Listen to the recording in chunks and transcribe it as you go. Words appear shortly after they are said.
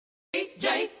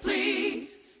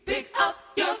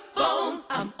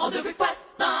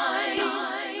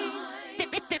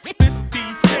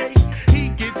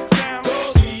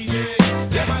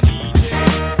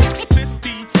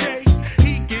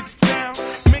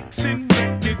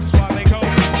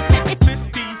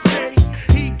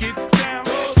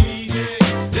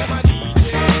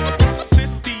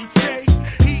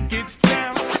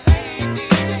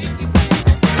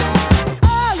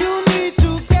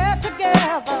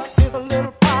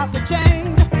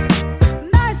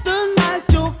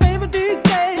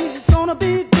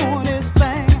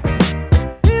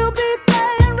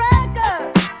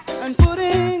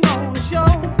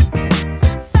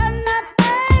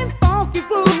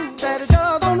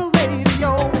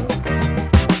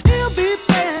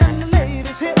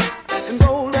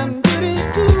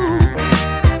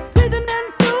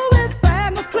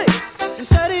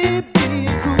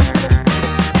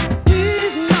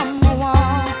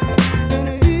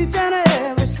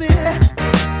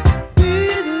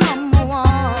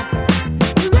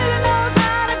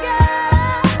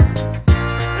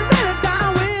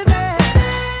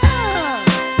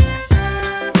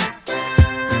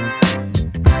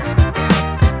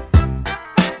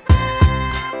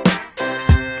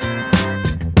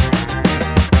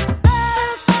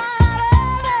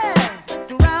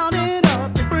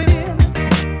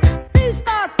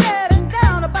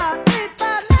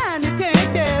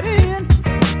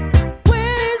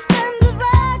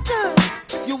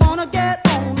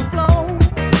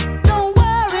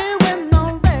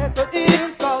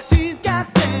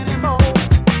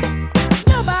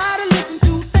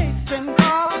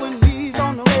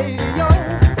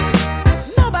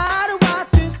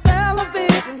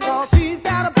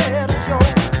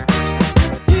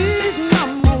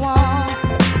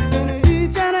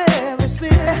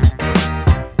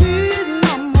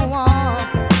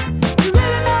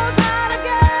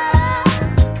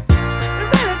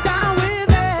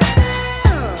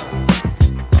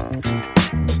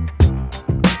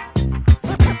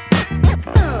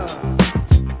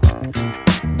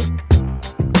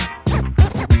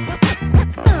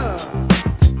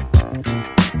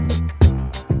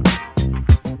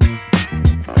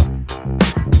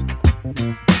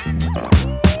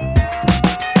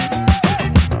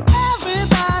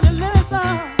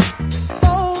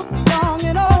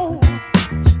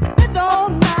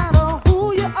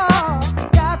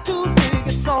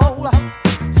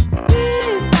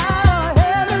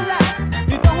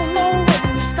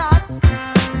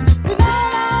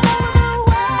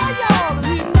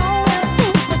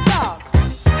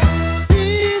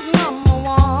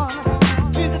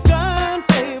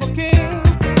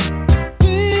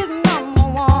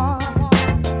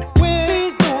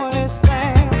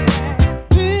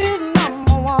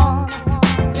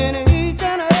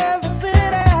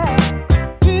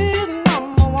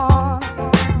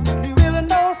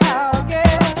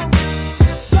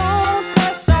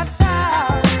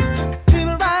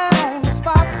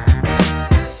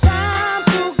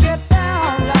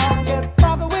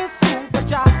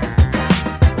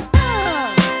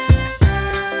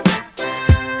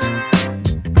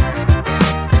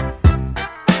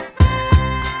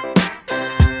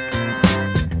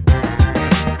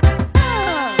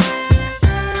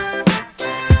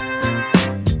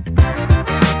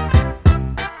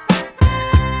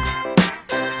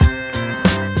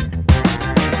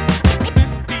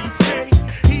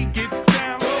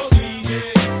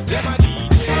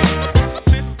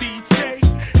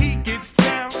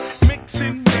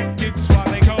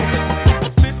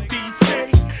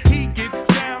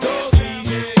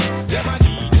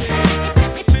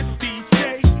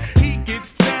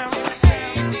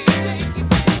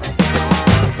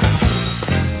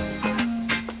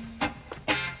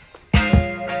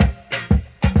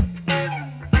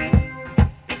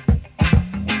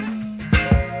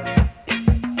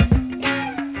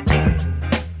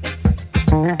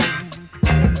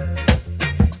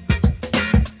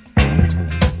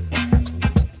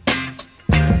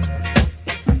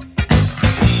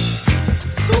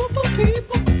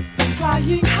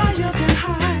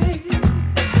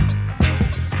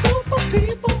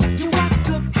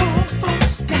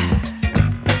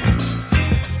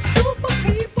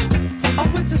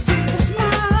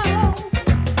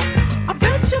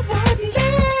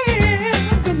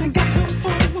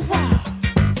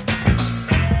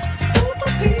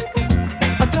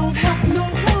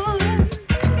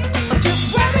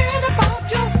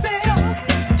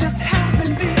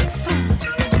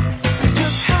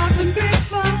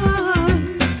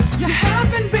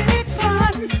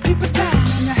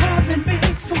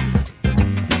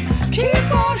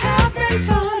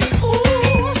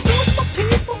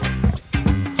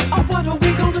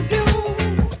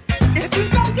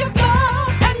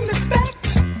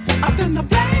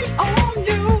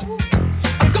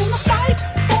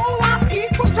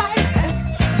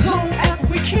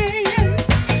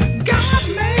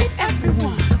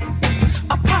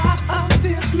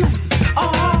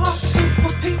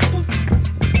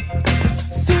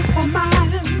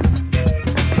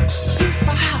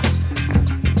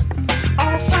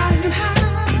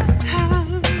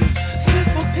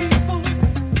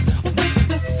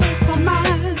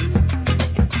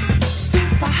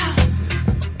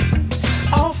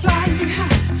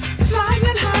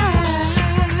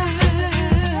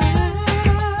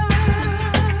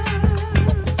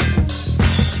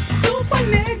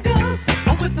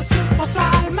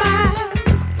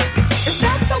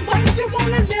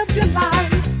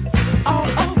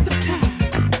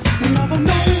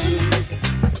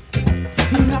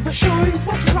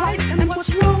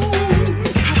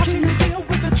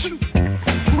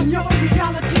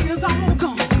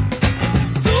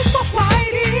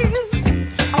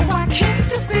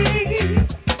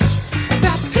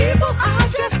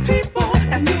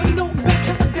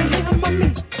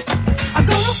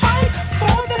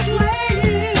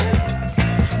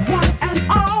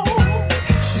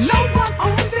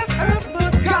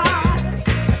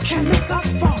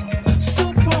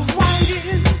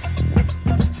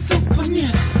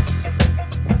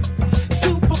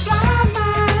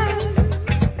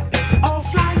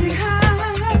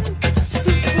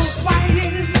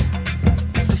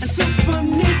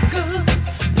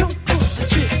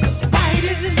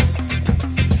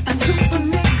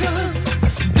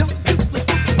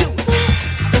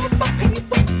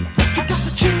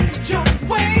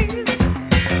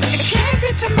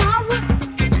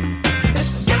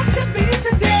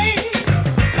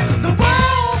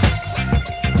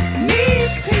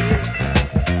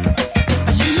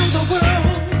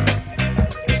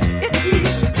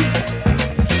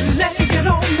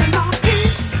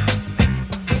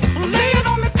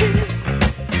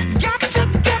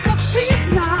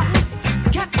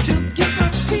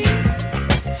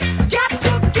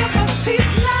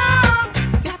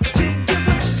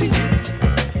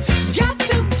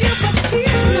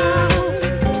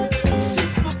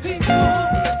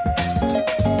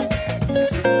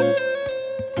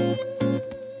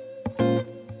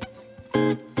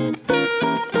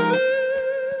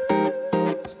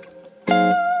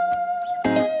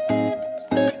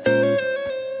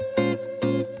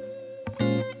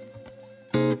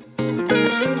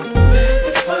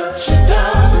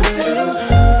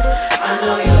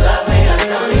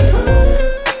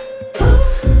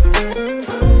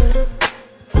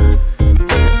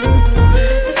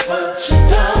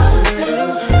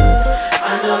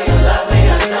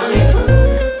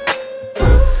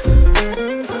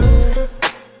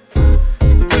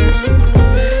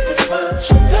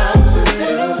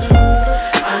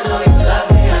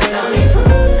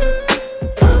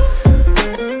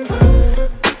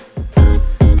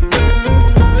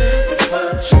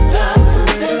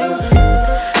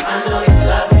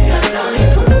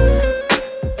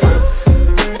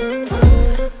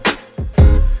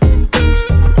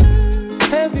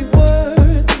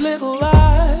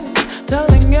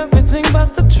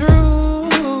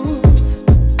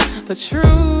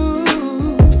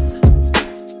truth.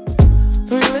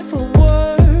 3 little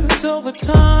words over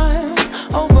time,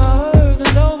 overheard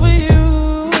and overused.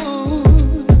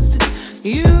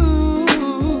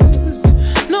 Used.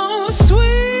 No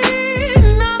sweet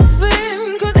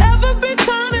nothing could ever be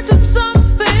turned into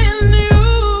something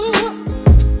new.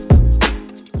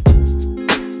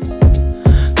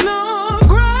 No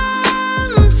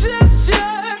grand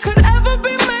gesture could ever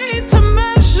be made to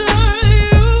measure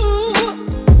you.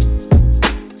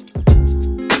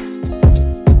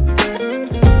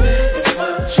 It's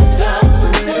what you've done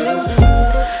through.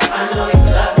 I know you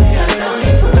love me, I don't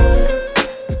need proof.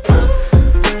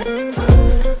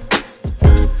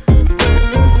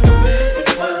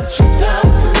 It's what you've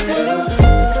done through.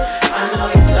 I know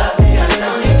you love me, I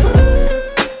don't need proof.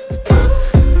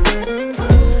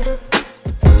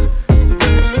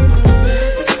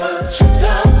 It's what you've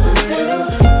done through.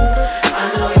 I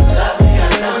know you love me, I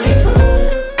don't need proof.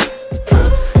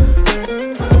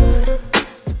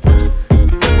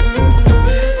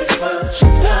 It's what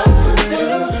you've done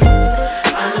through.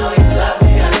 I know you love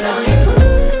me, I don't need proof.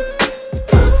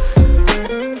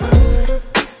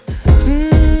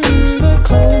 The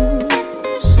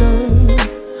closer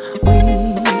we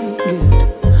get,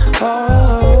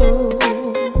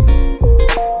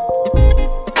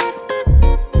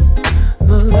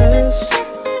 the less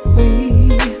we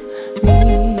need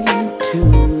to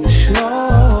show.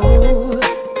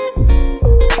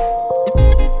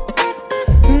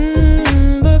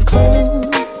 The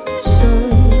closer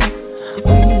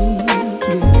we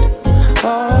get,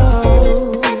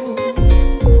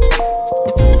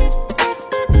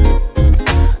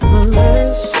 the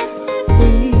less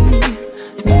we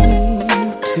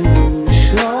need to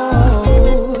show.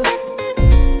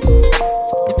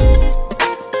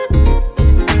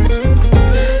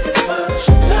 It's what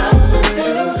you've done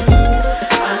through.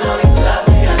 I know you love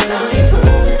me, I don't need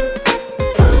proof.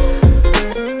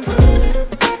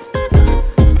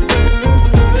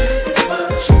 It's what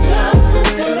you've done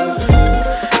through.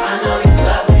 I know you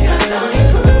love me, I don't need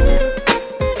proof.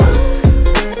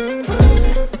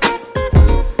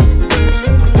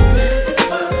 It's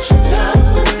what you've done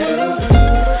through.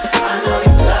 I know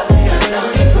you love me, I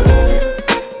don't need proof.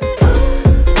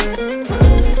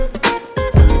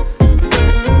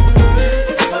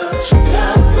 It's what you've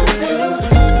done through.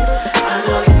 I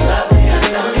know you love me, I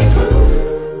don't need proof.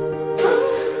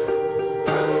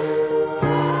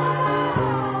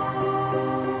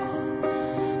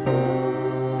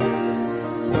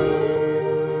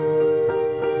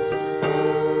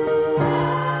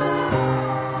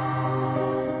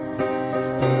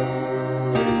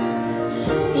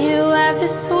 You have the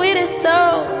sweetest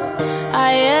soul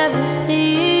I ever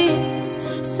see.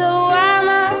 So I'm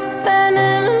a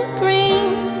venom and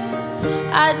green.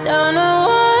 I don't know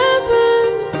why I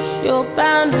push your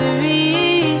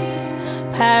boundaries.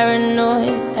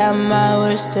 Paranoid, that my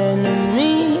worst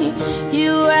enemy.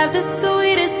 You have the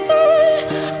sweetest soul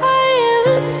I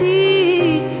ever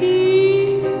see.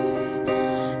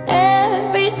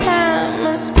 Every time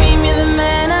I scream, you're the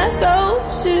man I go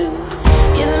to.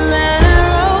 You're the man I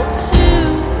wrote to.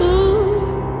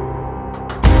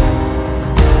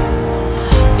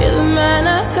 You're the man I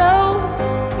go.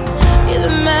 You're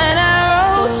the man I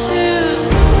wrote to.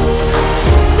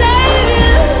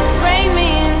 Savior, bring me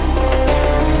in.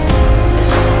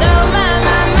 Don't mind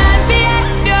my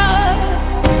behavior.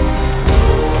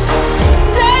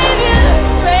 Savior,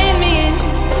 bring me in.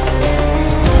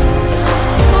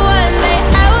 One day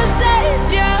I will save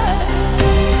you.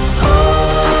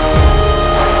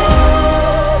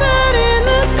 Not in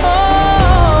the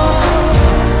cold,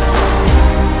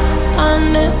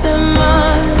 under the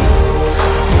mark.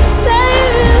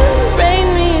 Savior, bring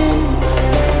me in.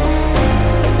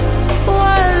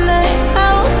 One day I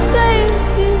will save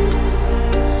you.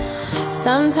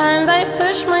 Sometimes I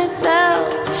push myself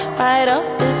right off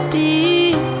the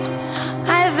deeps.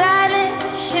 I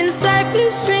vanish inside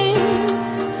blue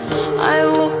streams. I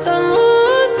walk on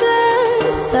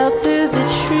water, south through the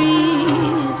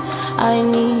trees. I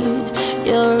need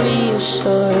your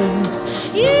reassurance.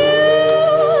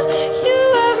 You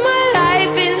have my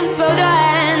life in both your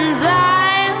hands.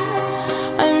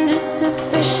 I'm just a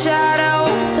fish out of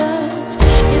water.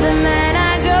 You're the man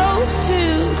I go to.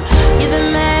 You're the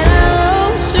man I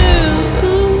roll to.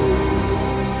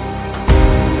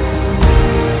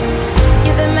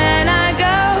 You're the man I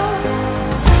go.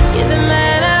 You're the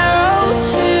man I roll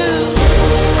to.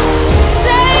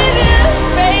 Savior,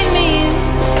 bring me in.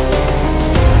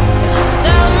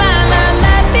 Don't mind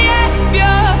my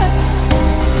behavior.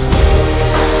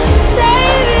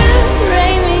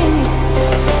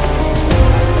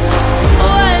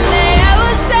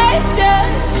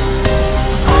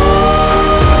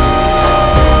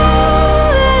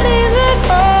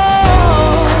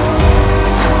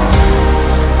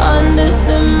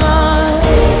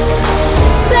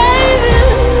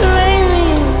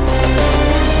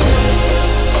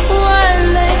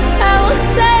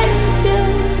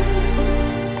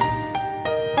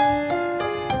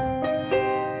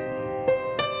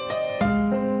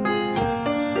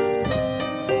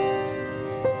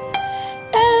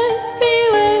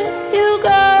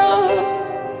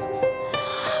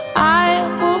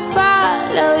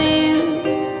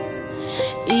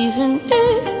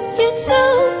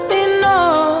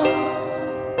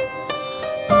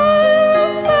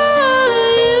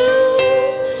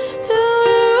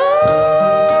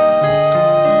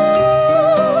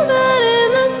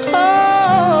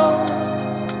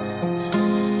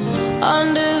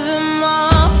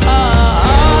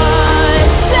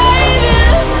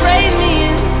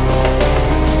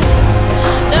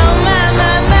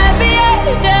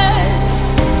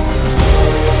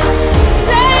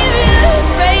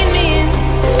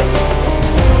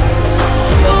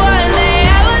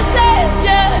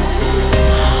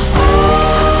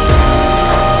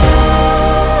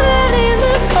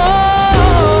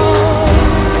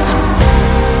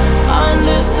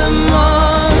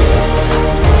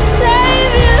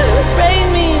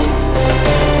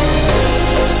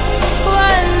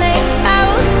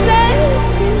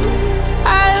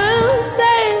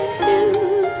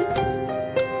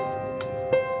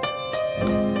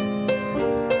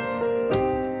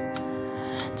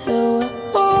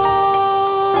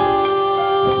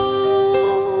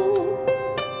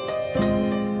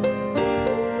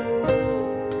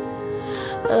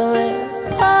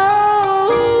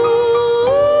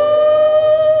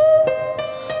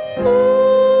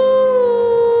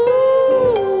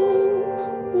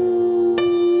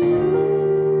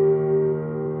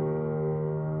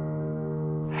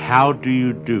 How do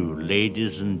you do,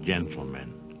 ladies and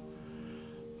gentlemen?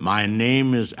 My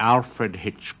name is Alfred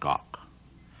Hitchcock,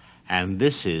 and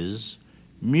this is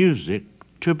Music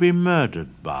to be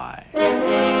Murdered by.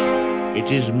 It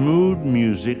is mood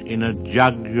music in a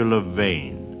jugular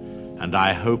vein, and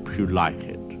I hope you like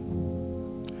it.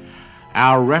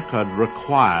 Our record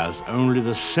requires only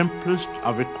the simplest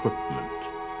of equipment: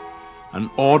 an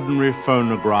ordinary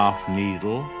phonograph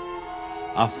needle,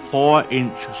 a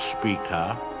 4-inch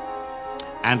speaker,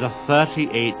 and a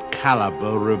 .38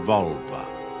 caliber revolver.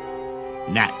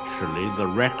 Naturally, the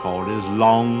record is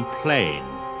long playing,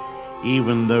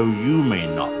 even though you may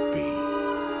not be.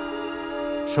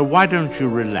 So why don't you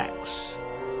relax,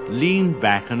 lean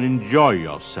back and enjoy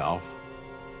yourself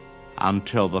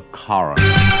until the coroner.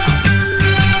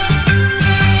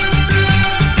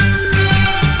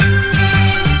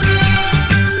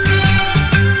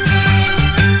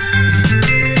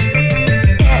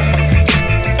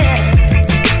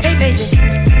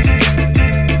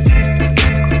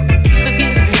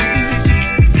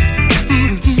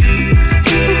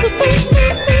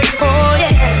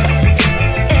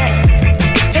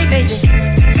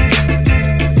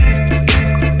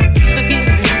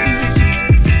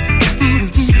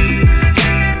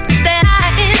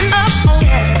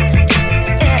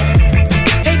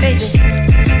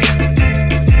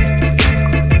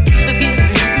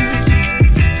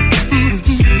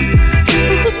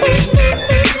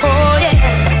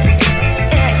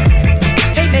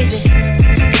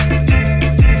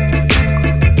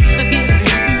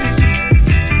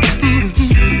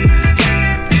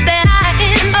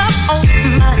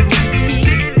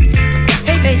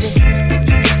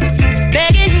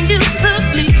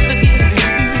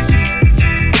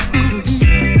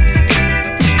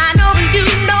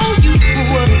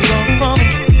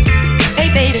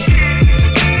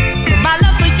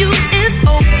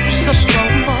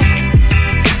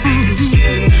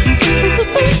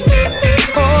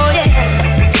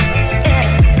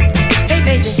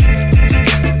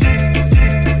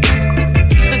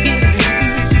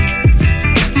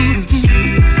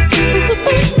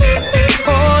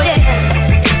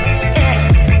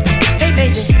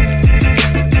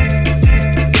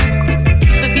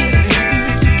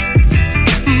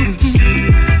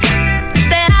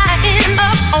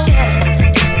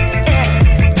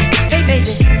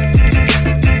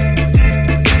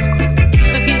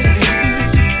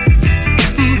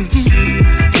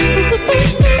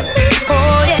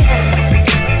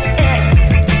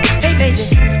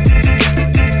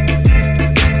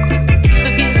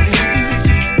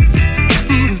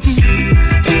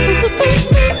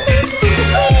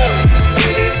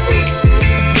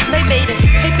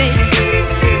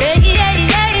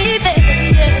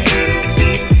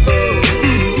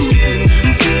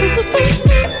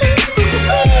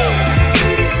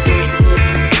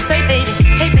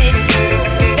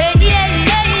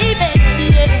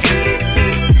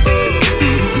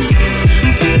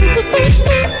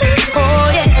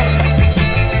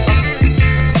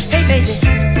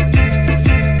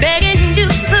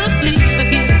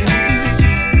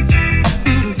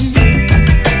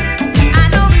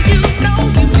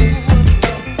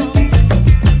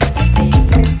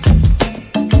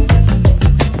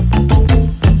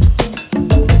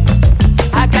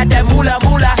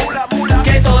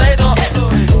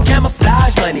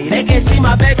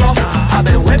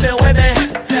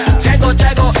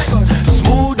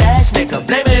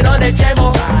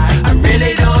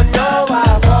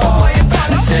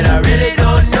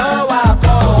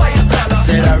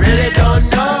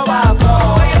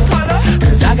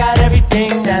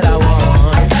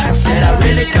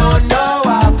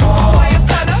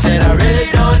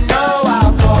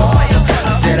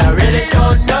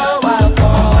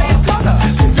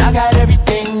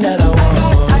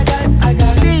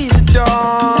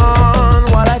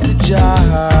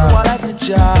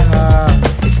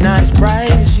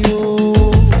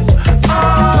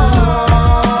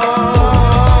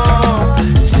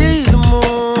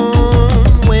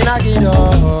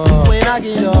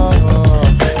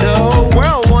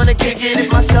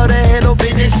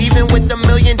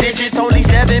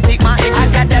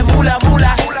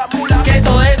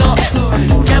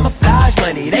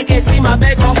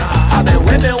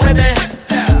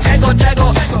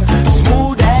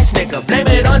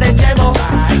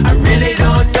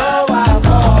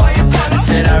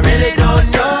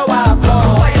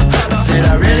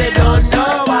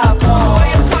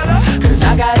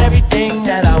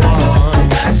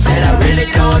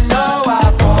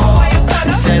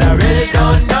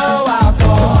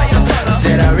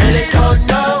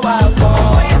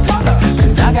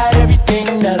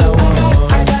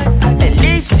 At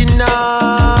least you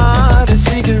know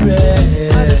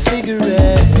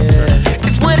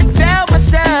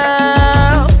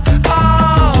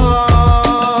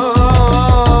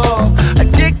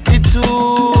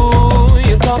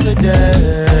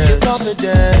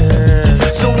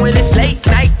So when it's late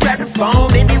night, grab the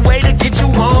phone. Any way to get you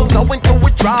home. Going through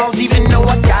withdrawals, even though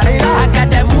I got it all. I got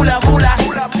that moolah, moolah,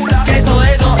 queso,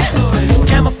 eso.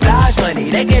 Camouflage money,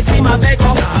 they can't see my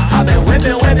vehicle. I've been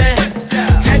whipping,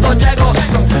 Jago,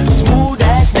 smooth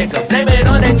ass nigga, blame it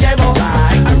on that J-Mo.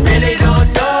 I really don't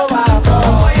know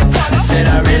how I said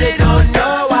I really don't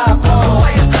know how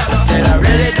I said I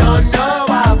really don't know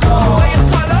how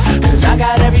cause I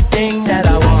got everything that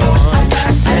I want.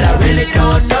 I said I really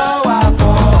don't know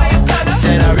how I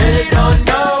said I really don't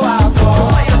know how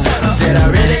I said I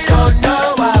really don't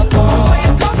know how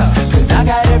cause I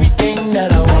got everything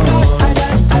that I want.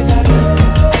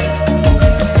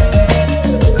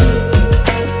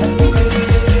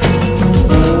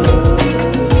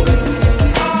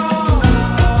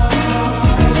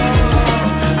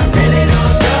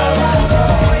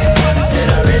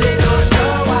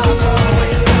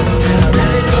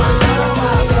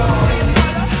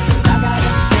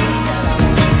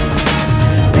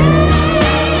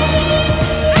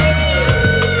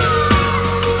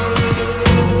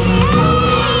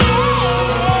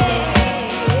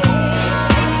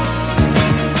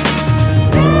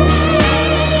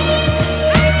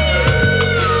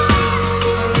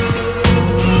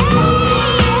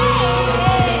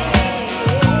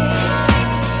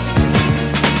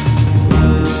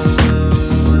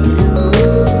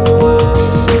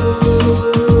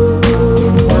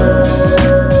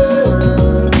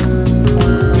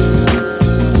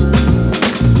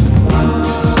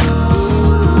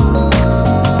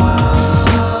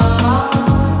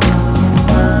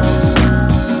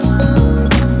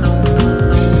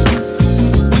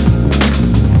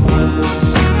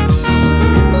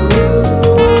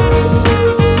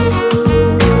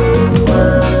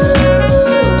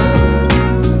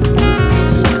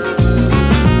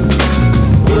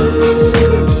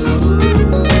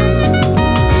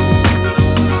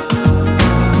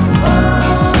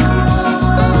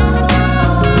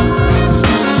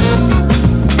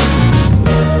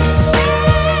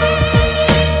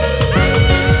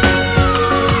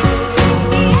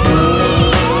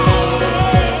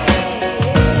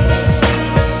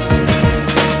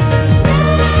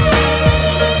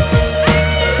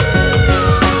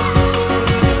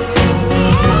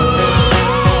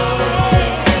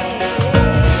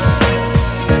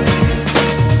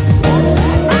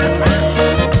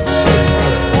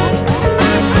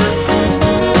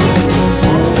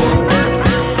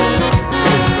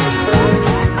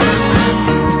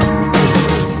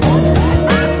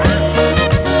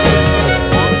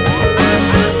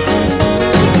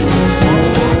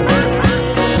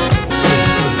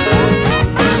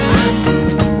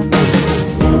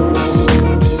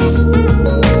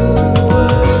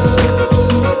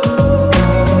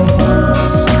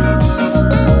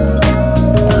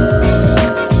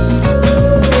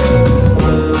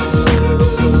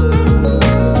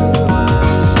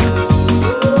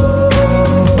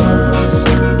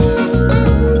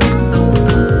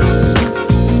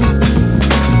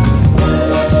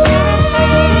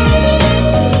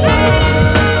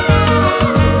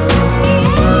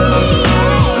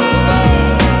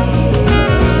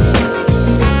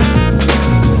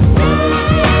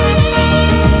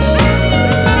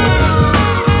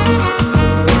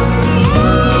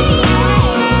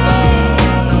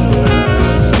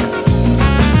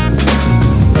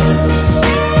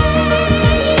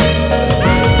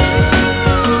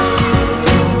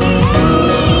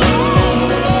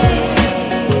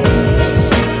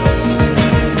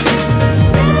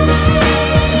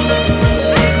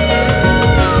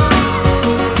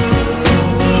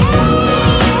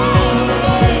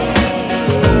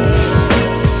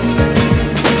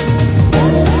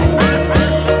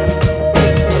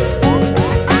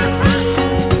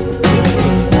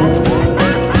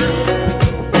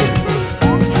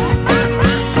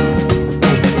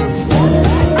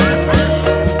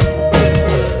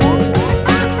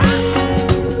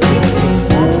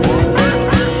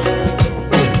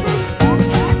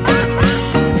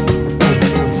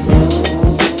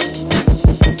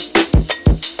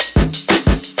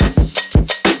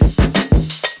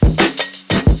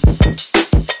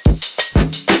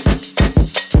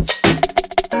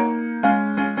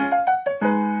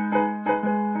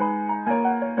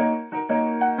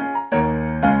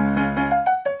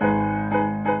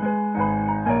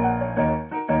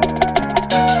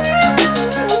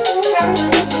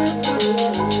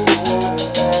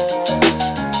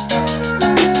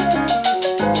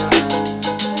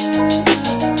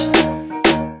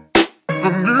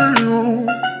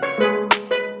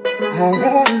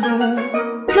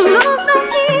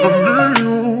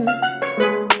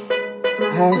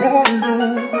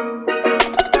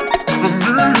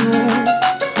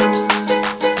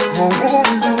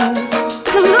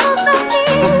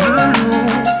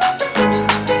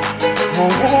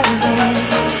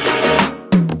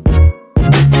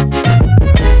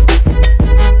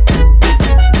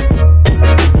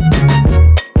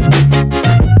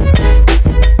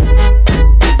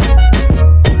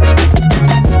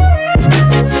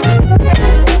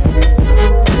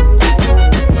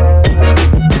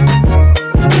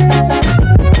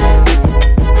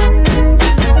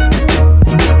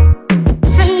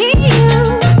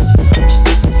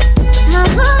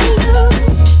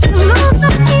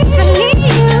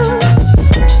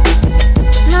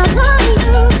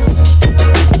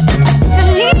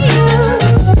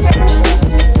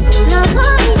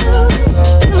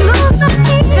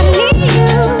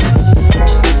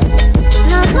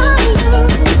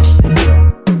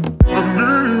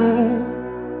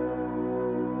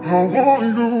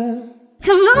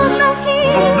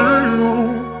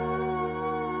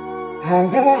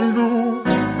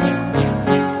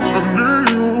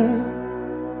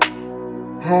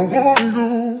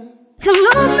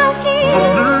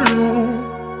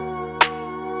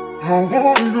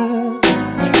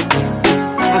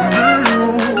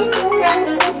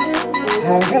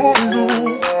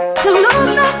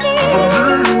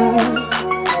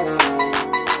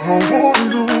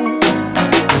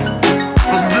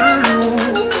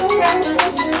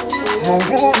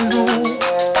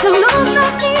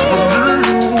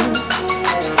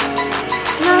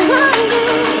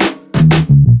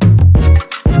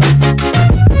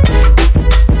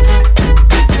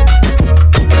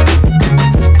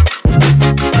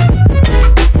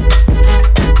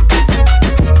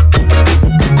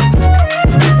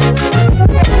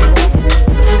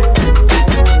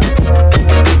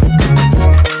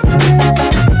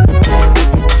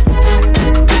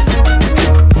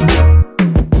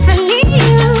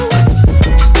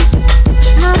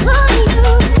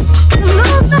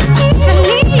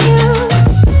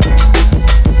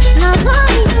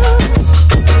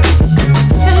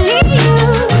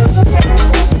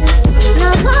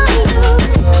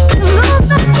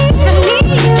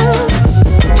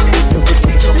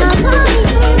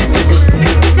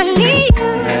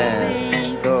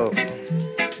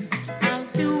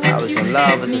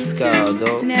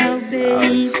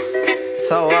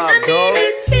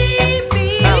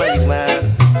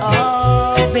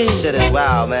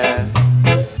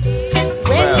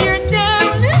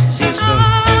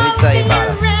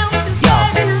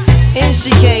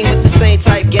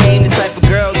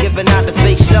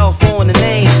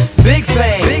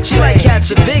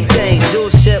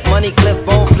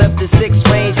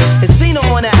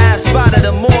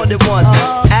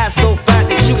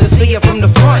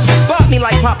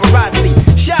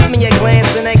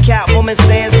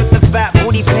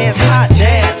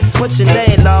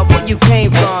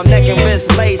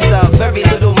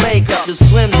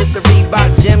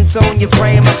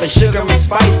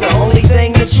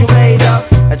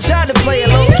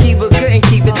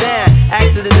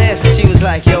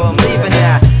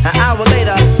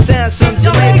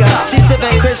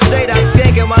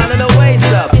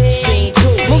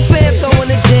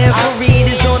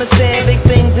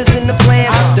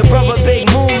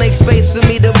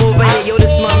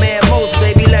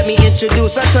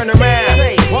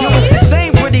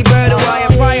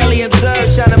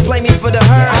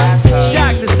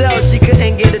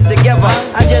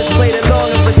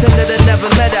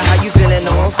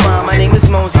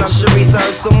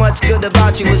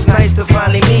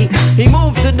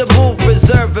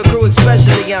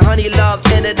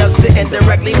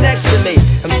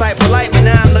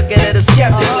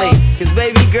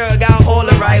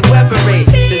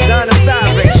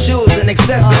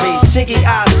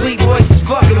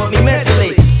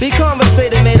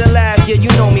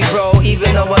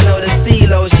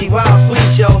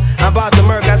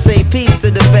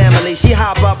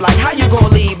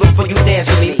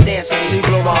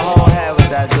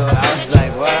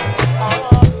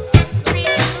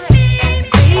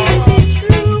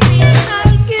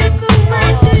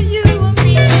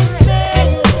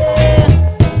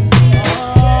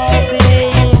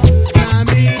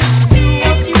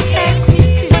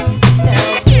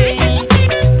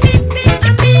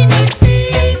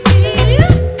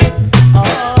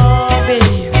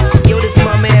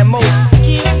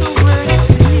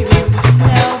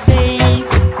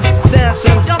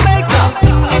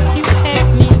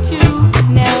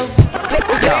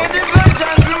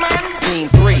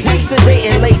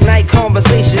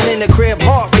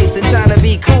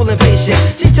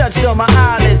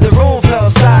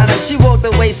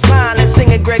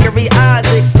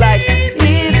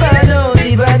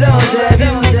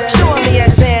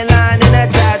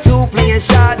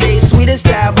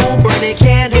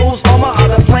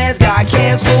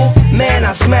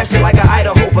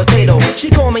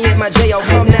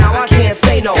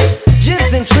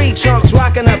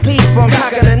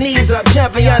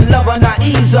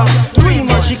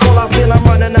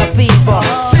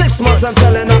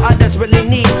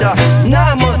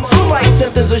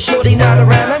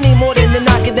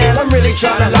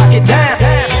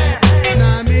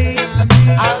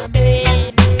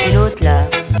 Et l'autre là,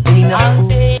 de l'humeur fou,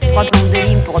 3 pompes de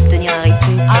lime pour obtenir un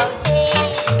rictus.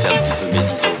 C'est un petit peu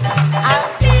médisant.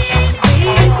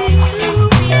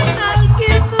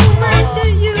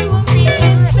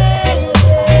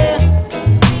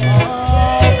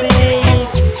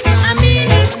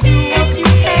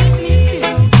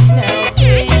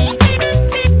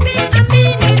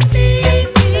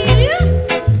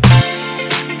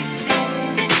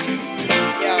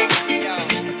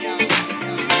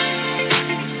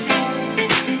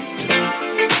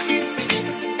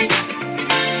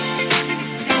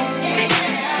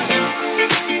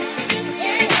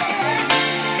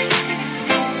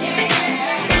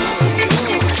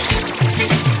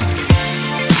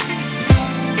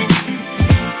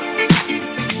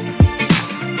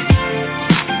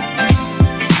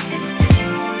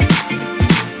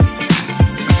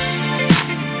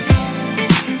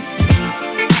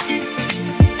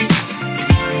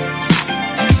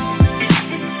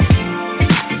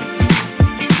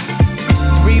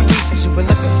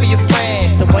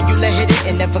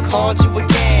 never called you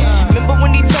again. Remember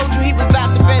when he told you he was about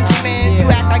to Benjamins? You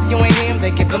act like you ain't him, they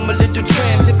give him a little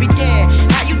trim to begin.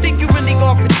 How you think you really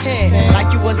gon' pretend like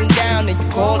you wasn't down and you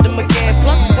called him again?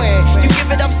 Plus when you give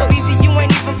it up so easy, you ain't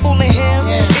even fooling him.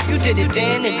 If you did it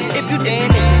then, if you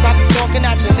didn't, you probably talking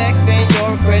out your neck saying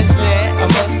you're a Christian, a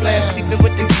Muslim, sleeping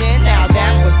with the gin. Now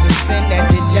that was the sin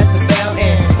that did Jezebel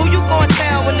in. Who you gon'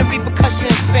 tell when the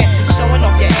repercussions spent? Showing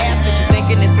off your ass cause you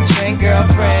thinking it's a trend,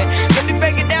 girlfriend. Let me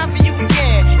break it down for you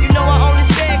again. You know I only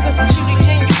said cause I'm truly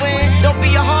genuine. Don't be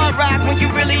a hard rock when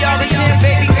you really are a gem,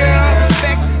 baby girl.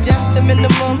 Respect is just the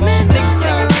minimum.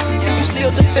 Nigga, you still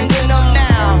defending them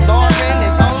now. Lauren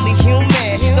is only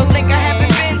human. Don't think I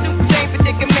haven't been through the same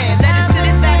predicament. Let it sit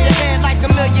inside your head like a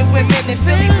million women in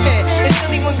Philly pen. It's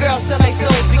silly when girls sell their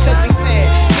souls because they sin.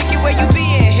 Look at where you be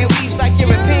in. Hair weaves like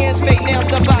Europeans. Fake nails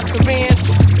done by Koreans.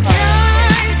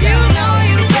 Guys, you know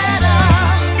you better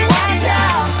watch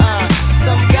out.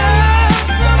 Some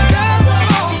girls are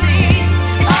only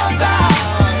about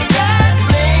that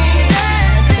thing,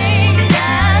 that thing,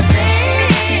 that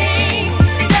thing,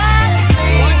 that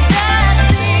thing, that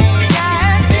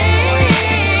thing,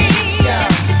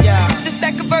 that thing. The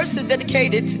second verse is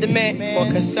dedicated to the man more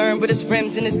concerned with his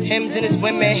rims and his Timbs and his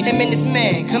women. Him and his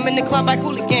man come in the club like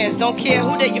hooligans. Don't care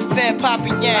who they your fan, Papa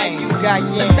Yang.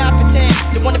 Let's not pretend.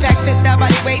 The one that pack pissed out by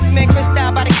the waistman, crissed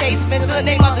out by the casement. Still the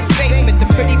name of this basement. The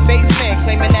pretty face man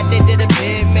claiming that they did a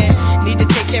bid, man. Need to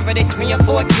take care of their 3 or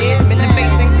 4 kids. Been the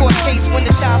face in court case when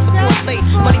the child support late.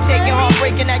 Money taking,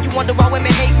 heartbreaking. Now you wonder why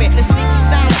women hate men. The sneaky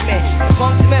silent man,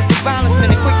 bunk domestic violence man.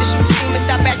 And quick to shoot the semen.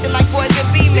 Stop acting like boys and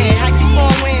be men. How you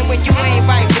gon' win when you ain't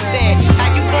right within? How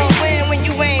you gon' win when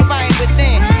you ain't right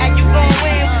within? How you gon'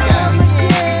 win?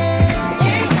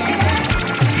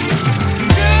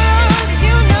 Girls,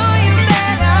 you know you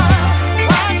better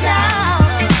watch out.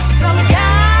 Some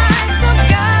guys are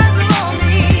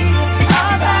only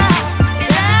about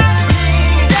that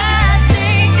thing, that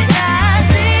thing, that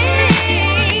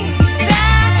thing,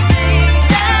 that thing,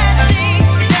 that thing,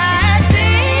 that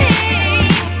thing.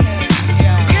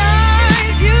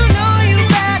 Guys, you know you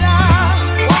better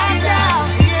watch out.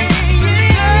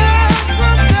 Girls,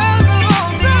 some girls are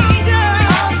only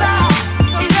about.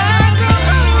 Some guys are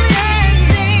only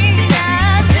that thing,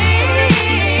 that thing,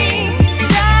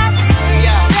 that thing,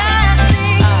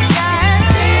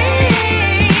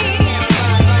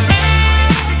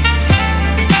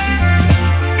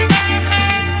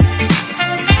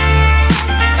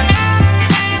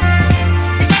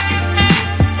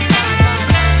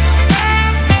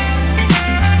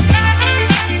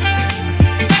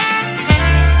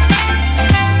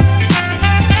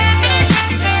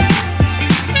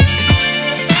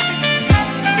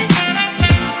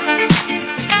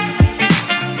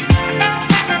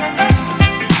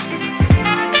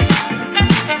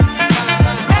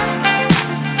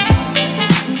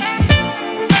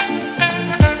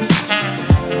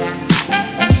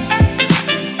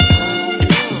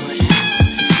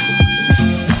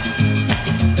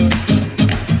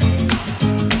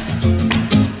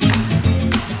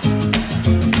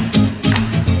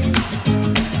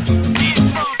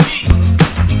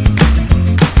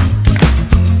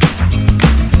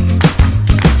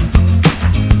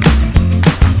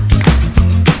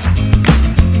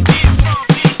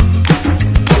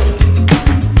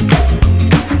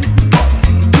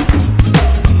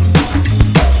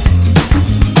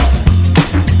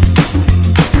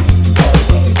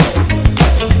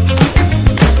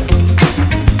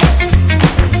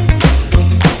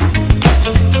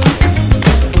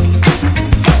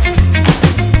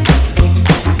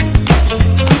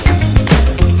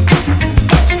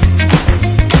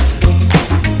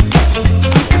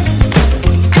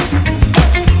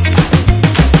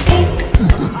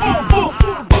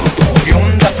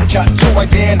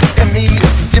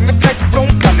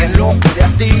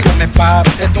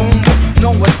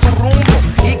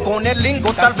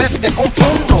 lingo, tal vez te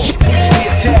confundo. Stay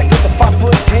attack with the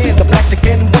 5'10", the black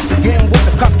again, once again with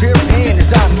the cocktail in.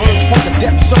 As I emerge from the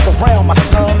depths of the realm, my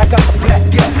son, I got the black,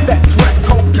 yeah, that track,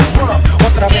 coke and rum.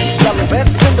 Otra vez, ya lo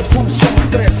ves, and the crew somos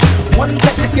tres. One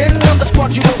Mexican on the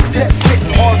squad, you won't test.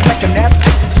 Sitting hard like an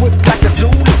Aztec, swift like a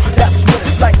Zulu. That's what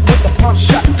it's like with the pump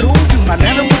shot through you. My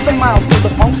nana with the mouth, till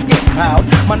the punks get out.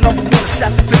 My number one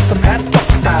assassin, flip the mad fuck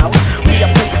style. We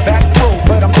are playing back row,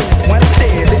 but I'm moving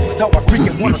Wednesday. This is how I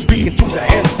freaking wanna speak it to the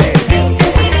end there.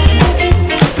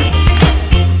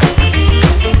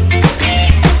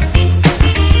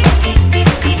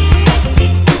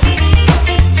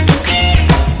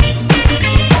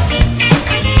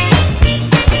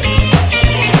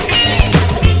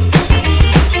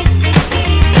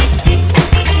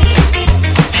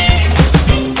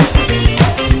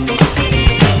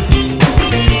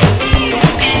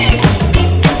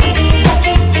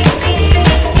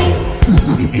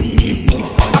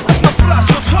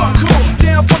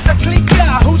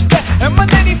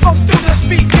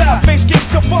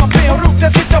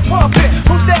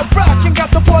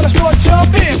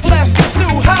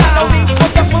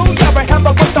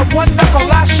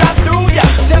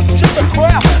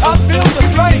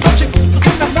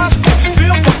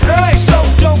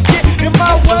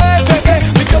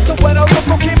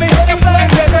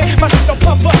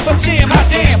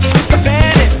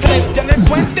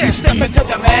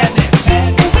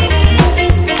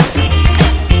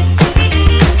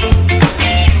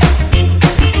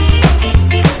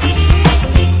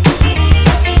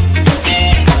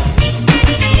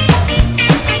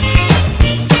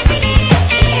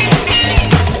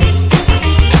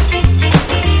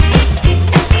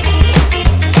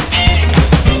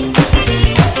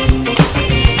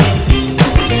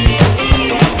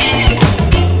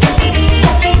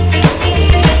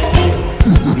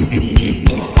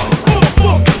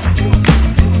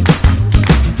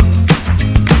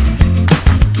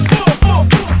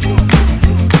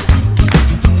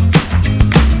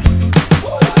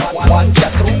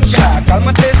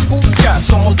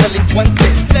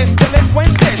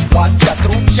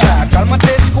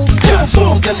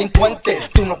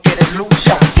 tú no quieres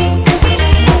lucha.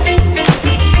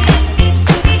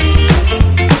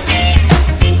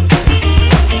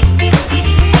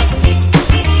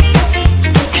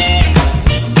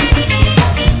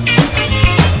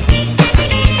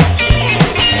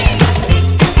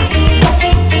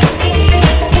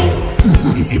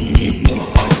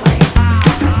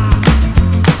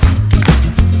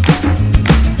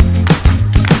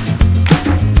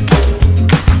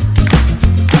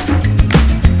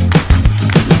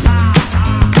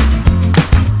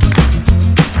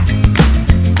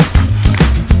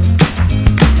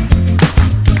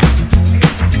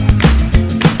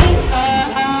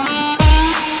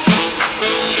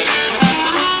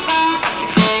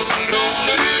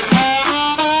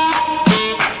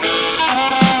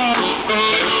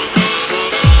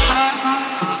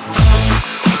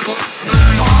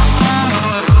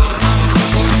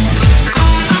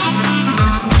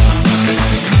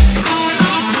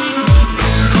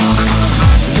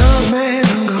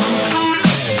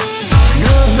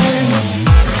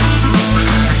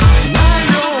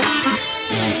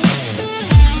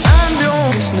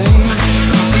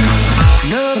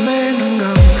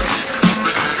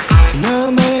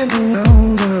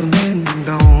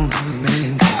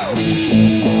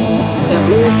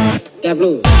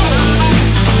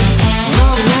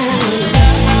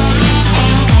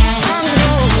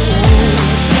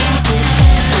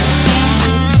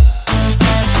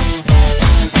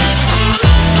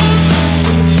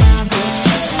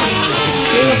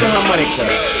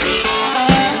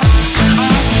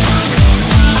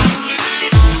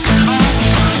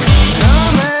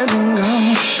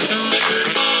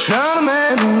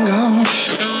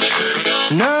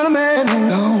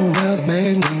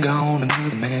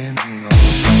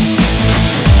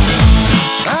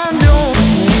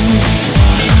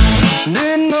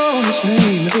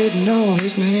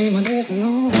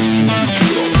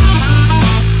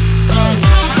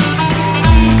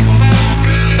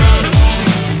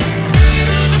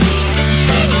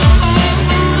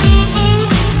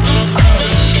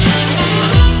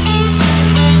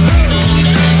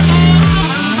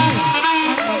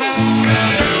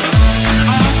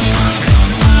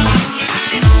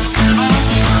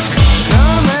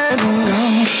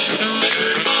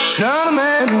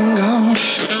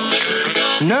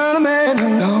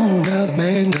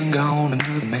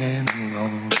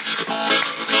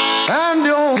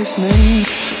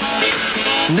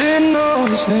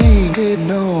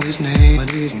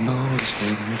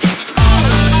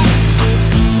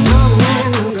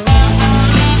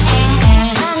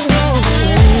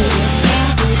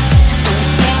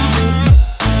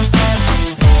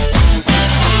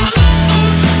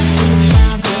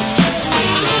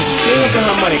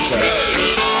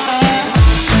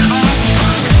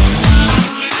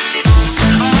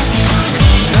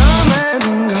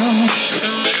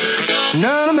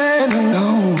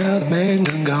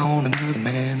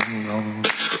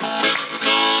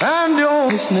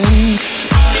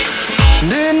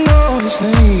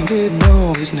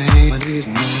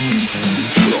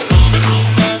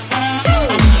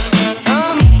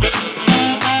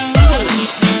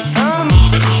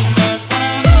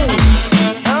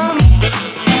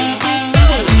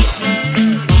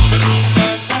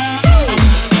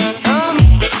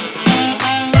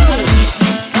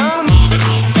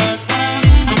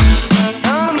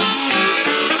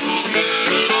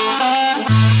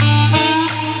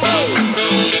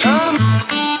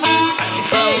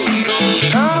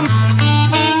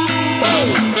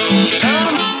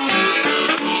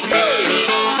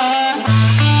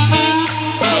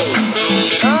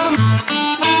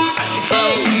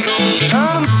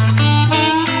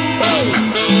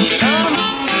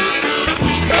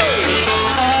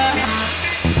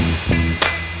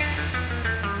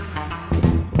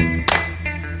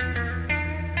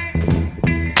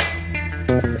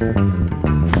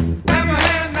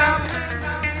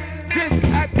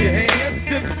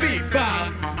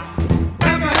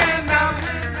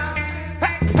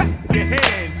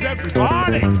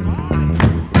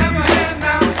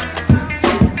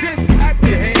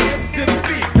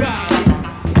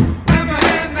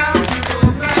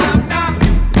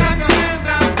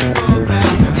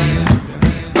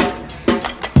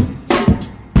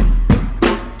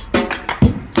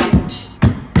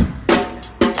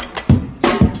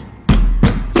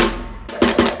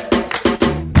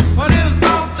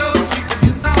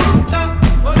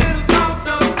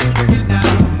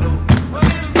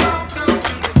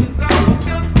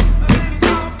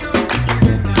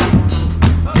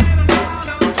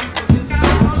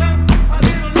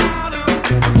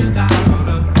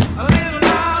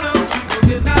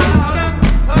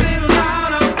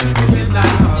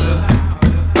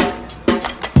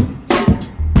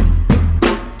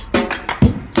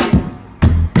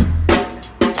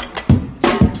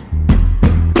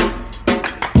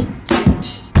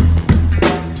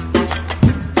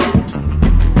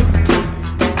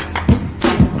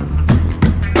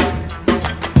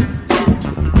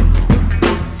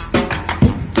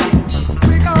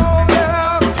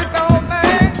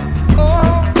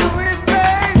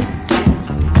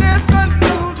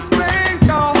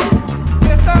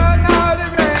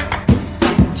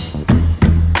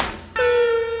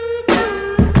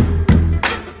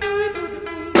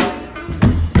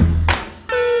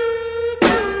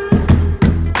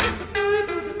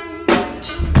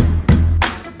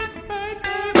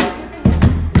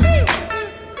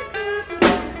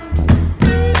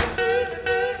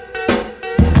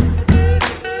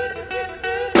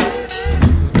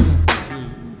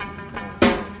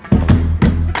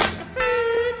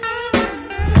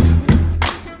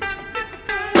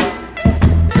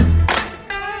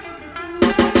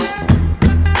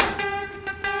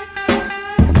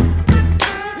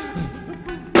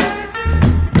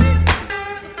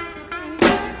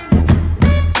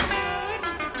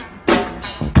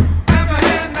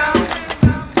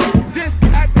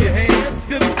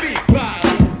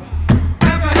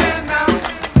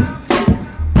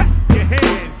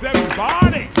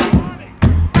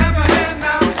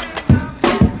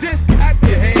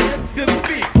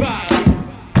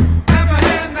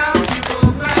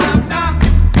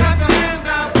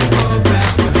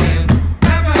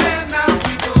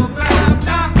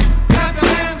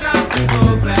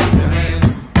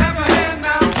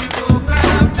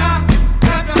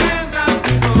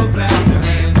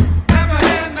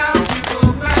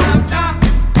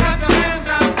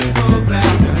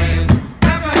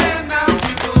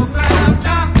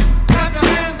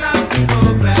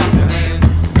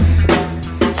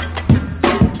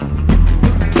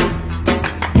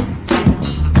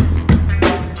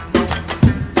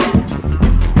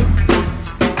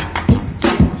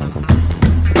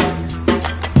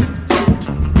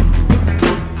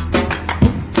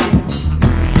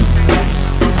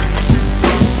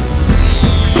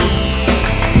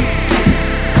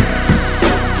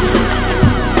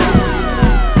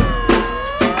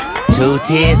 2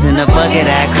 tears in a bucket,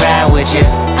 I cry with you.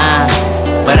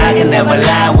 But I can never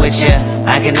lie with you.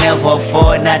 I can never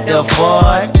afford not to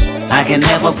afford. I can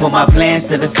never put my plans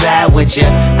to the side with you.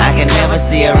 I can never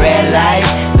see a red light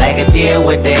like a deer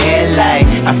with the headlight.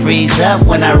 I freeze up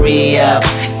when I re-up.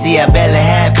 See, I barely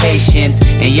had patience,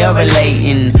 and you're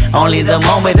relating. Only the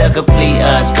moment to complete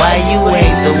us. Why you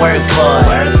hate the work for?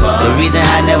 The reason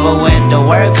I never went to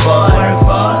work for.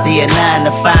 See, a 9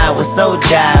 to 5 was so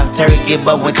jive turkey,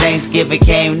 but when Thanksgiving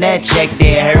came, that check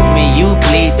there hurt me. You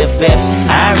plead the 5th,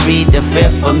 I read the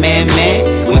 5th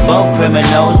Amendment. We both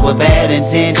criminals with bad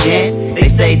intentions. They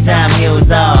say time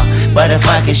heals all, but if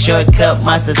I can shortcut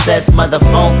my success,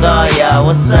 motherfucker, y'all,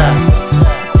 what's up?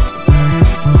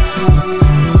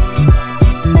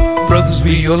 Brothers,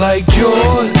 we are like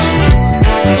George.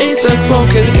 Ain't that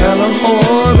funkin' kinda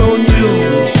hard on you?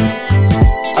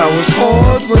 I was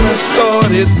hard when I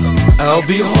started, I'll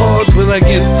be hard when I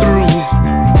get through.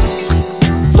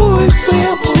 For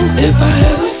example, if I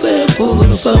had a sample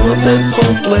of some of that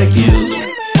funk like you,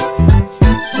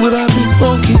 would I be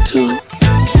funky too?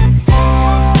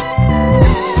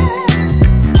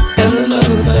 And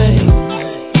another thing,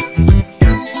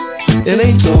 it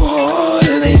ain't so hard,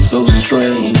 it ain't so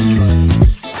strange.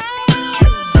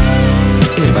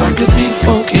 If I could be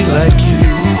funky like you,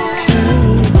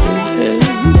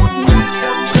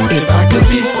 if I could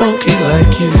be funky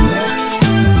like you.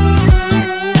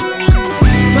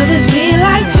 Brothers be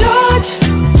like George,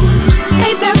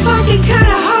 ain't that funky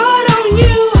kinda hard on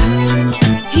you?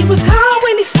 He was hard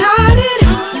when he started,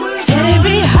 said it'd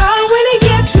be hard when he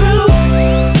get through.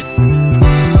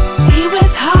 He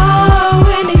was hard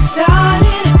when he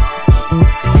started,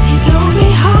 he gon'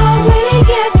 be hard when he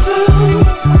get through.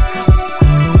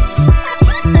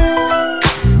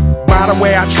 By the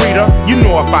way I treat her, you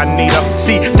know if I need her.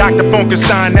 See, Dr.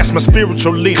 Funkenstein, that's my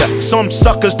spiritual leader. Some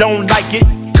suckers don't like it,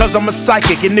 cause I'm a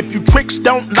psychic. And if you tricks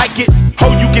don't like it, ho,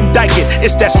 you can dike it.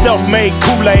 It's that self-made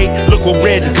Kool-Aid. Look what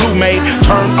red and blue made.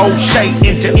 Turn O'Shea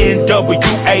into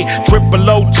NWA. Triple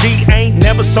OG ain't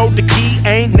never sold the key,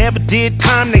 ain't never did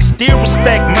time, they still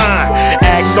respect mine.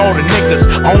 Ask all the niggas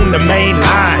on the main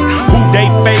line who they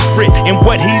favorite and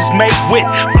what he's made with.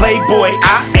 Playboy,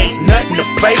 I ain't nothing to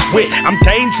play with. I'm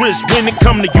dangerous when it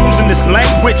come to using this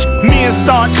language. Me and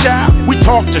Star Child, we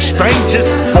talk to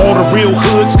strangers. All the real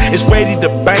hoods is ready to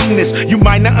bang this. You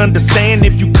might not understand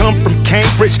if you come from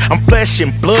Cambridge. I'm flesh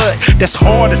and blood, that's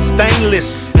hard as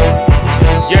stainless.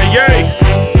 Yeah, yeah.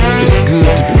 It's good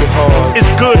to be hard.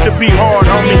 It's good to be hard,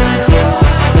 homie.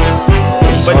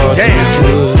 But damn,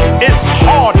 it's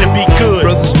hard to be good.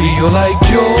 Brothers, be you like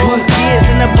George. 2 tears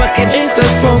in a bucket. Ain't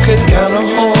that funkin' kinda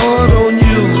hard on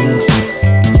you?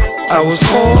 I was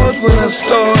hard when I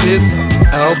started,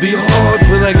 I'll be hard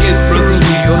when I get through. Brothers,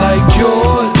 be you like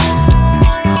George.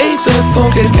 Ain't that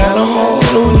funkin' kinda hard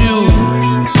on you?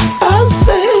 I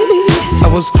say I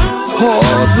was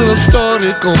hard when I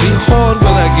started, gon' be hard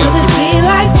when I get Brothers through. be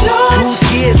like George,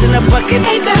 2 tears in a bucket.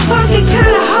 ain't that funky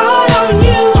kinda hard on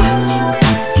you?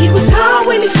 He was hard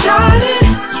when he started,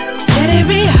 said it'd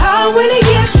be hard when he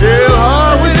gets through. Still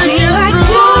hard when Brothers it be gets like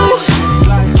through. George,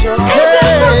 ain't that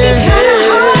funky kinda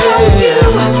hard on you?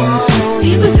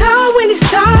 He was hard when he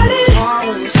started,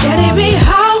 said it'd be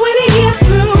hard when he get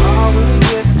through.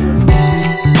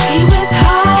 He was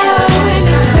hard when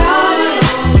he started,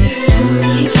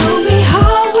 he gon' be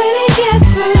hard when he get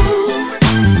through.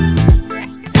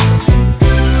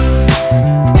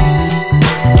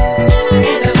 Ain't that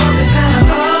funky kinda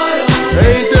hard on you?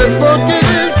 Ain't that fucking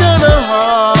kinda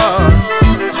hard?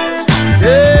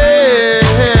 Yeah. Ain't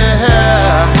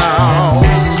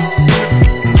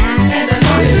that funky kinda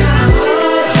hard on you?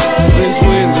 Since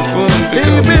when the fun become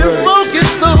Ain't been right?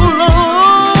 focused so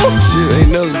long. Shit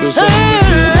ain't nothing but something to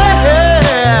do.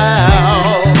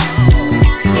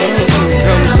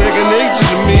 Come second nature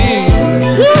to me.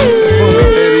 The fun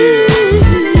that is.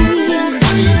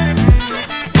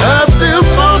 I'm still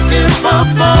funky for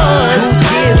fun. 2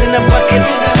 tears in a bucket.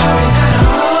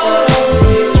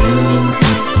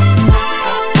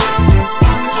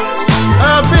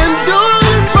 I've been doing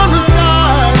it from the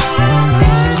start.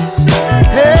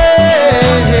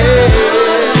 Hey, hey.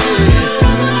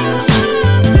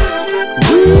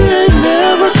 We ain't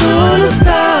never gonna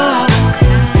stop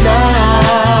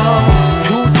now.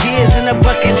 2 tears in a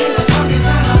bucket.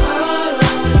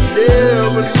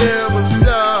 Never, never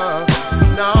stop.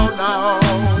 No, no.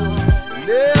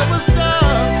 Never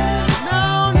stop. No,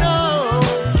 no.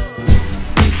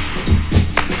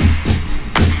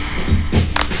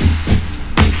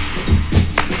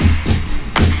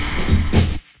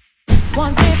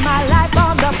 Once lived my life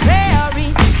on the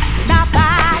prairies, not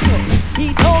by yours. He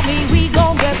told me we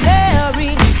gon' get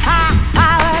married. Ha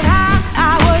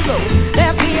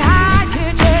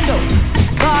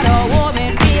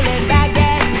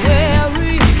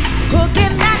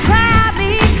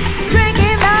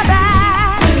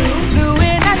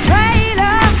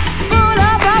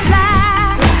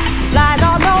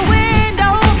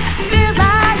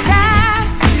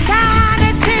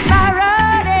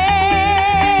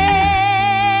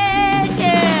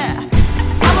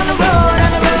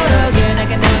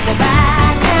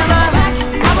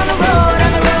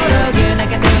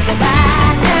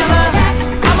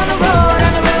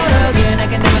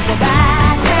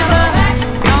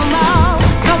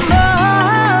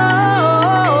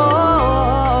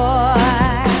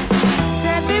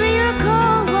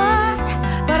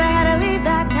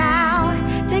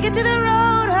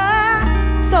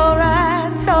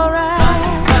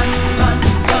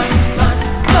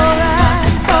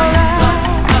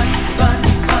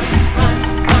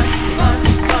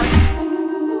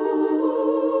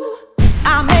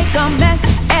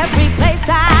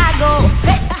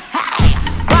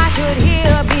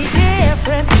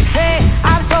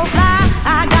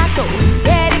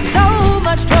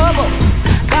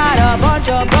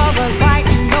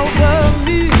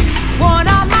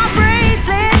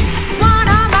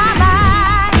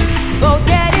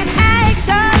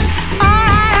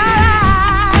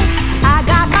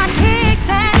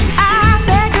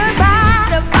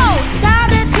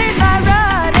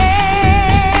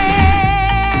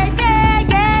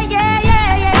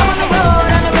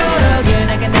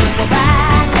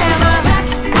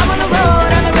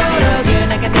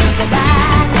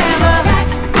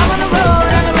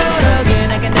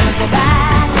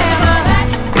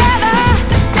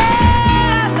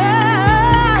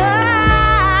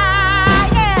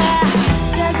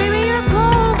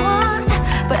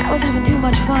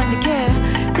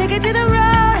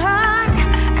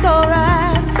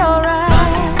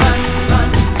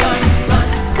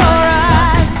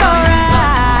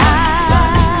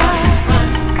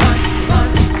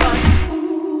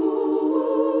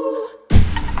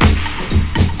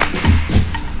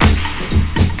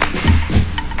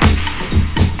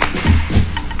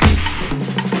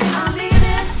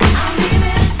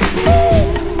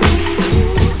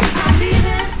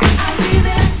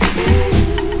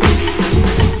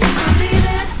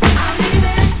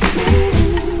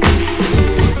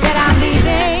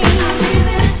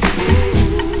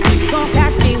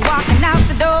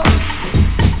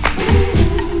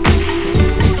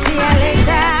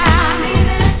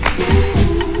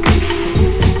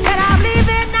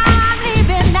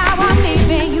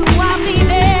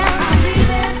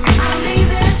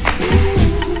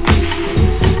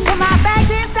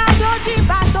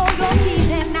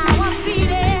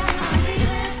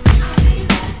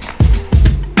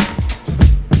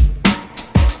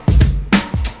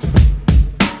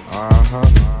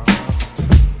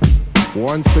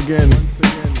Once again,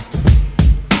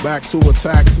 back to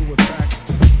attack.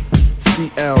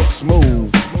 CL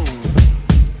Smooth,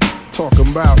 talking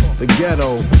about the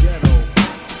ghetto.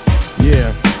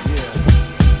 Yeah,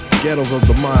 ghettos of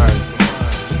the mind.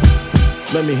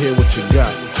 Let me hear what you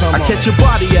got. I catch your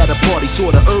body at a party,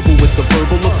 sorta herbal with the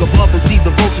verbal. Look above and see the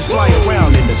vultures flying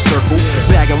around in a circle,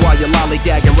 bagging while you're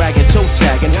lollygagging, ragging, toe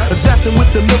tagging. Assassin with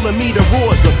the millimeter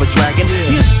roars of a dragon.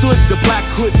 Here stood the black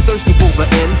hood, thirsty for the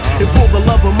ends, and for the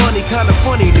love of money, kinda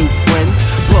funny new friends.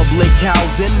 Public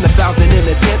housing, 1,000 in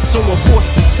a tent, so I'm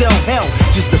forced to sell hell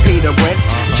just to pay the rent.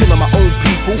 Killing my own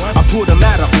people, I put them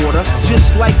out of order,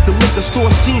 just like the liquor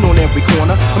store scene on every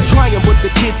corner. I'm trying, but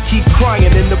the kids keep crying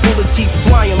and the bullets keep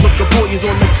flying. Look, the boy is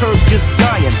on the curb just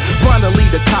dying. Finally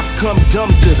the cops come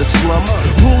dumb to the slum,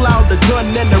 pull out the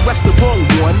gun and arrest the wrong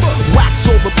one. Wax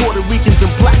all the Puerto Ricans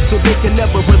and blacks so they can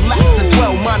never relax. And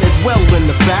 12 mine as well in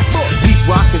the facts. Beat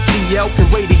Rock and CL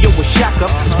can radio a shack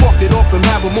up, spark it off and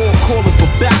have them all calling for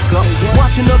backup.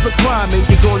 Watch another crime and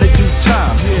you're gonna do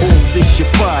time. All this you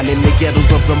find in the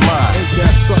ghettos of the mind. Ain't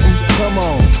that something? Come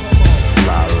on.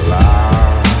 La la.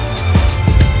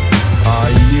 Ah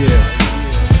yeah.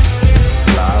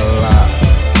 La la.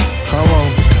 Come on.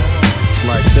 It's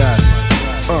like that.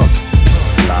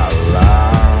 La la.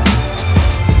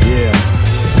 Yeah.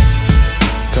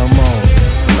 Come on.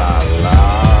 La la.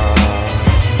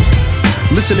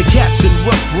 Listen to cats and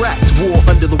rough rats, war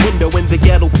under the window and the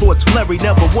ghetto thoughts flurry.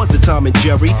 Never was a Tom and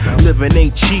Jerry. Living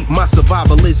ain't cheap, my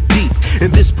survival is deep.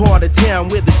 In this part of town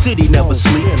where the city never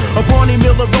sleep. A Barney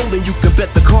Miller rolling, you can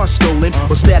bet the car's stolen.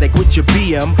 Or static with your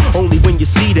BM, only when you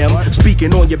see them.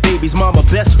 Speaking on your baby's mama,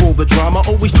 best for the drama.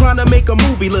 Always trying to make a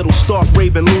movie, little stark,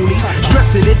 raving loony.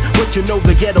 Stressing it, but you know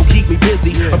the ghetto keep me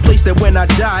busy. A place that when I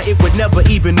die, it would never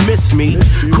even miss me.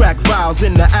 Crack vials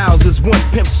in the aisles as one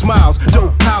pimp smiles.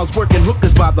 Dope pals working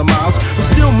hookers by the miles. But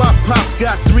still my pops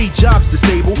got 3 jobs to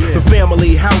stable. The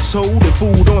family, household, and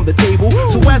food on the table.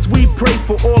 So as we pray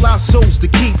for all our souls to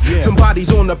keep,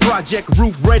 somebody's on the project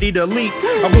roof ready to leap.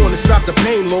 I wanna stop the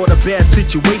pain, Lord, a bad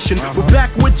situation. But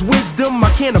backwoods wisdom, I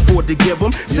can't afford to give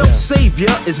them.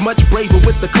 Self-savior is much braver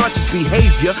with the conscious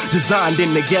behavior designed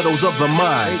in the ghettos of the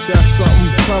mind. Ain't that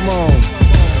something? Come on.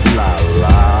 La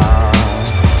la.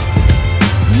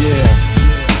 Yeah.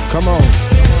 Come on.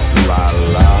 La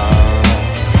la.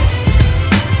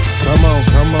 Come on,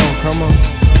 come on, come on.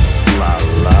 La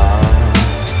la.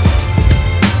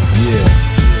 Yeah.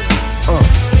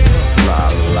 La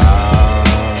la.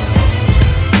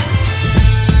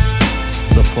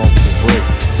 The funk will break.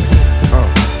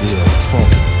 Yeah, the funk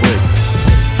will break.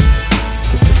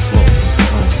 Get the flow.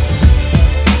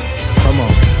 Come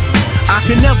on. I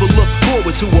can never look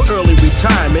forward to an early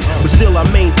retirement, but still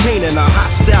I'm maintaining a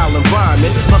hostile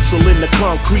environment. Hustle in the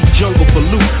concrete jungle for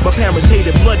loot. My parents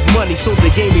hated blood money, so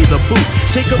they gave me the boost.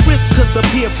 Take a risk cause the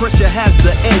peer pressure has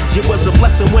the edge. It was a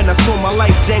blessing when I saw my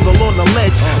life dangle on the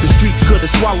ledge. The streets could have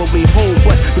swallowed me whole,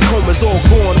 but the coma's all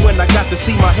gone when I got to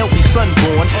see my healthy son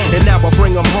born. And now I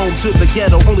bring him home to the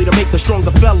ghetto only to make a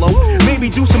stronger fellow. Maybe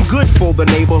do some good for the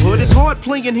neighborhood. It's hard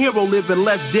playing hero, living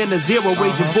less than a zero.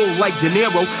 Raging bull like De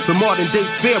Niro, the modern day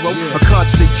pharaoh. A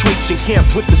concentration camp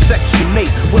with the Section 8.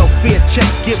 Welfare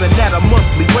checks given at a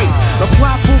monthly rate.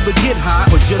 Apply for the get high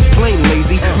or just plain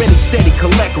lazy. Many steady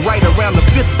collect right around the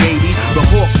 5th, baby. The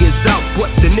hawk is out, but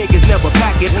the niggas never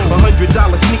pack it.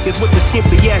 $100 sneakers with the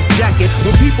skimpy ass jacket.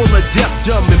 When people are deaf,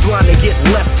 dumb, and blind, they get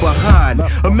left behind.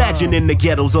 Imagine in the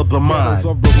ghettos of the mind.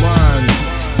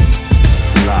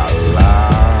 La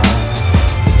la.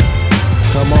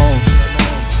 Come on.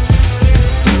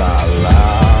 La la.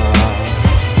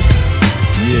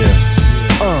 Yeah.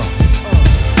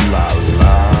 La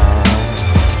la.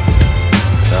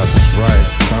 That's right.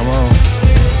 Come on.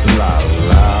 La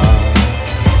la.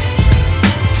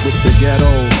 With the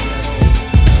ghetto.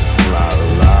 La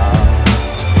la.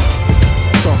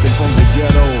 Talking from the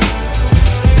ghetto.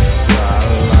 La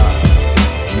la.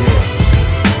 Yeah.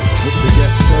 With the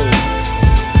ghetto.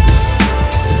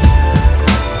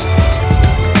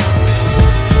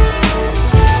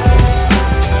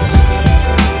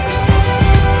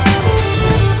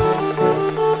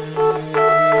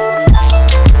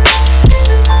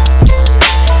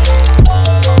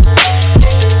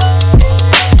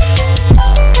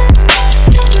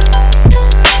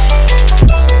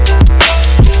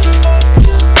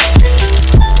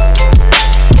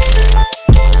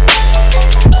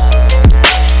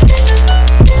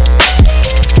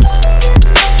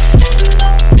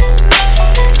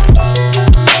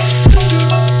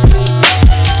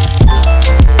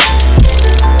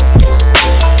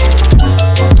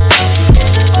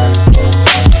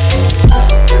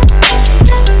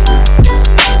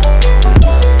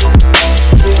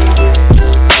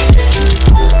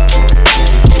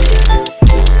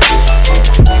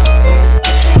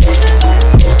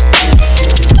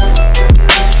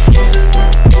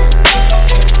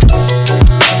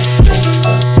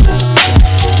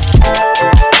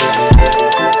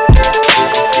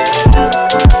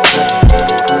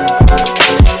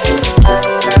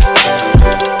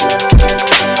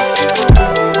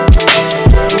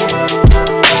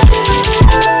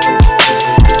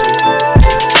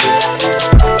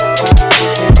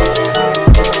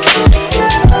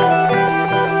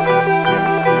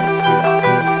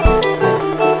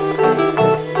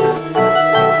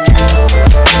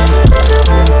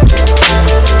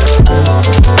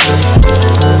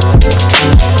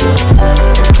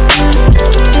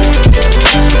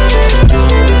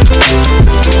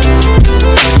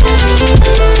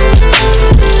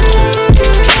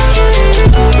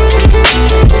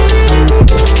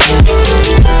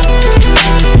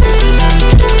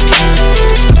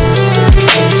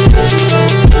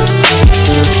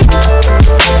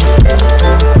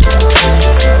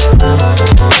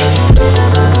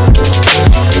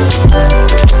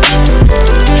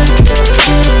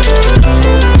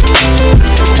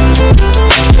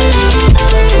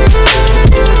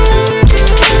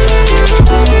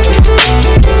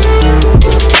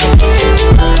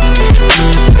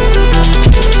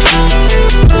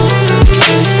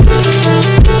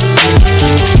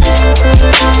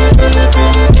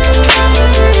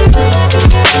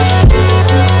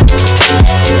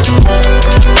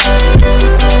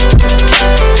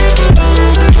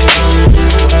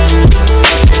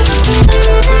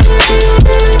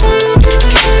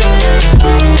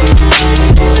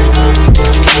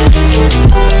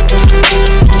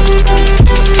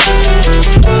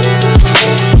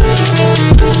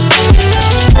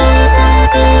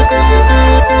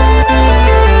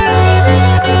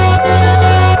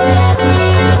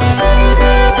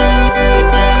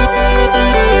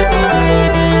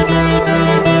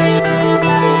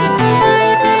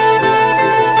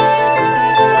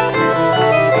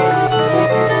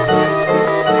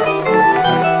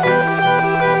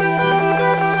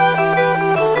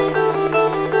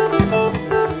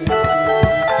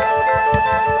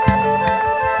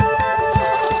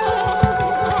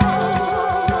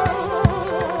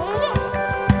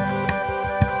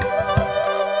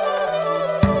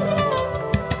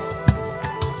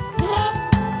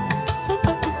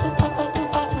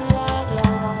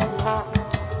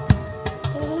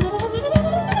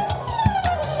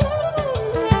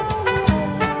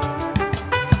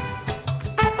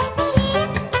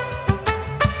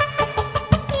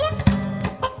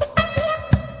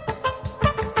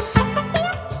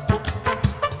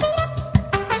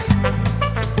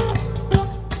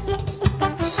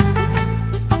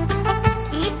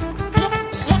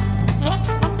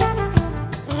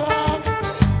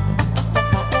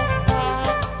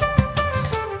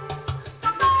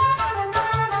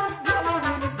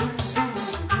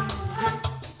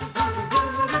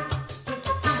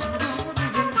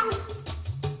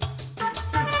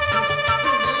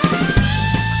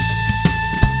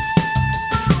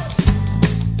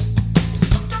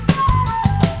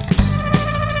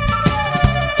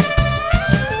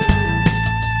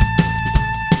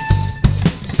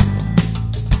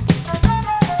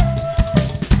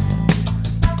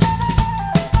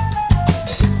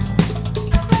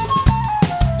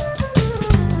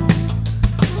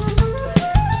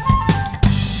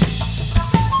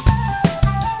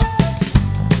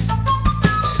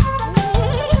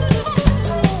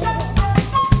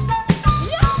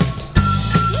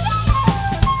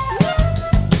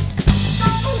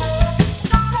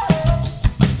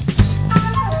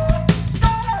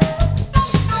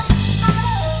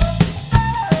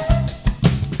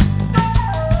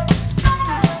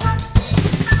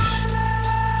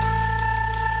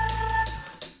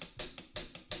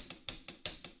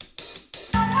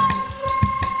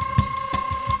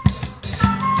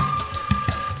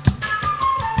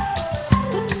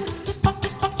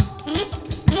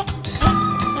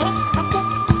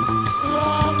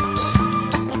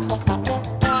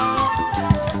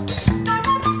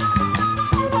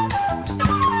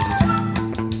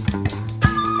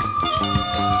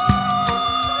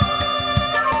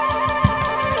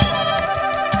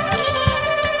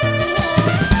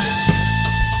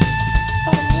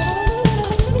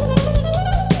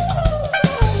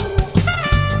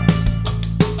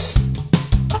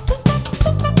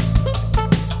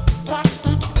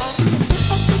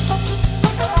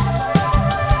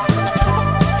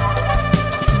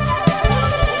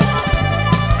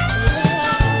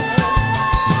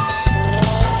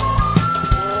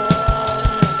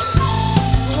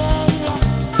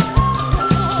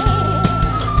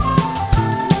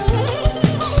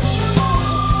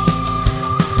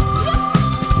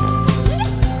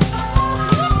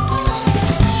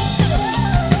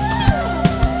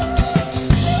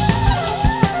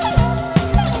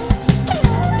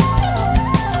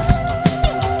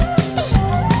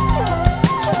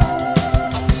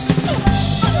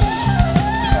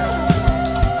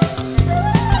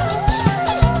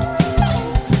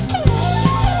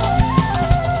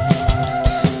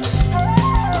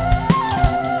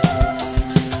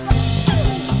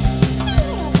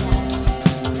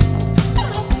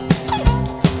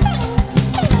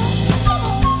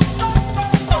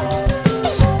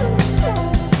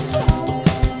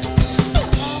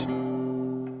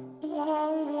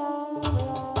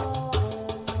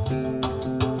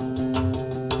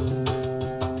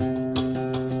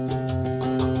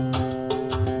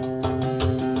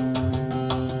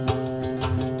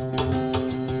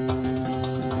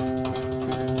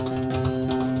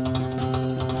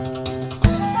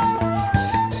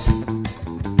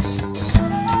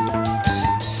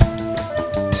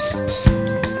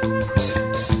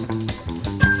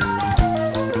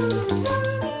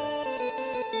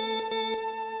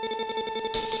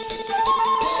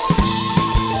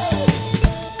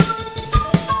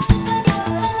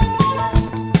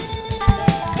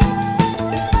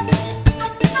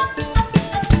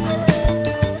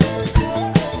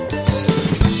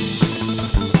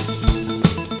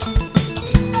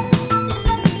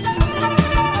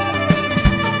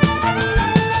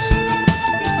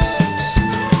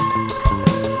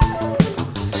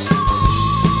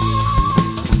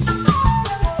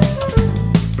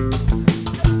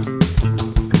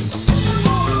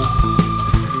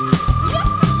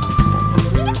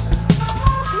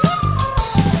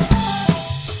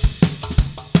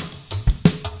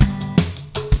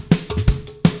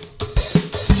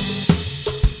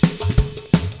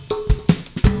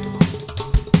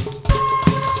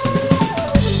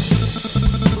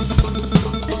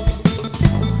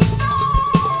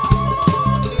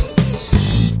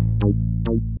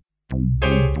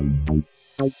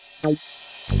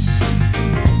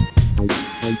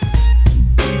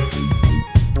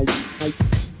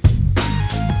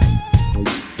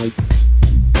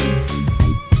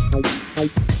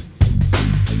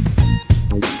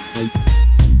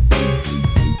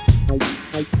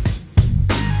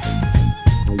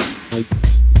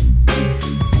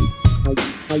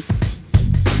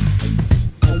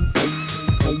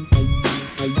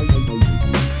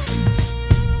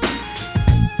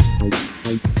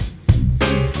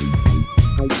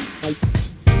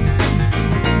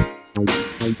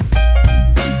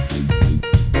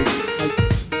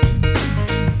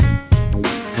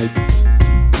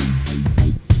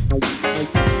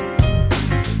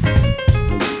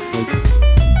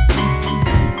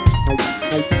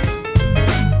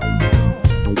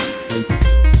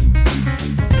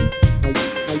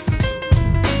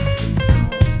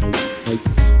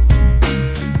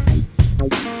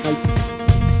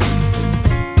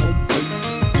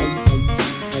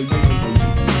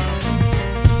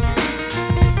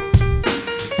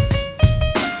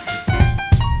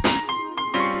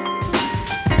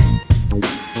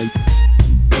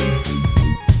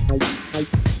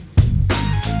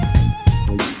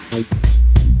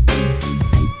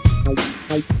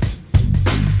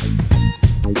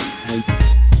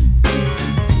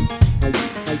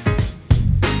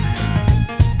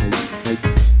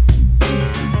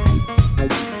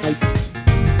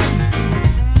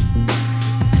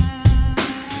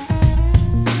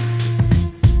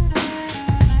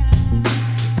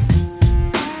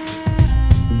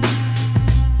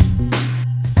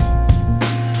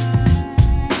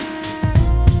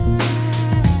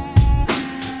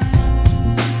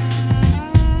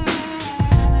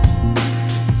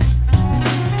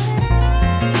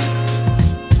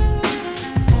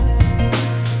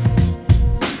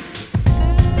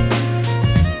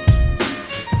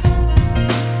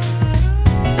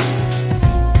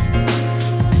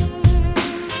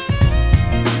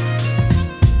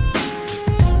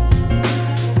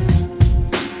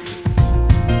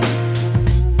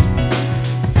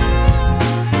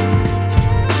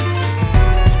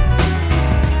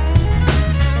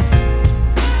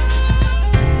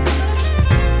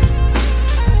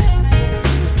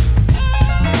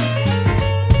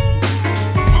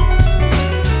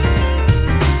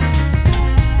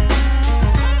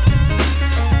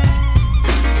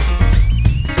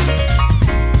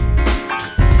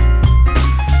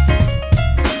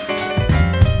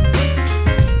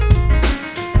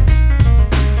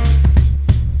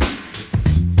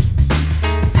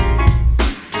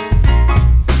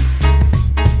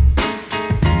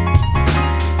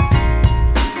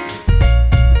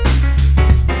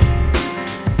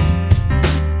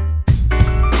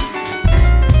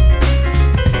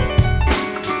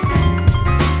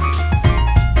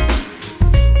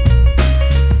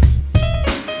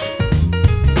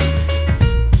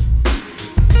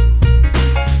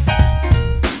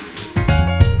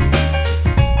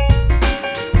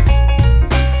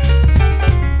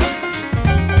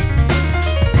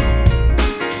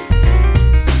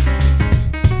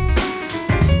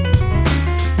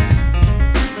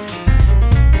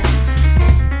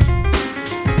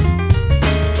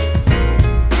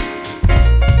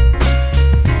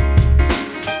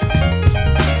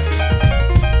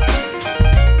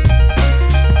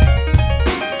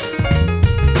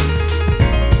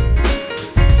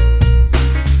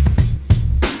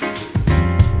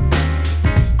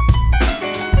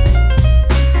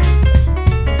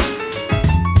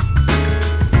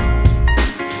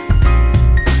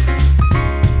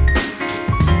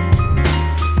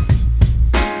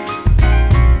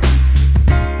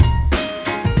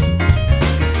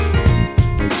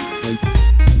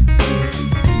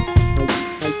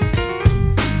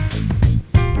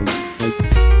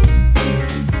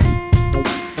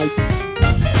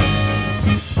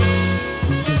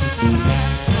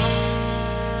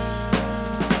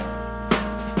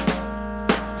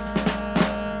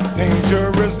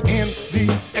 dangerous in the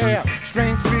air,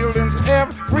 strange feelings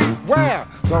everywhere.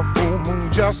 The full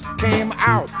moon just came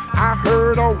out, I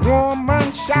heard a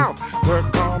woman shout, we're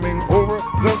coming over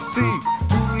the sea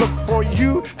to look for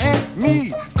you and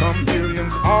me. Come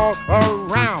millions all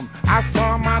around, I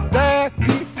saw my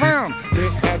daddy frown. They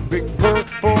had big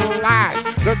purple eyes,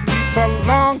 the teeth are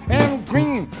long and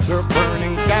green. They're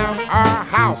burning down our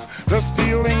house, they're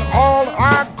stealing all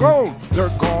our gold.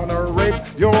 They're gonna rape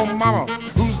your mama,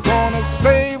 who's gonna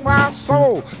save our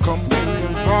soul. Come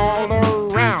millions all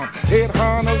around,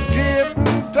 headhunters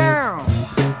getting down.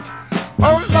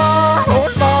 Oh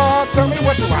Lord, tell me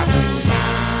what do I do now?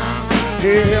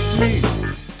 Help me,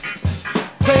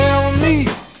 tell me.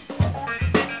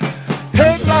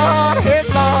 Hey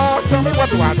Lord,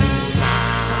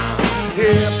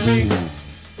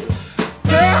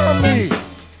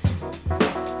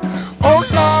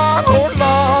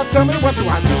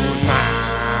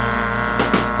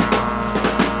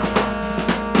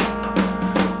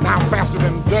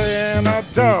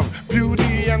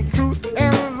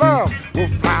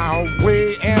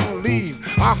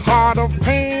 a heart of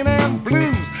pain and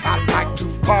blues. I like to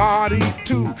party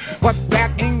too, but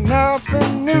that ain't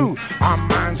nothing new. Our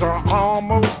minds are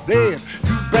almost dead.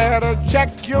 You better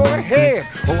check your head.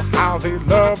 Oh, how they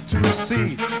love to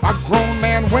see a grown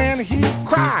man when he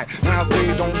cry. Now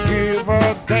they don't give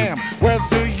a damn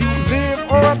whether you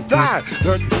live or die.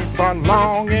 Their teeth are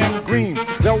long and green.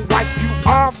 They'll wipe you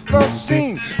off the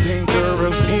scene.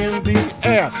 Dangerous in the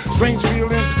air. Strange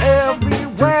feelings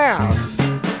everywhere.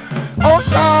 Oh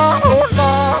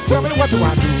Lord, tell me what do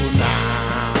I do now?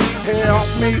 Help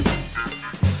me,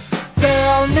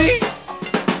 tell me.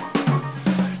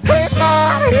 Hey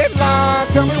Lord,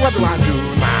 tell me what do I do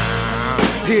now?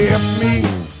 Help me,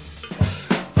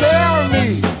 tell me.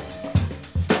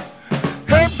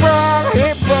 Hey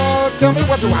bro, tell me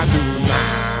what do I do now?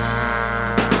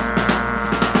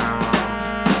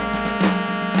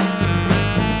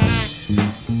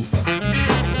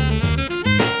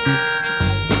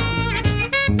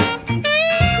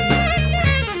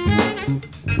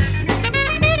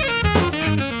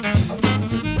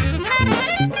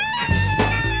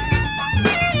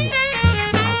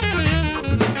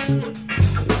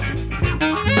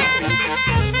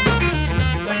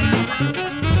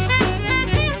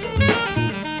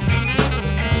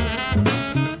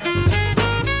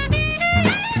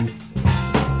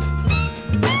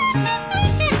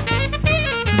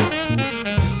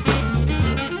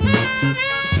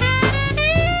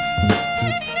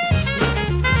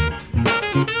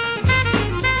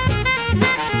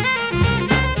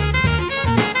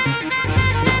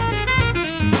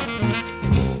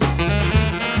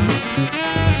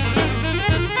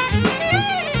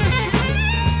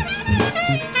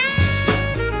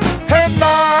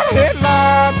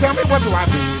 Tell me what do I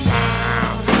do now?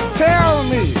 Tell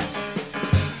me,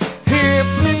 hit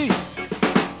me.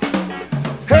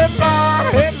 Hey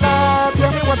Lord,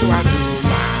 tell me what do I do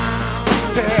now?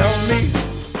 Tell me,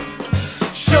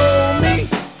 show me.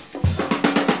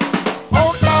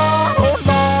 Oh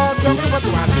Lord, tell me what do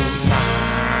I do now?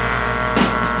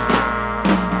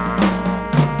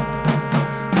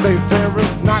 Say there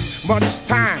is not much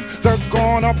time. They're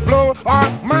gonna blow our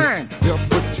mind. They'll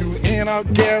put you in a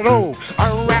ghetto.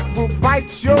 A rat will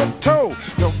bite your toe.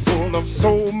 You're full of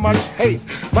so much hate.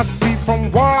 Must be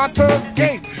from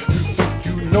Watergate. You think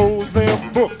you know their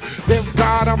book. They've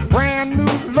got a brand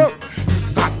new look. You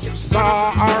thought you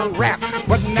saw a rat,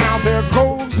 but now there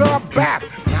goes a bat.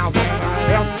 Now what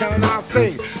else can I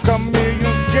say?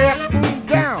 Chameleons getting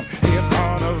down. Hit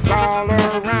hunters all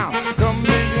around.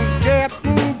 Chameleons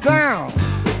getting down.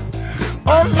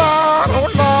 Oh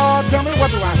Lord, tell me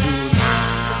what do I do now?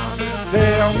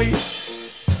 Tell me,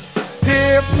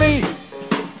 hit me.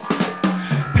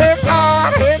 Hey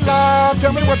Lord,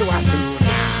 tell me what do I do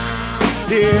now?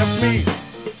 Hit me,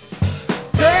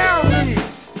 tell me.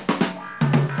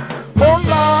 Oh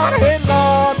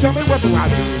Lord, tell me what do I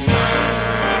do now?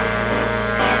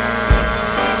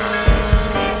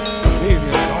 Baby,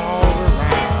 it's all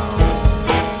around.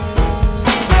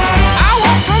 I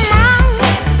walk for miles,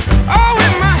 oh,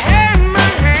 with my head in my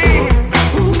hand.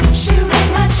 Shooting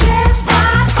my chest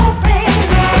wide open.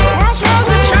 Once was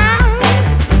a child,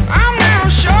 I'm now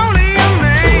surely a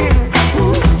man.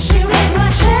 Shooting my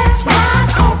chest wide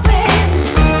open.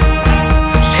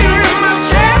 Shooting my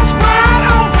chest wide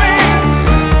open.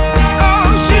 Oh,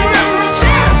 shooting my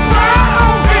chest wide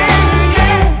open,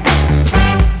 yeah.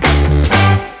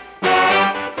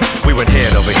 We went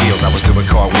head over heels, I was doing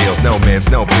cartwheels. No meds,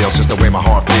 no pills, just the way my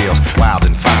heart feels. Wild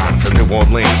and fine, from New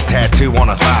Orleans. Tattoo on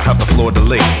her thigh, of the fleur de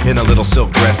lis. In a little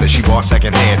silk dress that she bought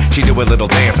secondhand. She do a little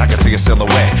dance, I can see a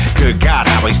silhouette. Good God,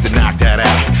 how I used to knock that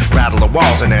out. Rattle the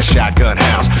walls in that shotgun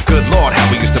house. Good Lord, how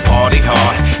we used to party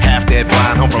hard. Half dead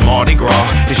flying home from Mardi Gras.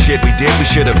 The shit we did, we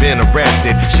should have been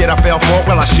arrested. Shit I fell for,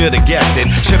 well I should have guessed it.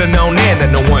 Should have known then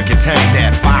that no one could tame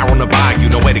that. Fire on the bayou,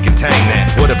 no way to contain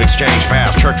that. Would have exchanged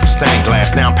vows, church was stained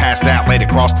glass. Now I'm passed out, laid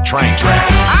across the train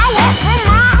tracks. I walk for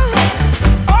miles,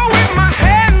 oh, with my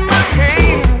head in my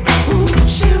hand.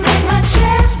 Shooting my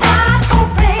chest wide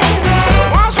open.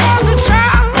 Once was a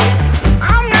child,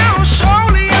 I'm now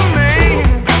surely a man.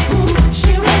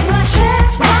 Shooting my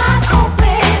chest wide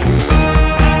open.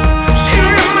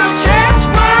 Shooting my chest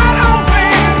wide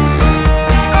open.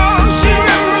 Oh,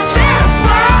 shooting my chest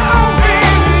wide open,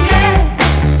 yeah.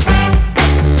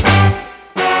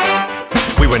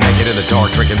 We were naked in the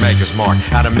dark, drinking Maker's Mark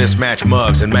out of mismatched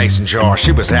mugs and mason jars.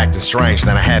 She was acting strange,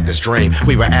 then I had this dream.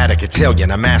 We were at a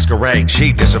cotillion, a masquerade.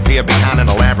 She disappeared behind an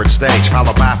elaborate stage,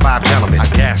 followed by 5 gentlemen. I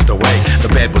gasped away, the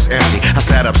bed was empty. I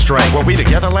sat up straight. Were we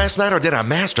together last night or did I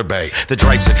masturbate? The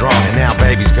drapes are drawn and now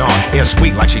baby's gone. Hair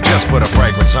sweet like she just put a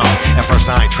fragrance on. At first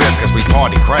I ain't tripped cause we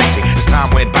party crazy. As time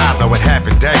went by though it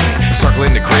happened daily.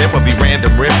 Circling the crib would be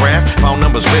random riff-raff. Phone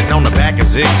numbers written on the back of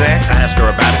zigzags. I asked her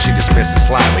about it, she dismissed it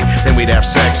slightly. Then we'd have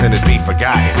sex and it'd be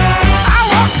forgotten. I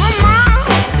walk for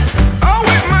miles, oh,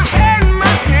 with my head in my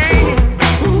hand.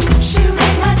 She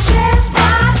made my chest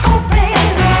wide open.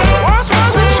 Once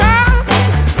was a child,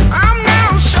 I'm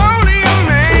now surely a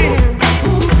man.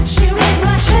 She made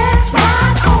my chest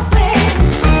wide open.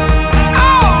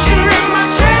 Oh, she made my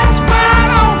chest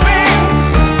wide open.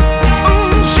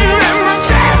 She made my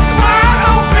chest wide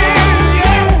open,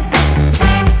 yeah.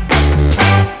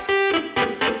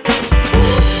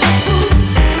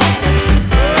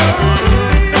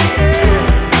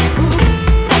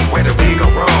 Where did we go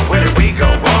wrong? Where did we go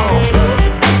wrong?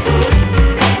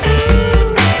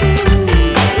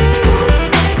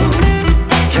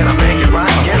 Can I make it right?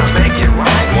 Can I make it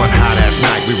right? One hot ass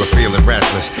night we were feeling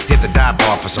restless. Hit the dive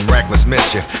bar for some reckless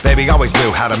mischief. Baby always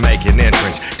knew how to make an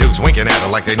entrance. Dudes winking at her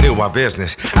like they knew my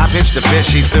business. I pitched a fit,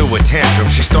 she threw a tantrum.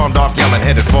 She stormed off yelling,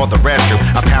 headed for the restroom.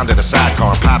 I pounded a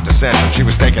sidecar and popped a centrum. She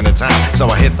was taking her time, so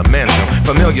I hit the men's room.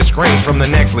 Familiar screams from the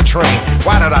next latrine.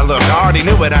 Why did I look? I already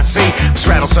knew what I see.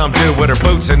 Straddle some dude with her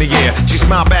boots in the air. She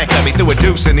smiled back at me, threw a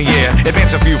deuce in the air.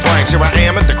 Advance a few frames, here I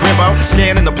am at the cribbo.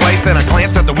 Scanning the place, then I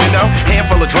glanced at the window.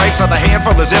 Handful of drapes, other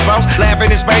handful of zippos.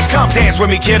 Laughing in space, come dance with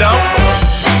me, kiddo.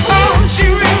 Oh, she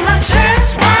made my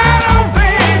chest wide open.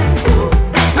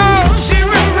 Oh, she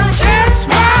made my chest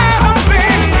wide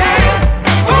open,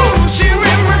 yeah. Oh, she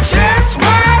made my chest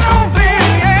wide open,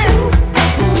 yeah.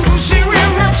 Oh, she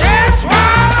made my chest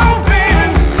wide open.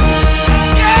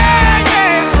 Yeah,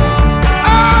 yeah.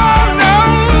 Oh, no.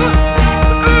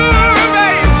 Ooh,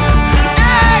 baby.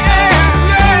 Yeah, yeah,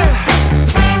 yeah.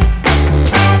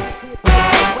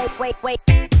 Wait.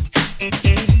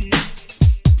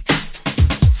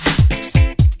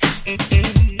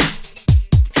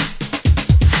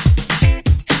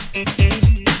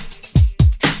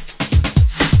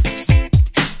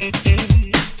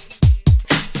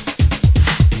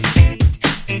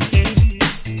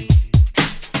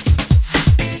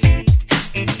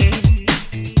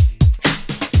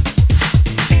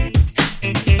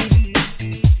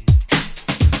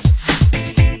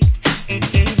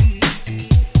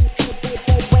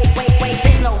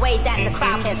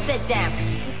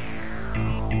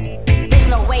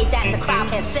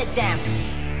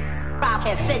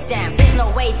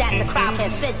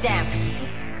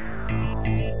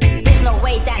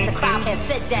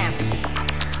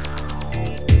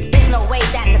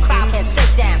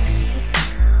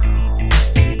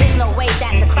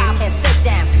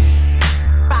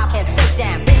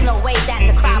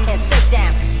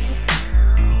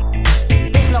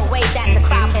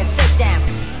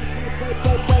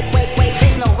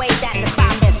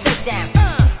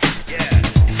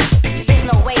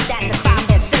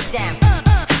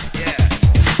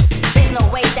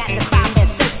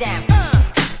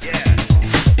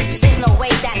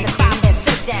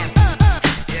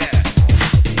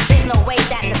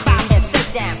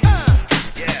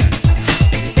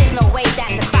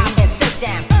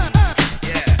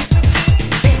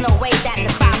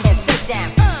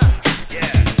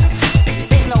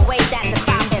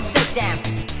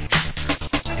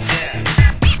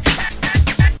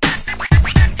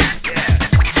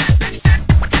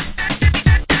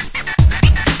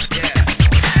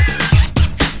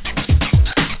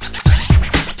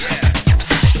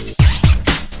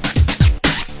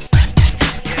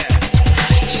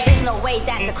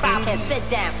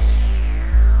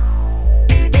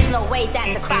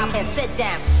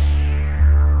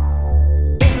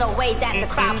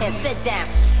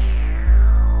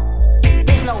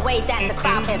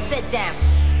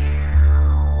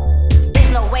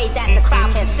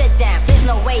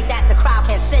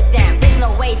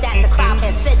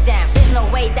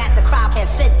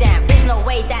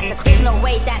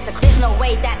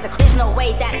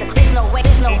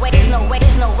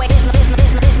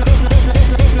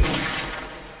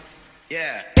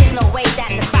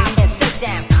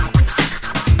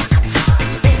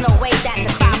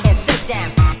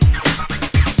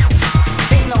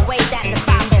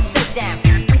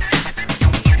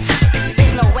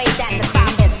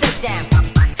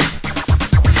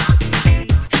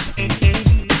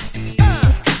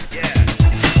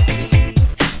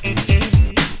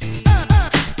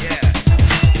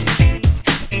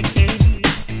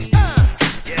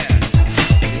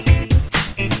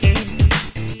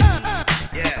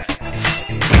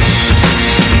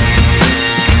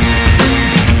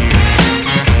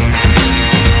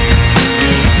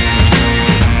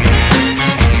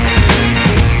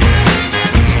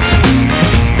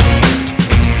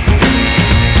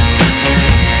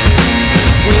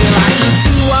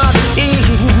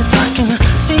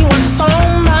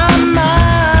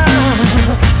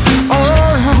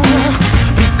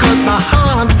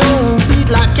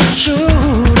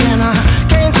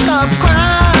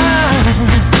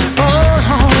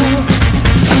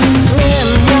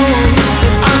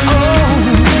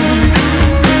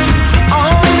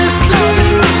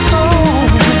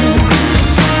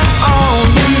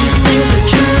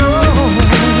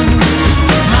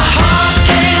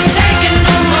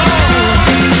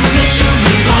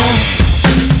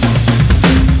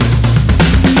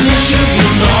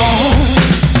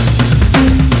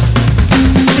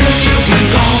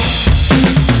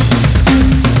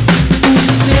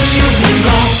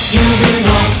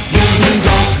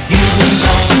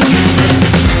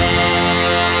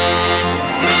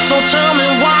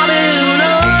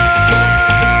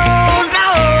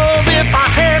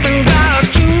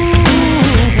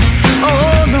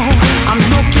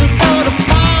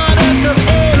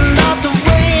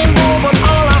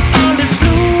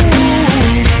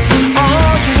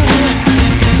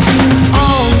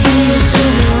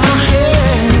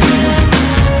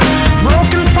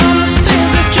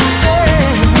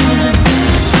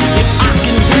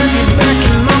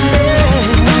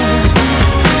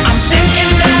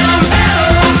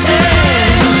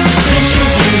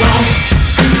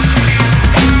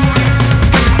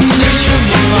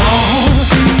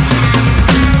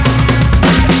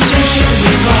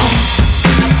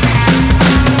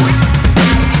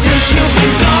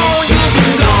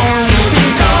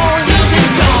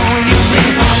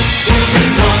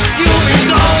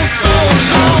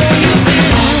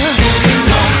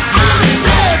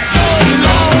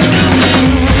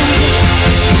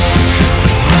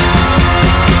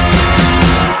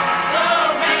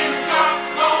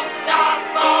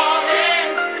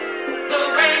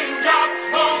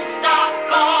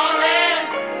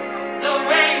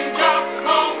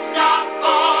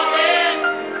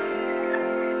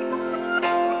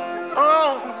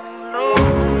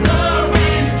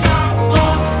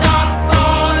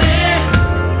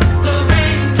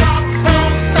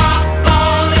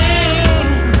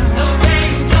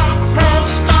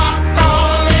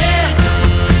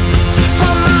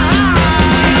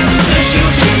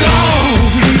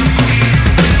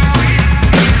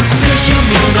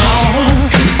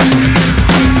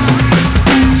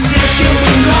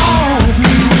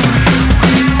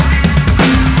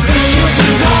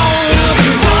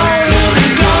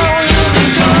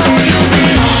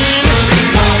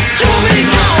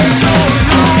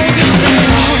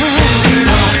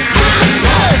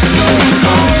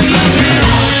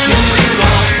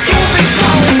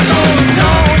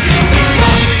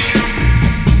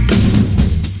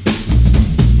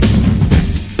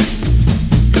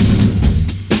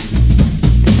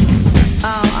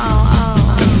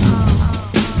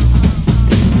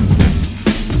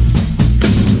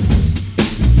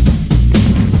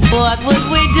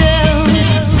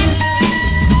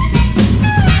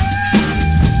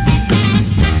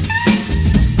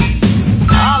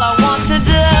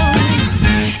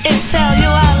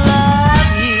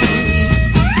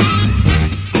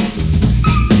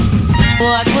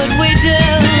 would we do?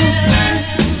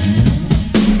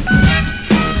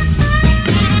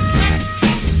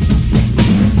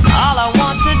 All I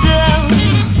want to do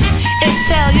is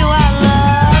tell you I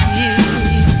love you.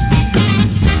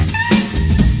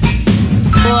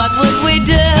 What would we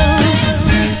do?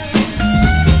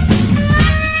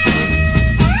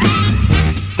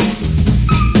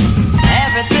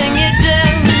 Everything you do,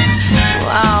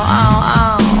 oh, oh,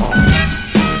 oh.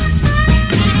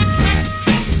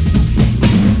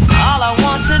 All I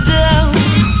want to do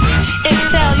is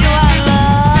tell you I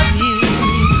love you.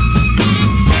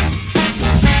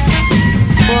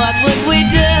 What would we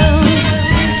do?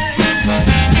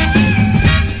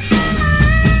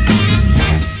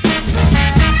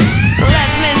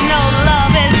 Let me know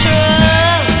love is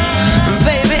true.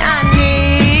 Baby, I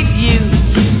need you.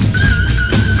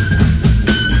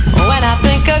 When I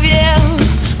think of you,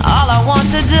 all I want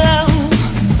to do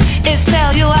is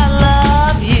tell you I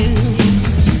love you.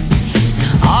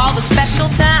 All the special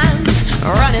times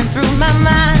running through my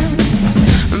mind.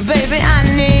 Baby, I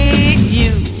need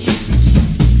you.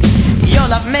 Your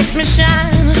love makes me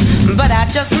shine, but I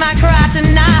just might cry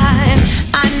tonight.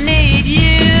 I need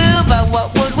you, but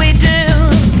what would we do?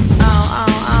 Oh,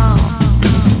 oh, oh.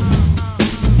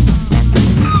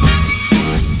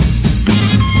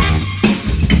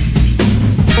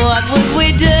 What would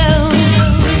we do?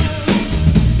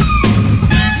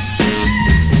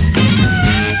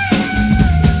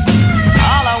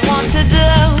 All I want to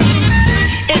do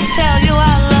is tell you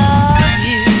I love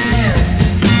you.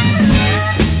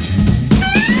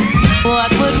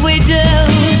 What would we do?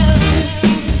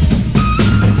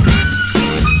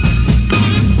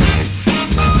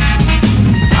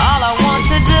 All I want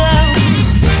to do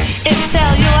is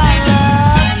tell you I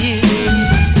love you.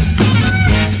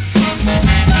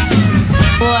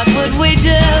 What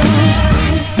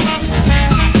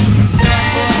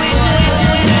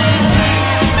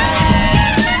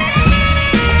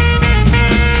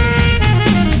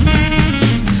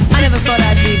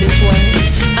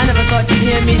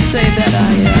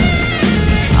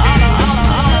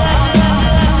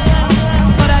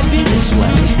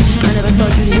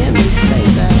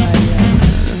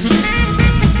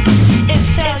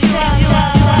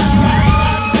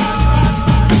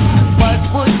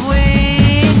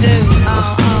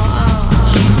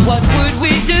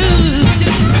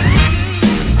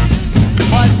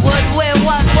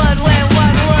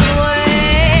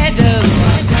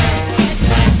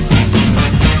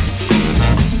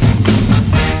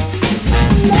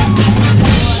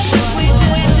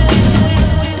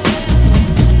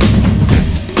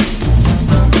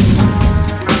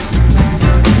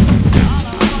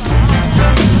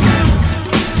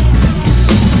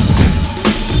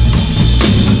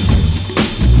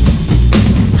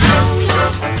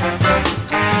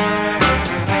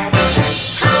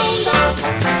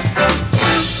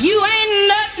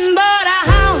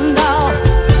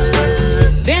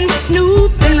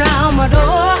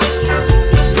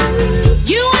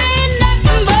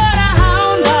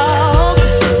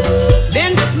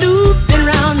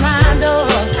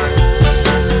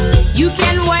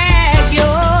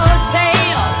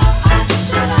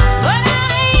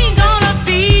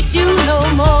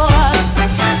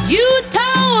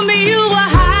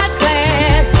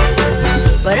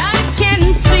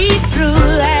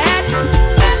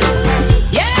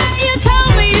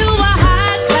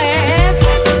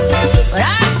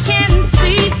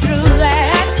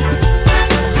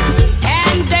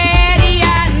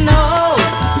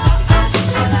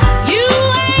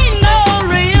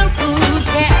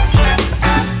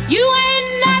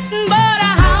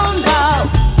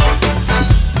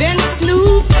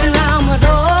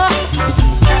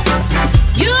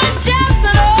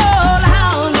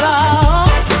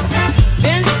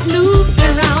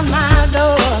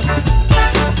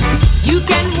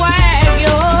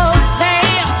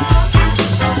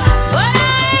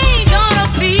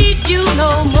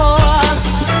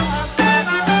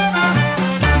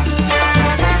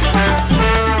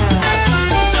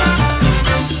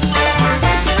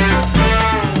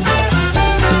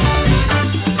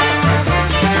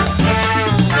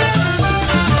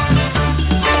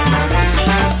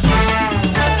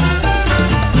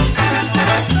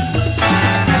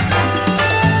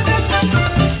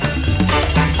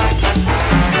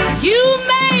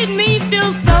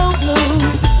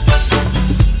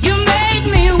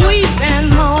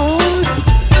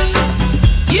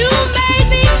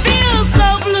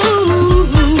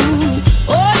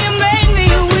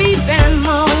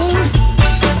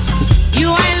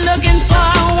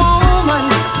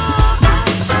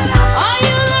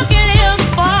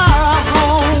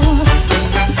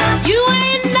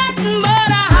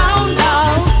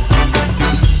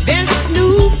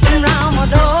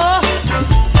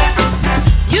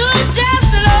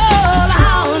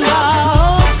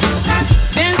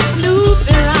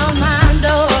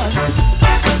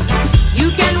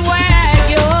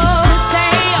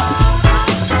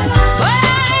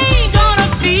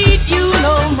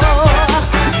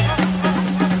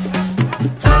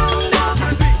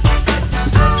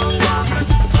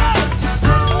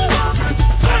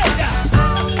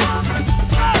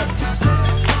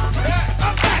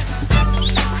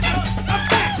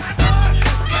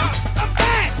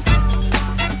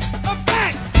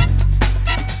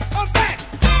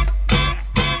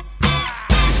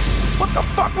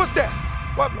fuck was that?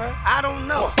 What, man? I don't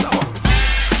know.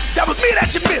 That was me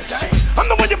that you missed. I'm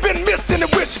the one you've been missing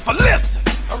and wishing for. Listen.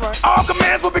 All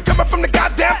commands will be coming from the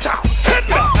goddamn tower. Hit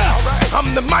me. I'm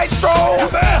the maestro.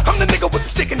 I'm the nigga with the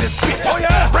stick in this bitch. Oh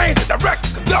yeah. Ranger, director,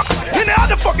 conductor, any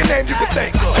other fucking name you can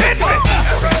think. Hit me.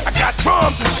 I got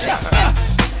drums and shit.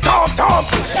 Toms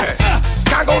and shit.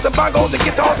 Congos and bongos and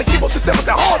guitars and keyboards and cymbals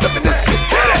and horns up in this bitch.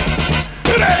 Hit it.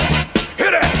 Hit it.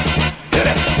 Hit it. Hit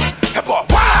it. Hey boy,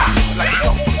 why? Like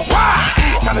why?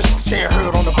 What kind of shit you ain't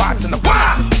heard on the box and the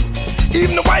why?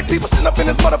 Even the white people sitting up in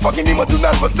this motherfucking emo do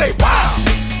nothing but say wow.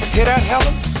 Hear that,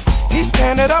 Helen? He's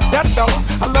tearing it up, that fella.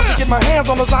 I love to get my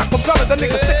hands on those acapellas. That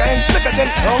nigga sicker and slicker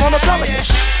than hell on a pelican.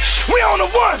 We on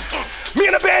the one. Me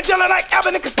and the band yelling like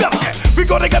Abbott and Costello. We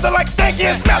go together like Stanky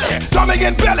and Smelly. Tommy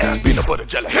and Belly. Peanut butter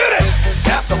jelly. Hit it.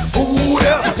 That's some food.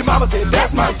 Your mama said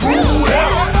that's my food.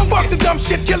 Fuck the dumb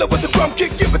shit. Kill it with the drum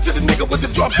kick. Give it to the nigga with the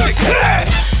drum kick. Hit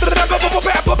it.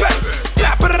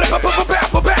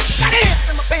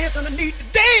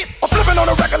 I'm flipping on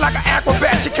the record like an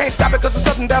acrobat. You can't stop it cause it's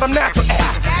something that I'm natural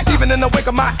at. Even in the wake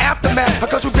of my aftermath,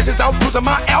 cause you bitches out losing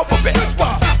my alphabet.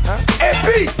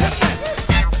 AP,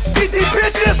 CD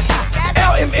bitches,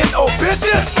 LMNO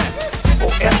bitches,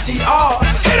 OSTR.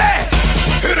 Hit it,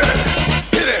 hit it,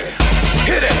 hit it,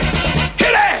 hit it,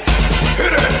 hit it,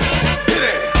 hit it, hit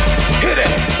it, hit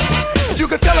it. You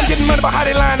can tell I'm getting money by how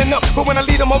they lining up. But when I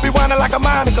lead them, I'll be whining like a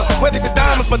Monica. Whether it's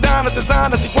diamonds, Madonna,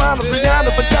 designers, iguanas, Rihanna,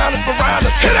 vaginas,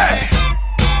 piranhas. Hit it!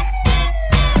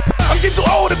 I'm getting too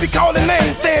old to be calling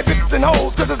names, saying bitches and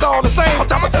hoes, cause it's all the same. On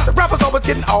top of that, the rappers always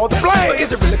getting all the blame. But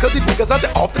is it really cause these niggas are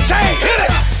just off the chain? Hit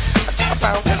it!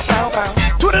 Pound.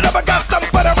 Put it up, I got something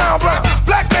for the round.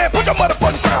 Black man, put your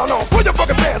motherfucking crown on. Put your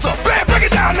fucking pants up. Bam, break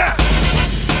it down now.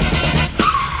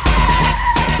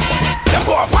 That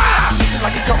boy, why?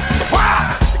 Like he comes from the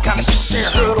why. The kind of shit you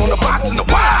ain't heard on the box and the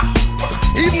why.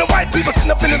 Even the white people sitting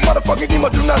up in this motherfucking game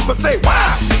do nothing but say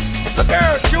why. Look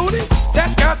there, Judy.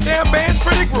 That goddamn band's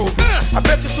pretty groovy. I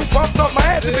bet you two bumps off my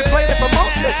ass if they played it for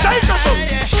most of the take a move.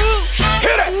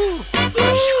 Hit it.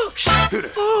 Hit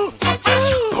it.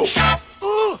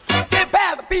 Get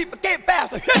faster, people, get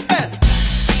faster. Hit that.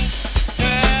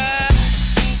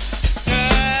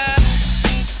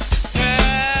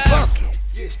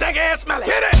 Stank ass smelly.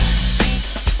 Hit it.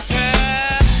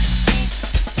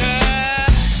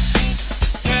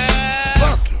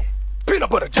 Peanut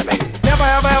butter jelly. Never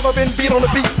have I ever been beat on the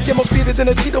beat. Get more speeded than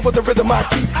a cheetah with the rhythm I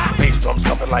keep. Bass drums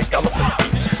coming like elephant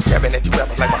feet. Jamming at you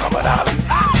rappers like Muhammad Ali.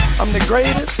 I'm the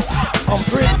greatest. I'm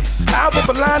pretty. I was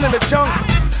a line in the jungle.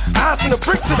 I send a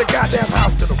brick to the goddamn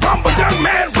house to the rumble. Young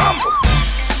man, rumble.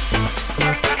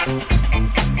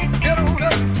 Get on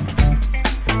up.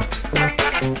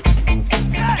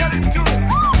 Get into it.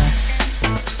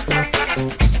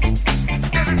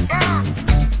 Get it down.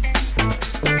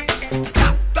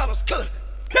 Dollars killer.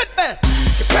 Hit that.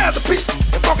 Prepare the people.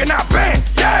 They're fucking out band.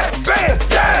 Yeah, band,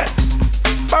 yeah.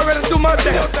 I'm ready to do my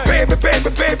damn. Baby, baby,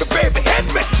 baby, baby. Hit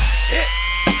me. Hit.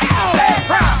 Say it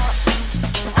proud.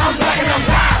 I'm black and I'm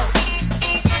proud.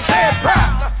 Say it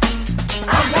proud.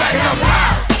 I'm black and I'm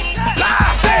proud.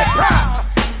 Live, say it proud.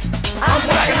 I'm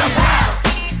black and I'm proud.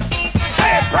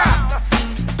 Say it proud.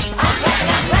 I'm black and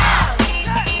I'm proud.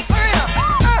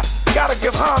 Gotta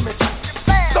give homage.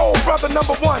 Soul brother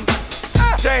number one,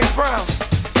 James Brown.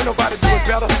 Ain't nobody do it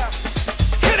better.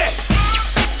 Hit it.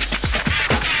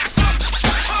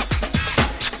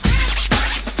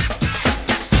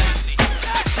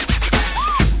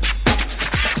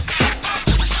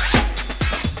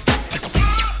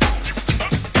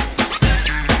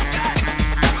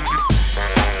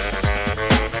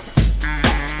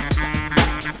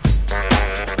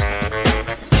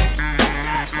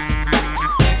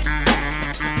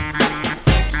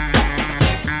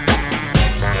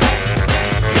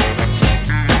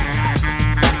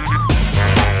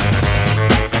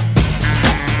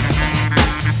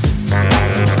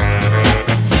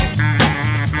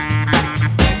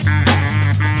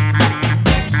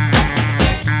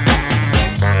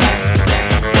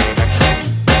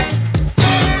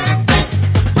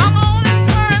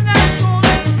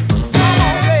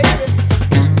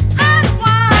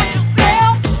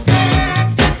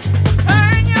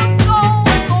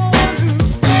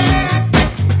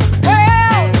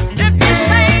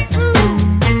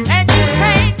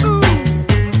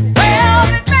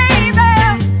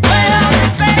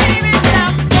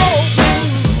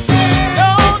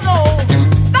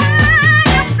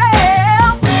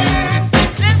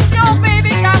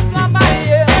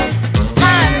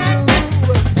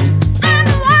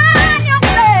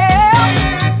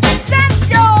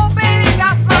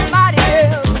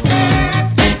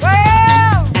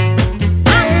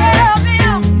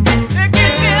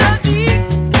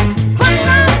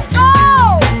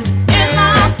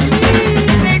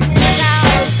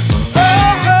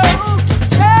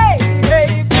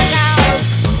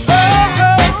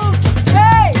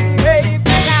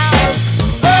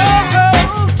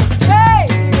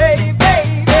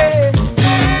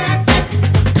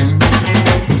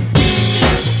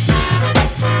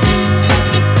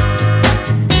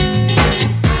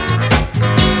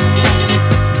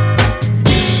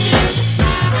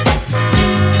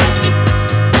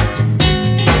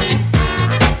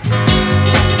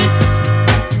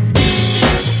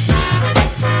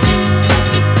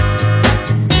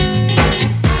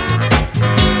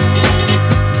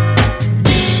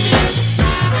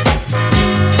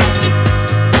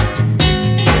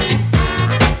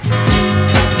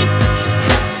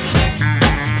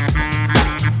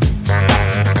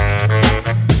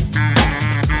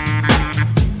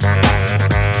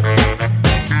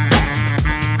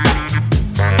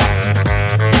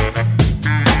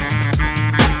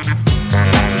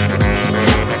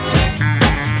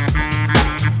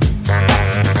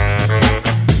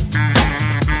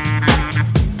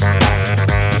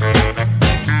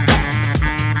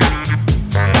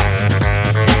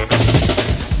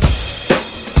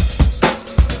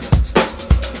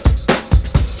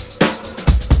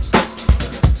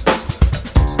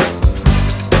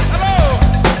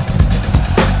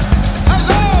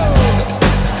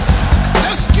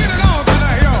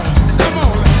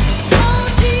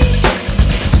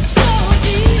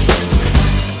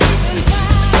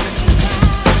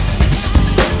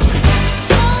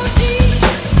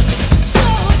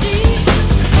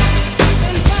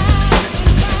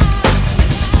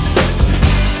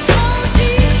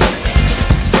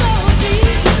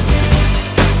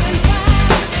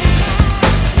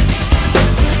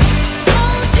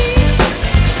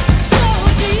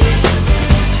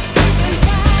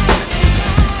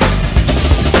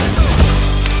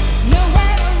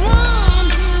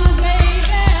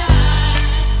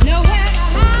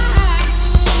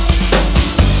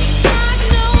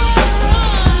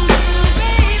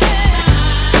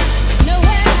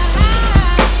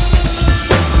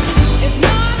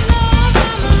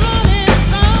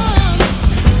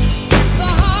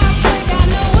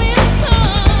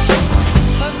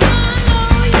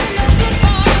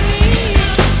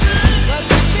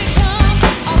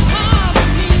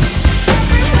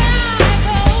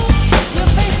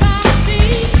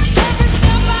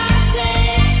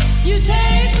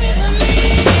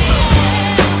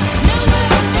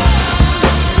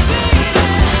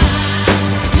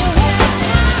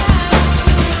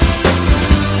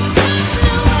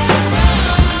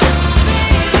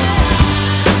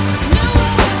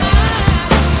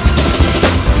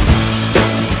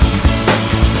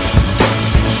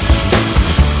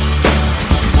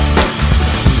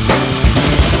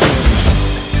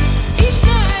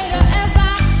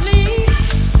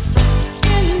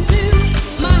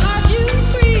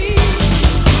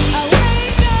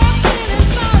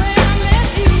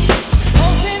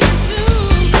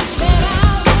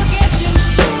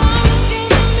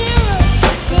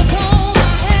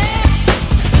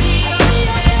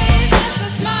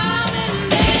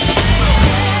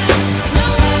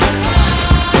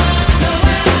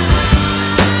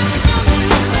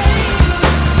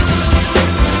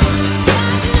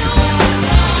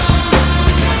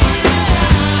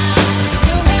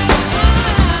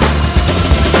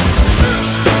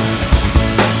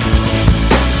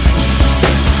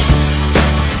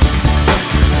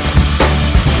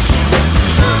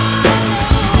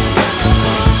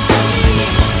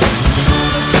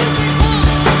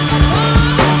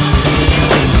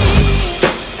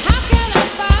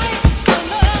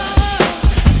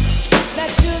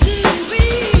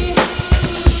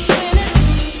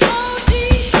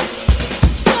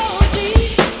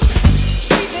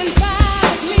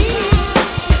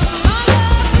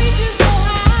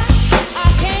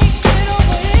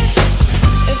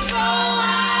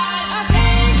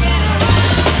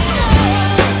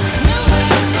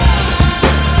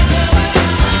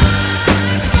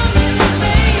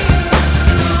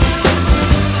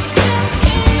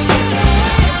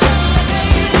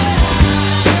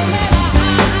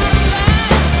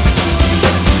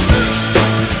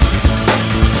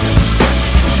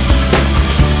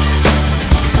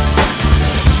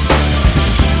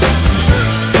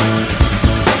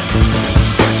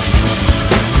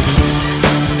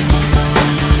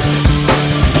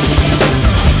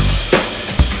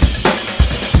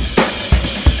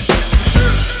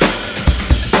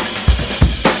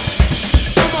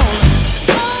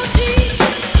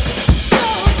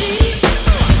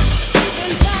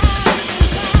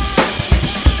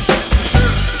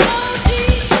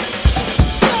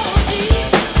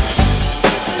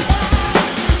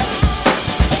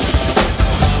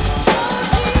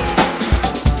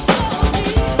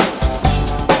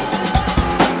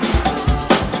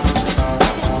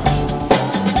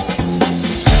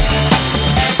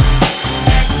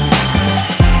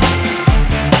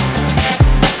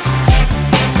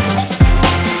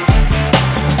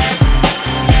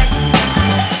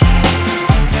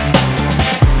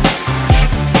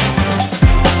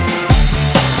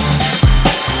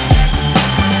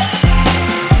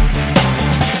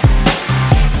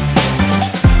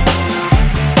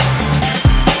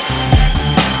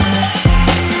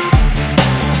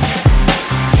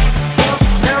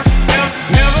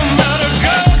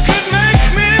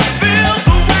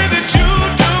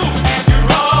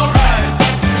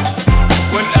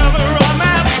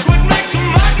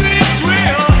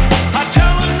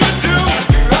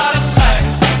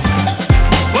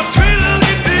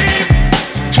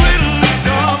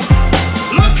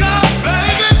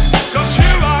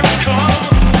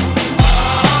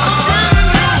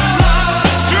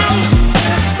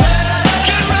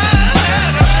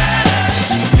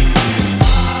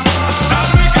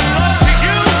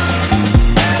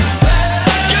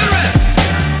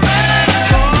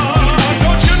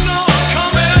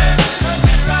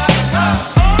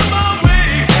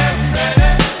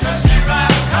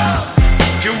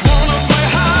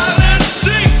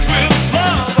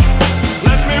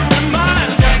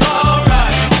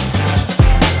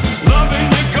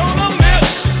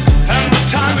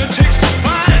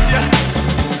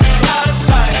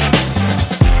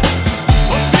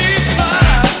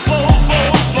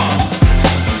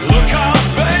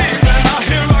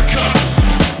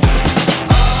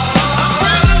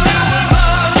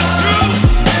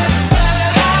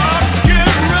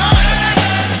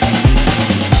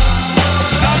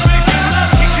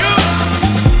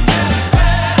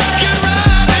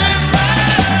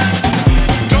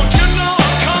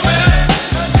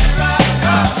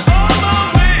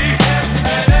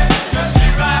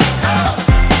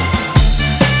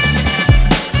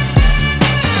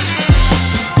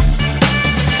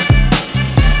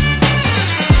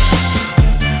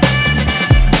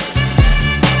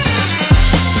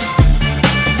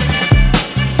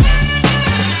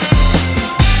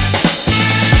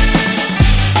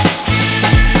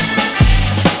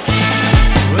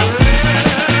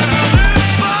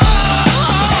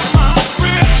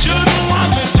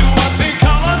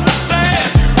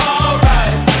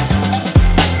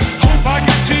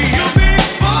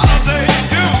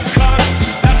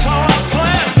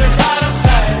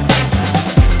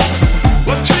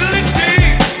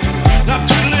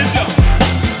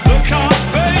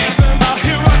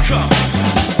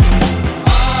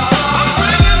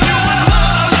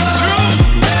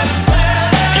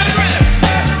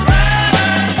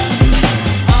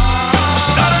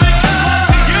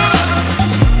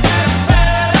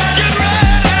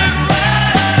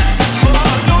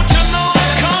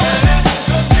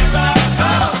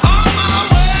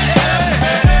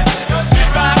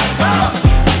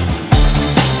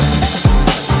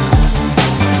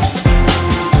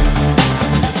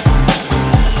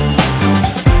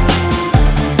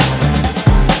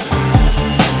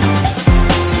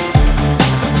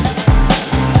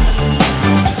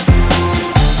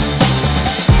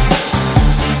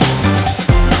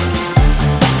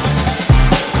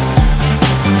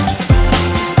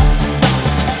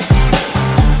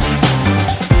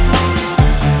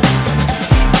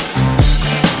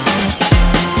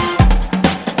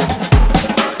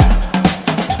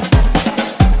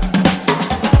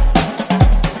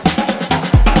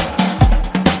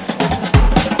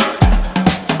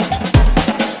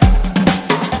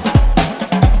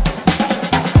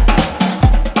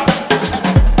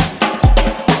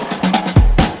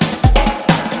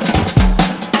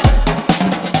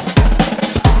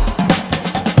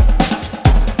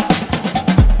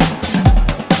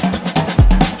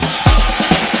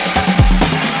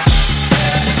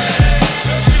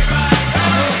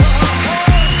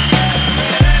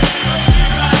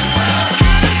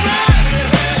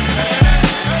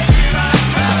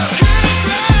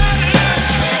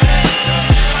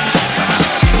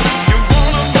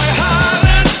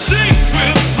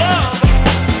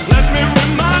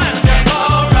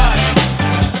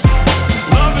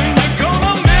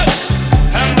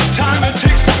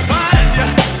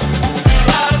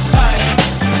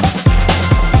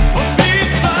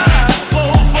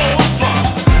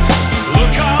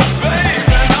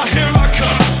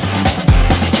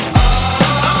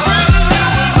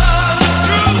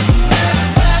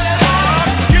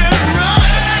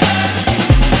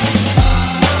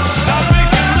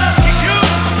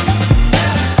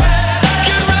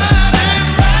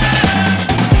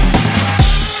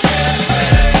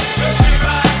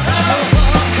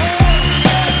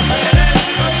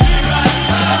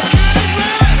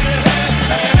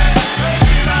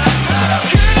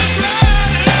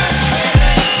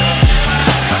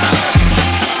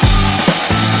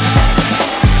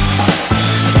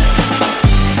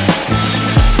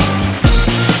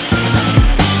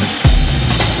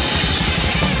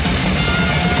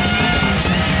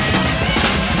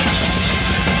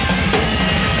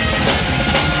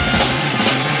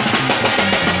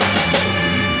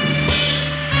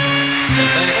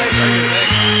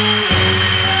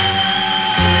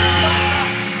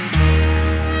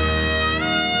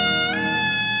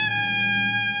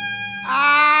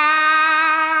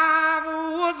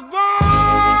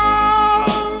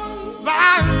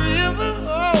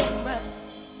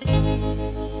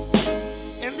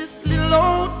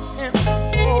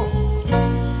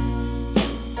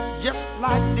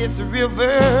 this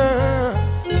river.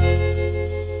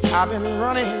 I've been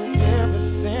running ever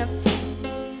since.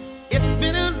 It's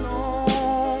been a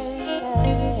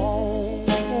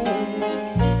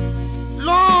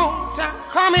long time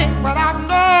coming, but I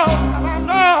know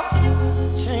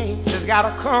change has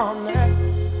gotta come now.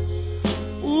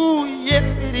 Ooh,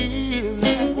 yes it is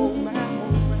now. Oh man, oh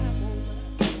man.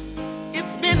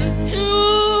 It's been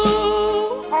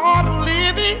too hard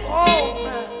living, oh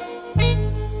man.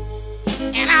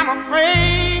 And I'm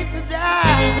afraid to die.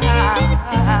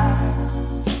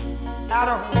 I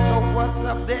don't know what's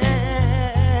up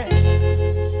there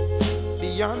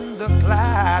beyond the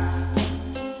clouds.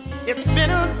 It's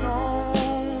been a long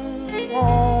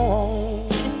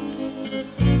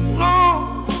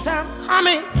time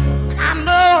coming. I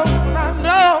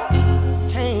know,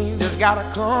 change has gotta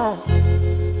come.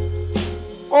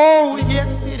 Oh,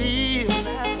 yes it is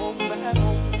now.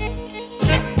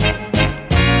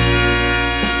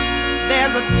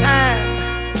 There's a time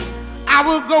I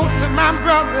will go to my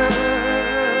brother.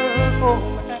 Oh,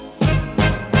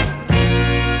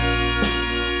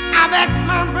 I've asked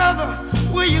my brother,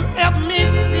 will you help me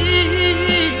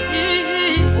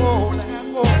please? Oh,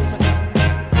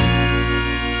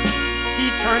 he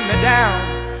turned me down,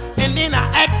 and then I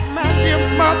asked my dear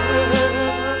mother.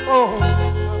 Oh,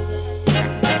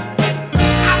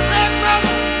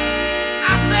 I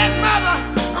said, mother,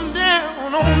 I'm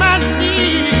down on my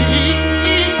knees.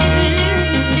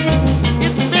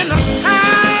 It's been a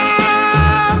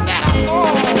time that I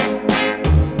thought,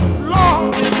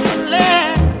 Lord, this will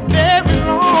last very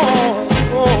long.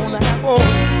 Oh,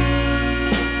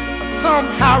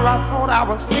 somehow I thought I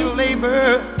was still able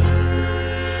to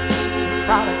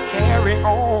try to carry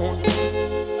on.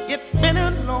 It's been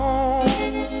a long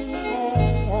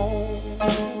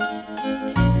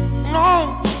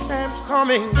time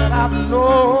coming, but I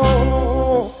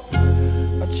know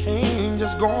a change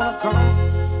is gonna come.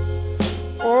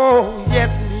 Oh,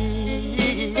 yes it is.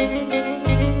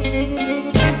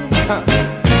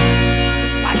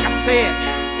 Just like I said,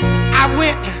 I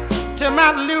went to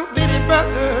my little bitty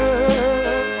brother.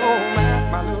 Oh,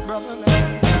 my little brother.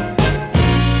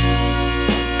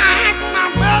 I asked my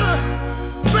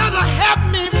brother, help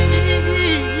me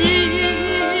please.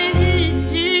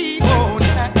 Oh,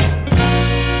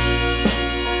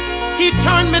 he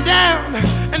turned me down,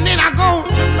 and then I go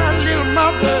to my little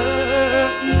mother,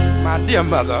 my dear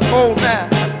mother. Oh, man.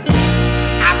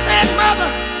 I said,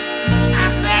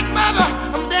 mother,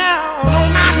 I'm down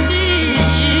on my knees.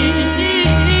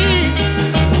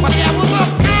 But there was a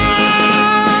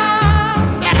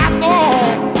time that I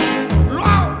thought,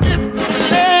 Lord, this could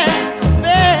last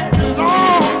very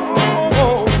long.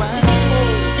 Oh, man.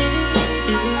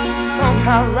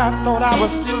 Somehow I thought I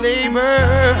was still able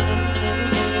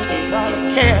to try to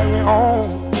carry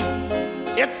on.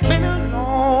 It's been a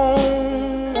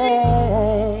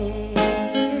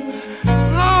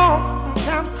long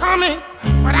time coming,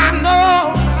 but I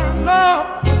know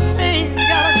the change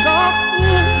gotta come.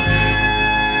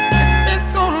 It's been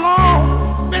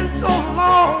so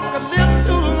long, I lived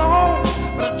too long,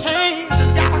 but the change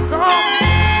has gotta come.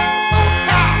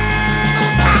 So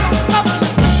tired of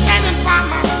suffering, standing by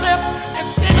myself and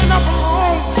standing up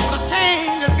alone. The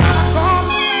change has gotta come.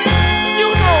 You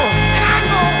know, and I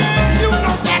know, you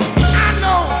know that, I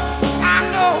know, and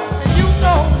you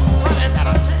know, honey, that a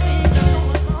change is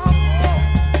gonna come.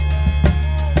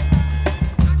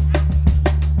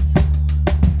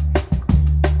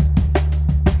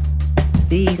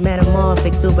 These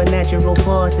metamorphic supernatural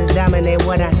forces dominate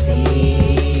what I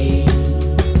see.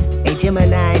 A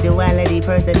Gemini duality,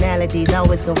 personalities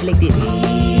always conflicted.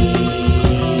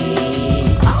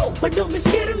 Oh, but don't be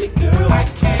scared of me, girl. I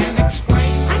can't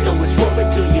explain. I know it's foreign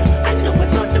to you. I know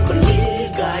it's hard to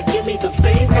believe. God, give me the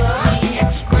favor. I can't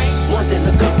explain. More than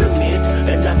a compliment,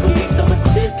 and I can need some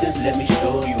assistance. Let me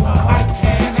show you how. I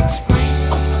can't explain.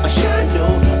 A shine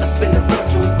know. I spin around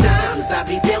 2 times. I'll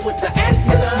be there with the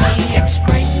answer. Let me explain.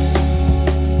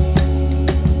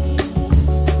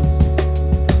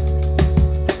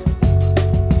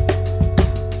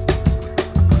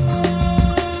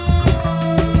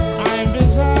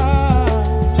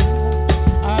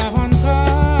 I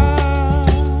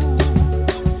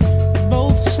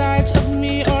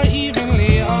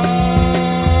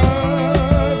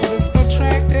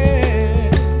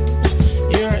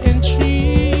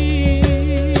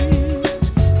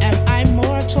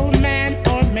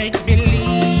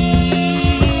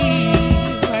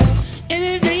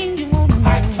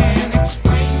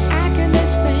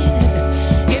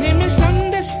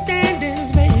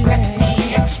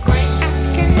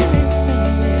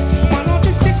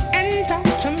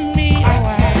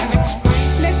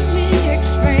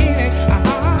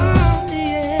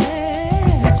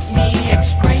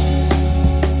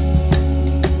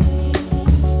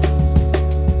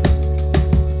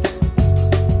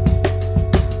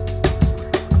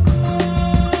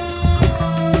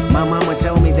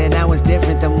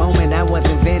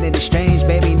strange,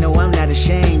 baby, no, I'm not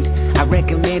ashamed. I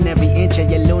recommend every inch of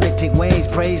your lunatic ways,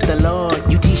 praise the Lord.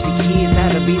 You teach the kids how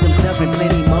to be themselves and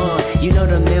plenty more. You know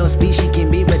the male species can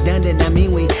be redundant. I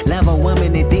mean, we love a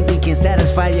woman and think we can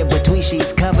satisfy her between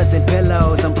sheets, covers, and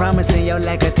pillows. I'm promising your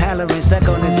lack of tolerance stuck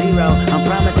on a zero. I'm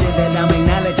promising that I'm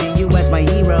acknowledging you as my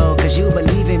hero. Cause you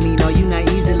believe in me, no, you not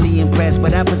easily impressed.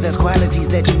 But I possess qualities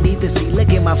that you need to see.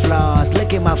 Look at my flaws,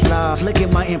 look at my flaws, look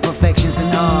at my imperfections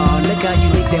and all. Look how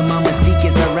unique that my mystique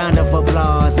is, a round of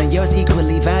applause. And yours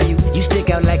equally valued. You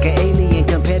stick out like an alien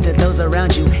compared to those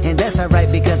around you. And that's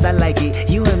alright because I like it.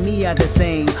 You and me are the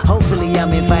same. Hopefully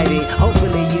I'm invited.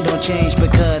 Hopefully you don't change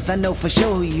because I know for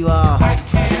sure who you are. I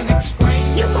can't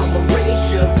explain. Your mama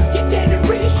raised you, your daddy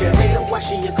raised you. Ain't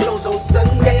washing your clothes on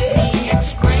Sunday. I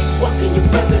explain. Walking your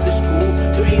brother to school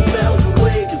 3 miles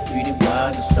away, defeated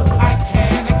by the sun. I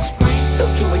can't explain.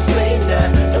 Don't you explain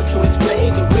that? Don't you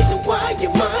explain the reason why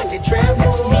your mind it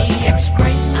travels? Let me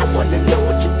explain. I wanna know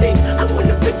what you think. I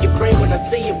wanna pick your brain when I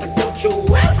see you, but don't you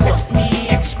ever. Let me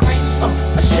explain.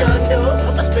 I sure know.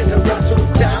 I spend around 2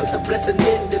 times, a blessing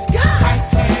in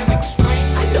disguise. I can't explain.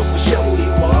 I know for sure who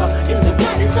you are. You're the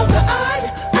goddess of the art.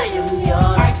 I am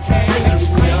yours. I am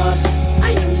yours.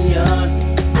 I am yours.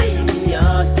 I am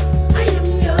yours. I am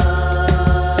yours.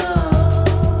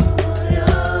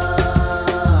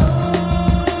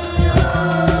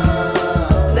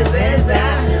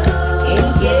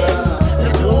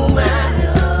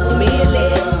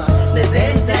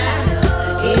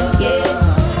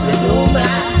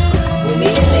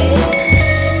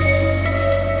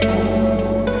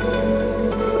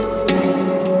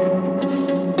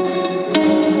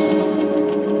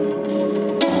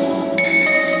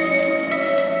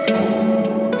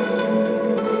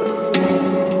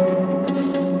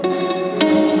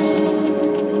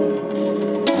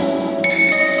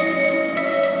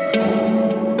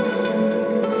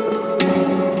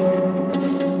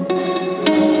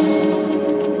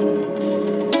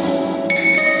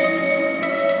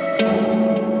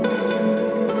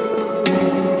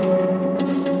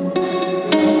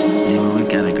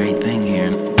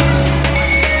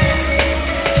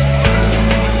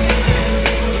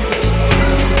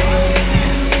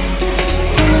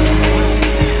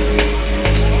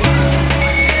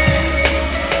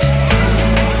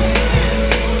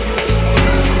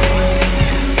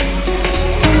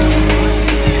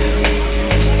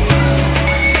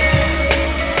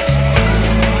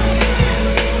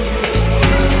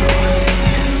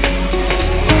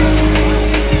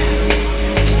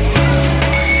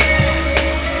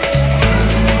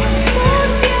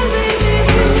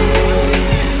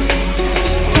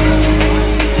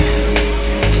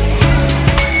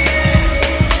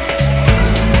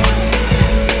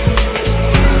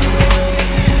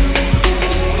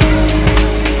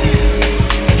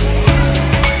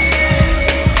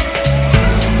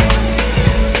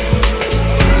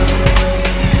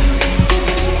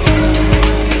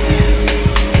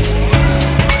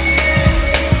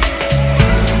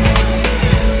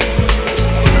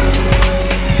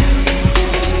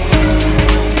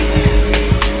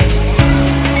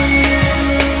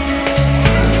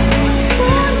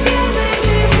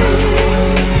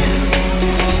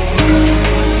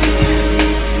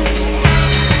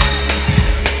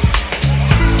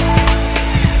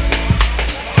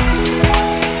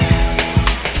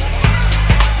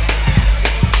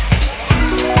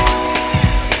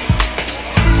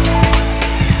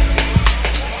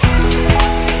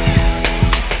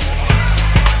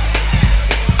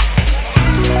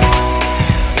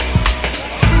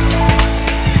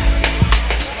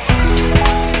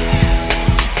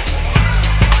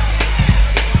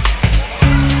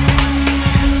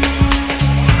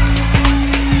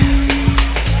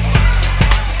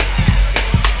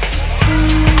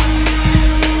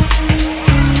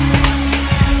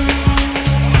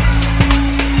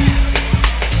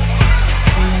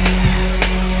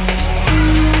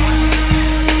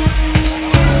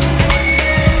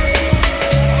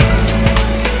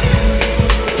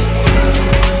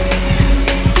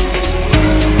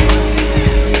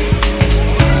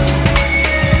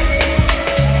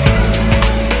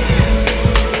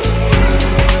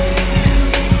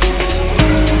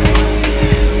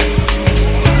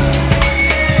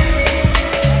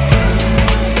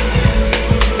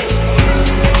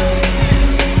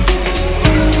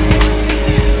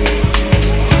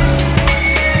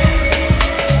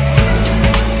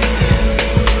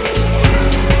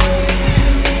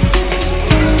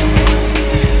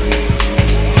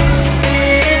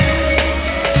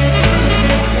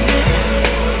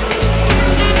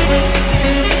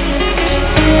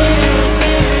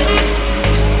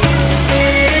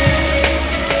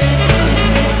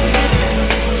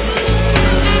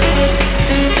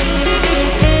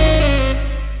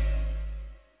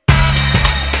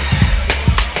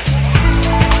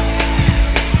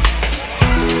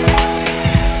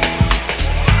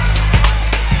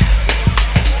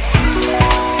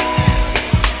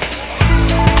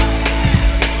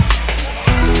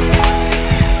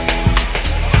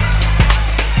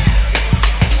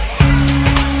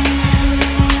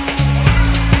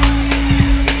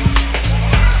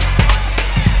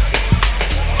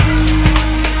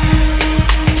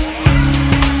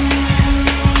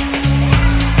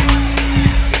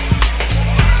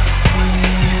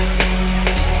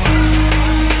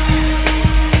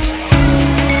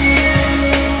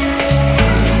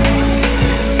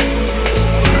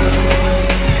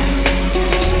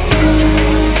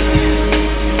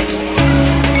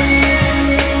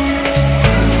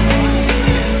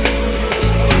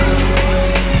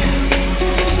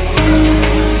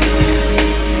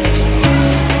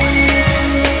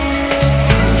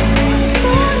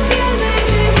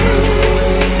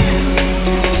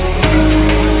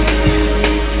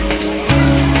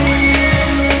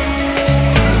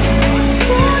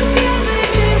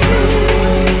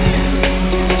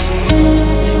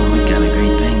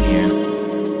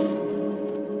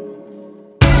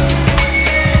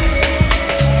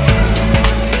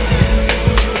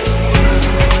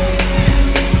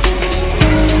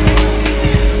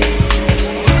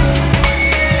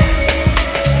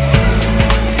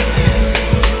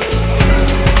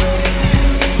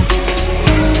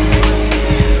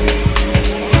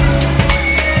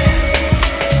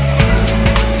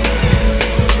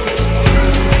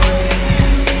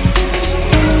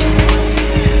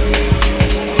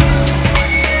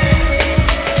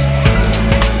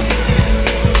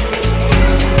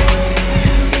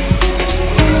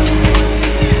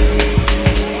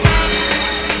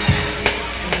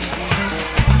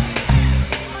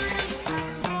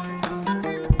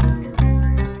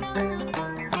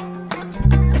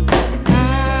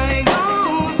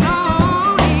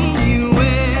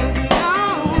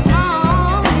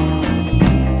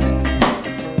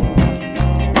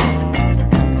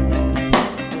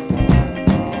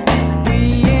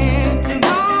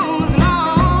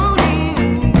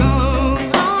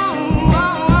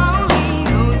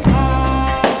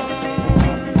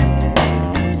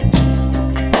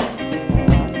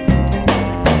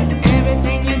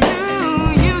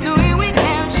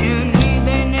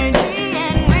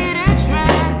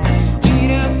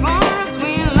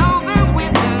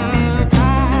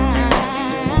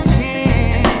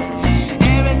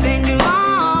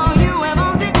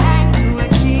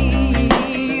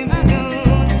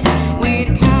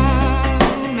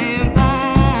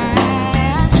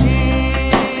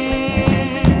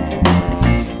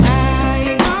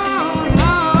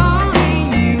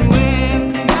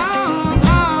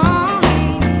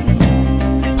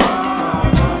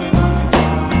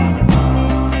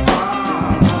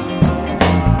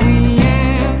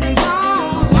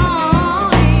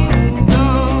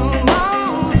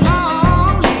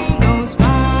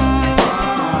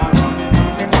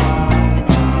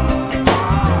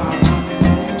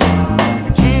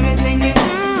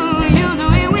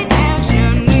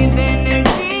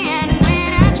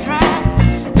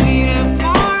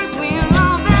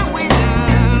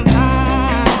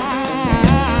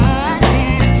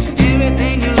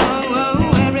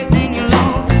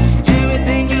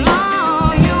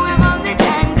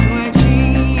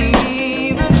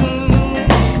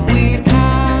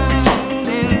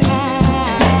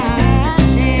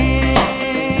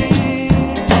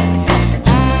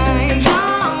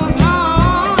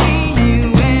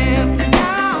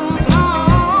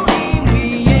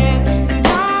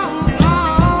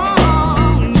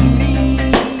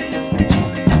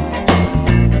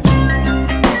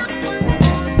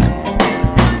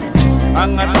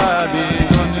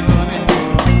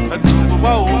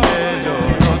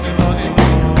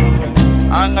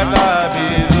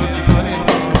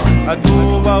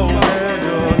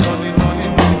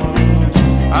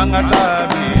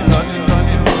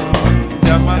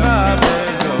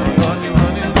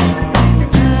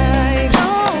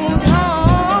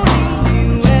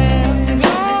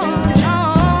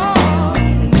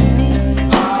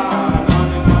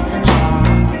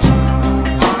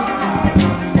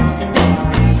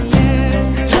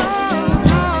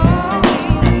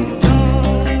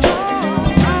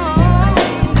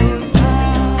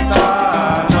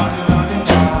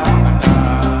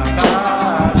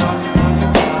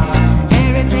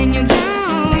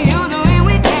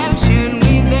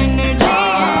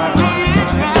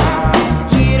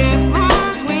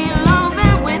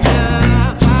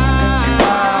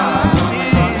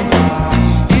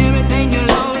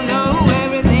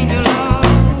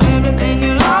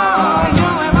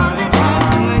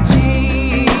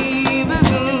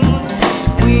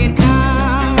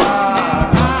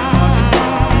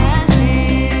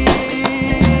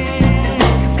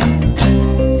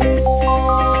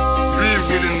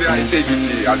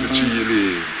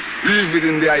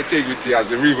 Integrity as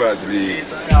the rivers lead.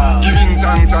 Giving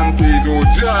thanks and praise, oh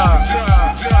Jah,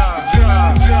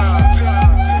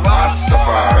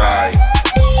 Rastafari.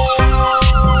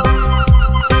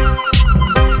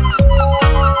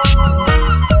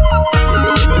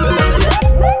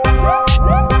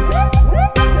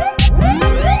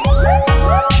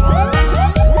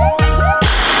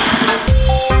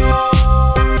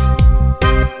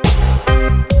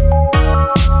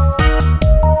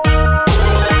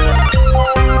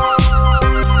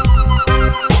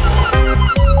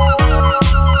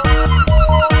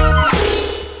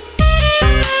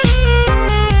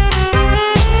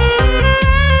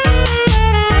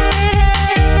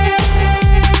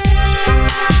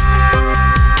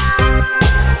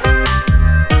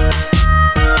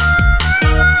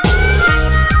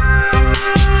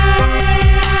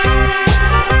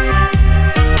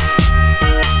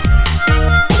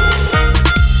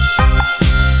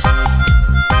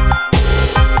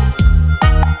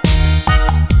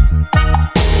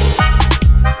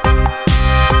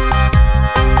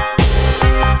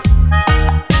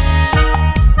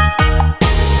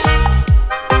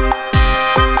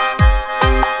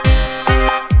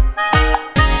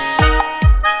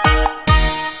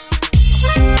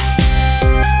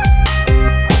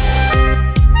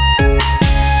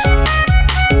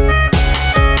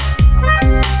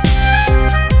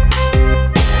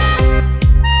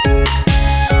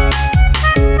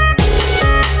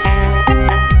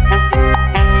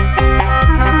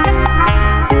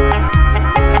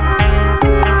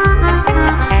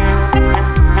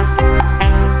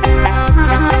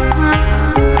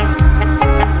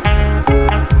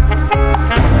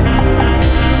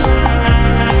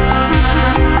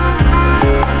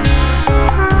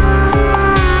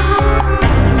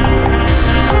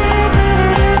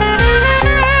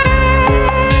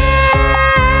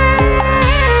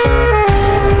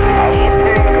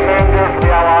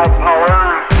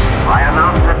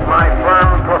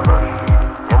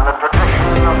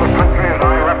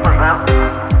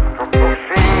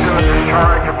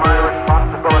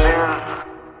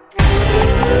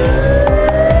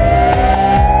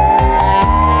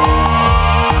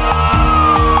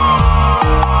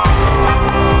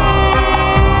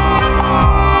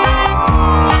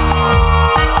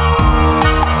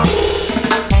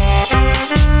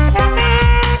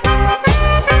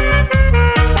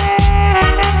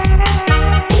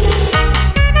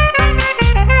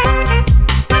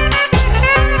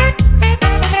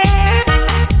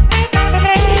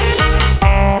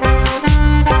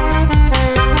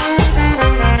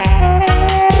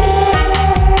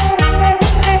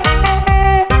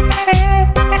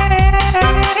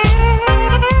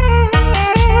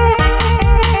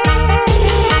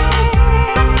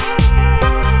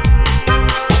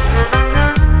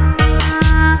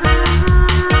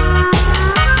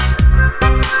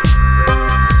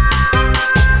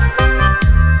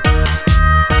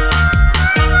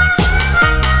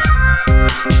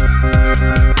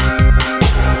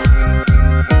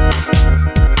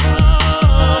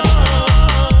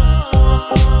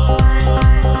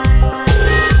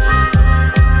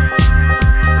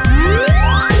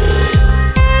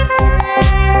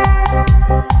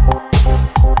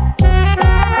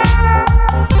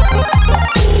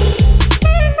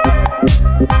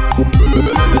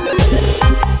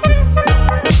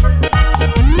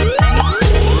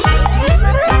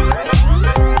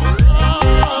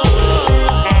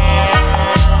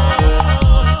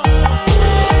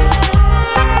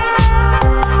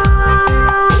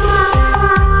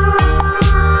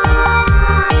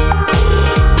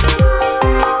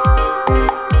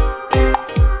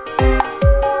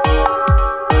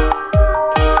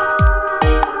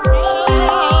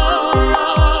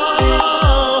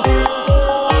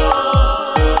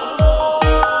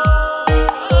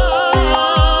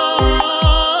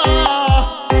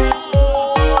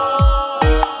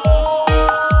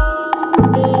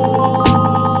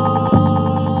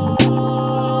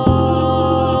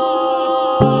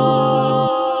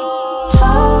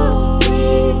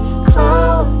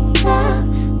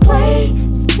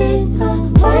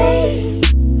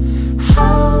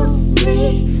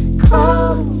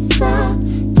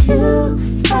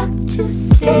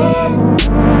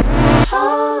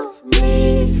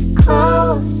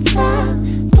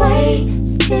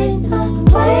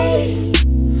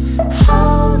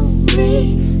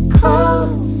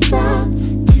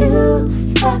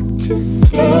 to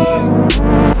stand.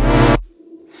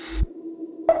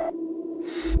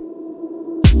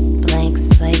 Blank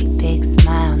slate, big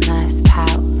smile, nice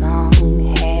pout,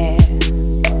 long hair.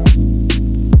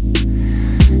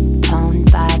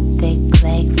 Toned by thick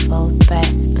leg, full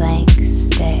breast, blank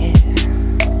stare.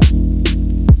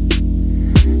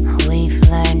 We've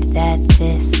learned that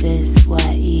this is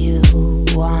what you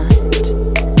want.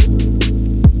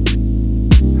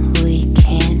 We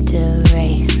can't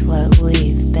erase what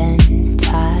we've been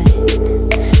taught.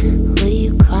 Will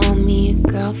you call me a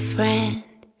girlfriend?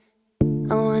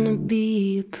 I wanna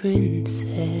be a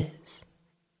princess.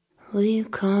 Will you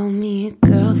call me a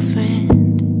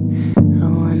girlfriend? I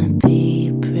wanna be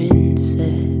a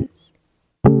princess.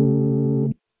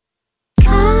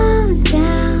 Calm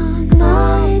down,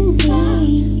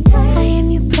 noisy. I am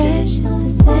your precious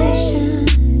possession.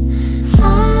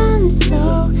 I'm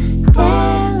so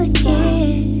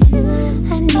delicate.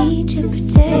 I need your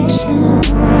protection.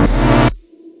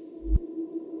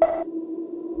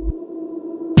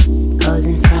 Pose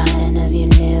in front of your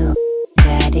new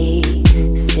daddy.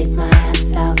 Stick my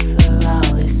ass out for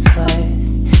all it's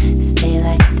worth. Stay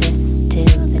like this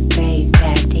till the great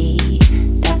daddy.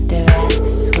 Dr.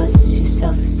 S, what's your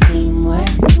self-esteem worth?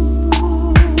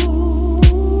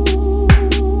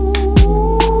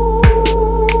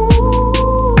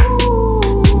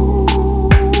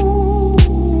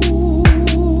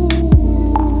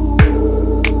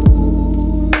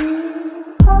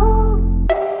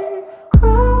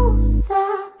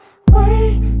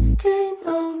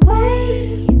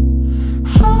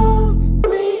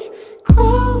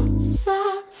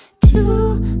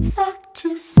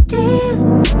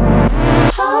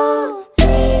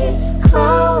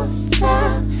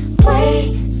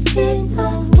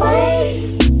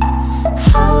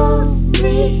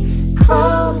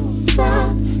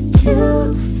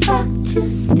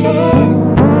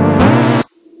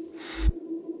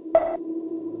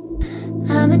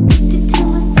 I'm addicted to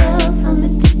myself, I'm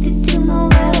addicted to my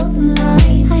wealth and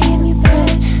life. I am your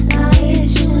precious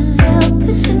possession.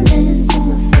 Put your hands on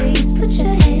my face, put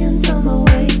your hands on my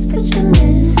waist, put your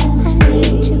hands on my I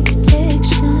need your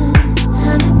protection.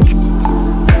 I'm addicted to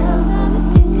myself, I'm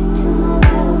addicted to my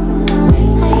wealth and life. I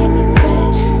am your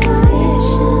precious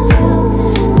possession.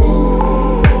 Put your hands on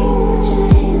my face, put your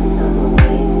hands on my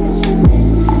waist,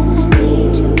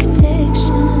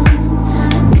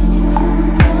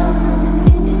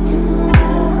 put your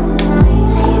hands on my I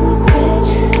need your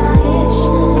protection.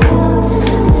 I'm addicted to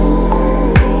myself, I'm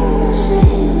addicted to my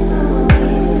wealth and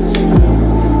life. I am your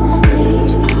precious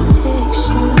possession.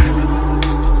 Put your hands on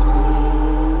my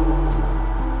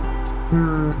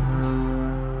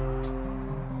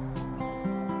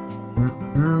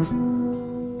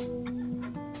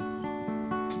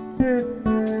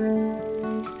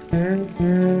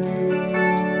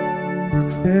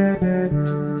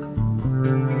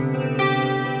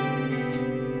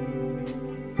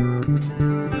put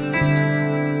your hands on my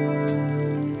waist, put your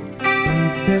hands on my I need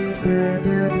your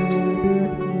protection.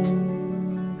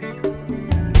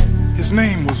 His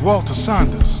name was Walter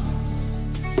Saunders.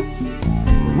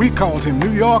 We called him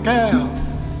New York Al.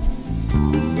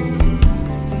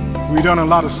 We done a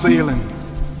lot of sailing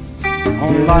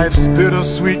on life's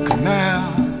bittersweet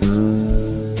canals,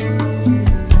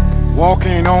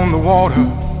 walking on the water,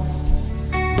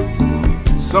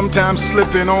 sometimes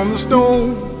slipping on the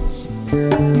stones,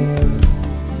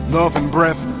 love and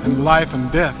breath and life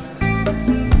and death,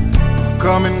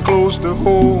 coming close to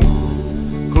home,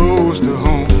 close to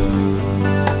home.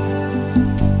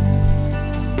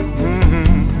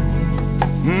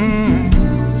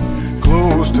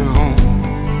 Close to home.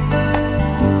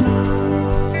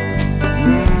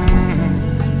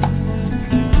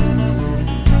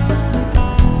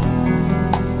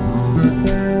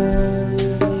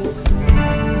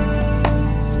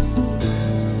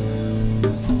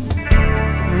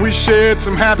 We shared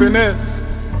some happiness.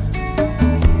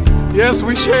 Yes,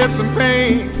 we shared some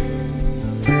pain.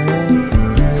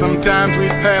 Sometimes we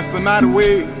passed the night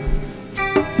away,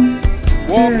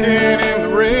 walking in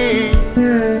the rain.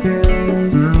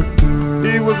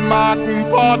 He was my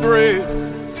compadre.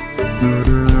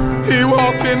 He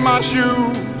walked in my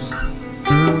shoes,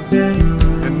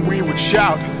 and we would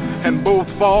shout and both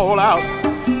fall out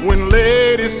when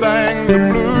Lady sang the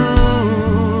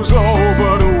blues. Oh,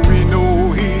 but we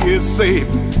know he is safe.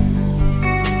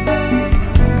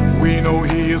 We know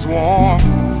he is warm.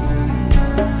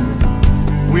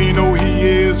 We know he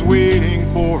is waiting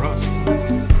for us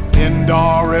in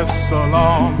Dar es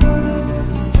Salaam.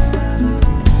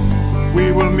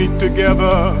 We will meet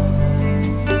together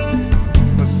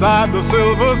beside the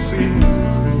silver sea,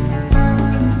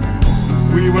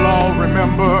 we will all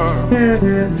remember.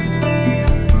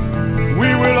 We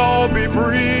will all be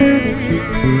free.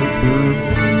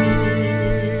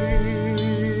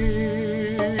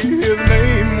 His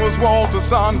name was Walter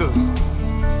Saunders,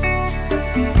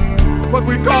 but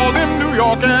we called him New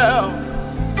York Al.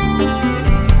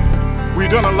 We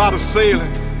done a lot of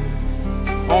sailing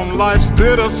on life's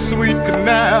bittersweet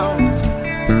canals,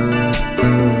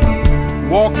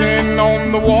 walking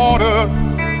on the water,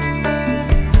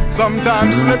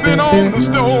 sometimes slipping on the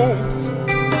stones.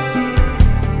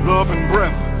 Love and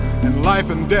breath and life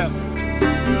and death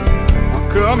are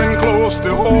coming close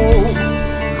to home,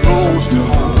 close to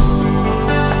home.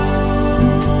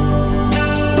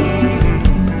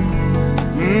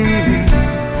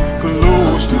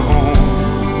 Close to home.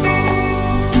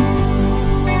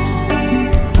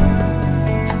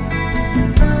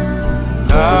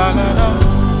 La la la,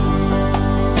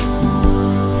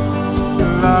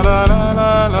 la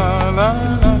la la la la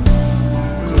la,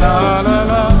 la la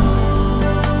la,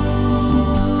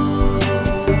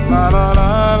 la la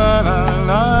la la la la,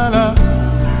 la la la.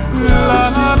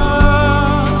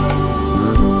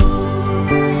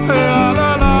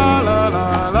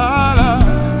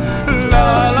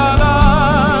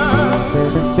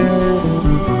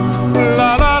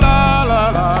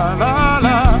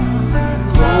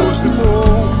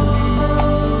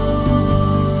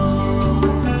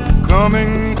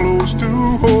 Coming close to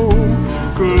home,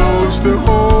 close to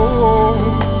home.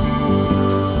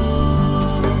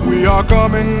 We are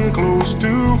coming close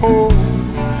to home,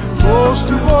 close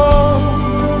to home.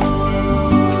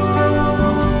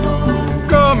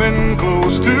 Coming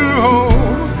close to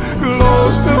home,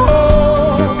 close to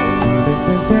home.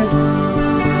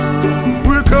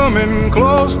 We're coming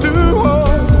close to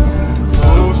home,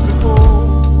 close to home.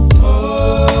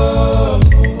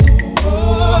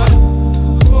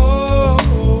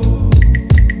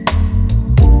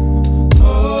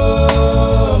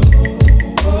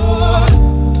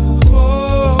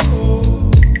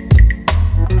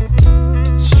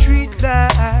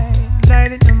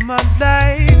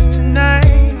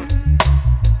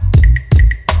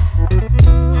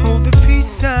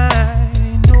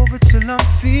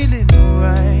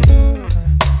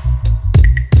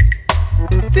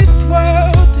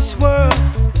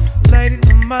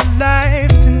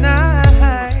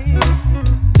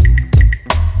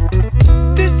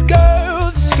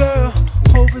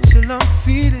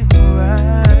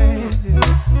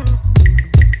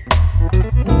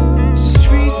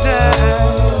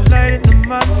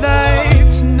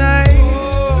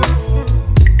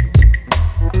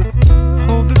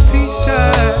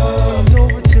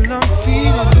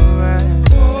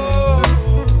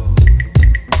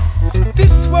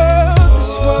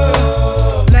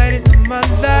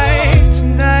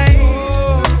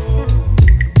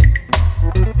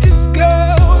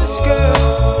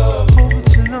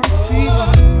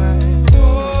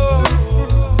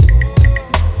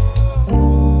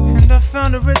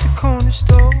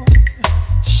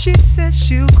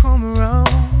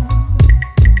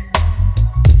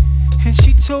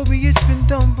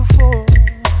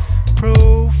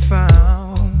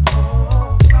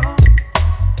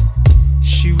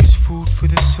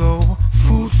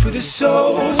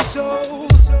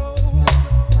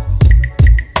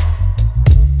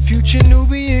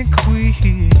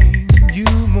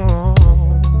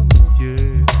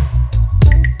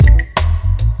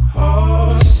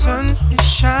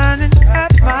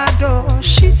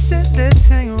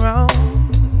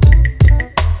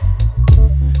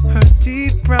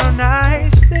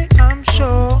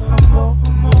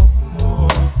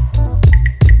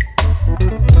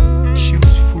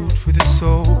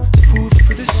 Food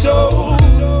for the soul.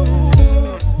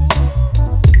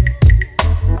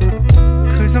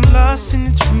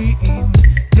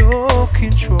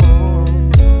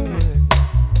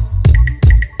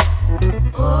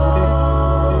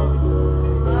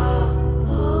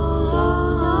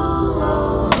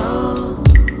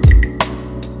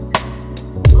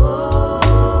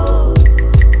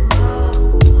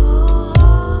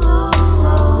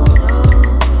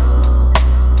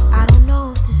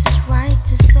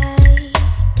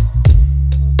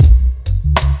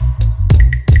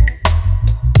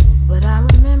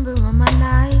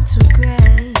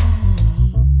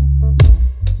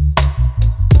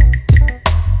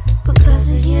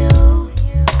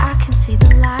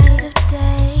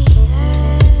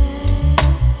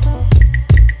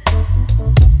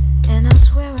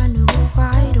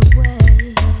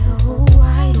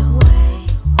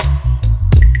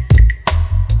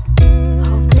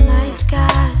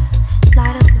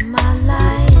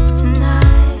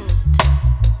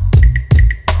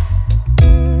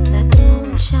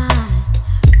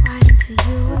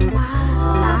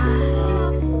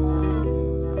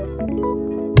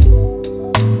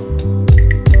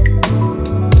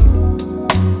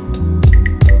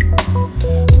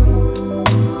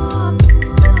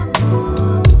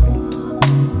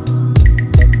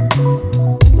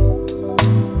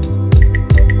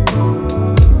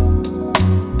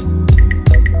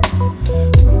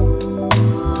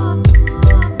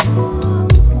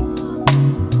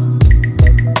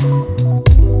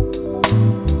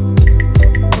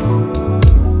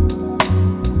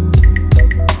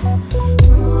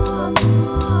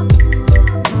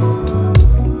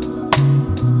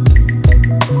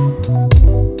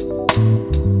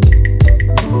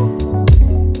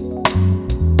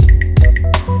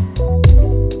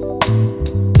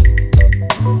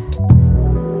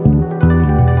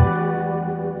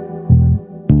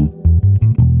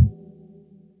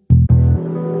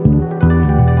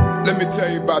 Let me tell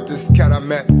you about this cat I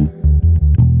met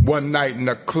one night in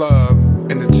a club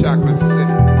in the Chocolate City.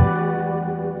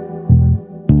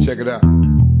 Check it out.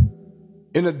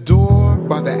 In a door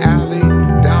by the alley,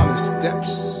 down the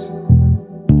steps,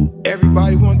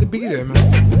 everybody wanted to be there,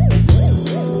 man.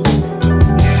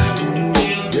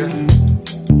 Yeah.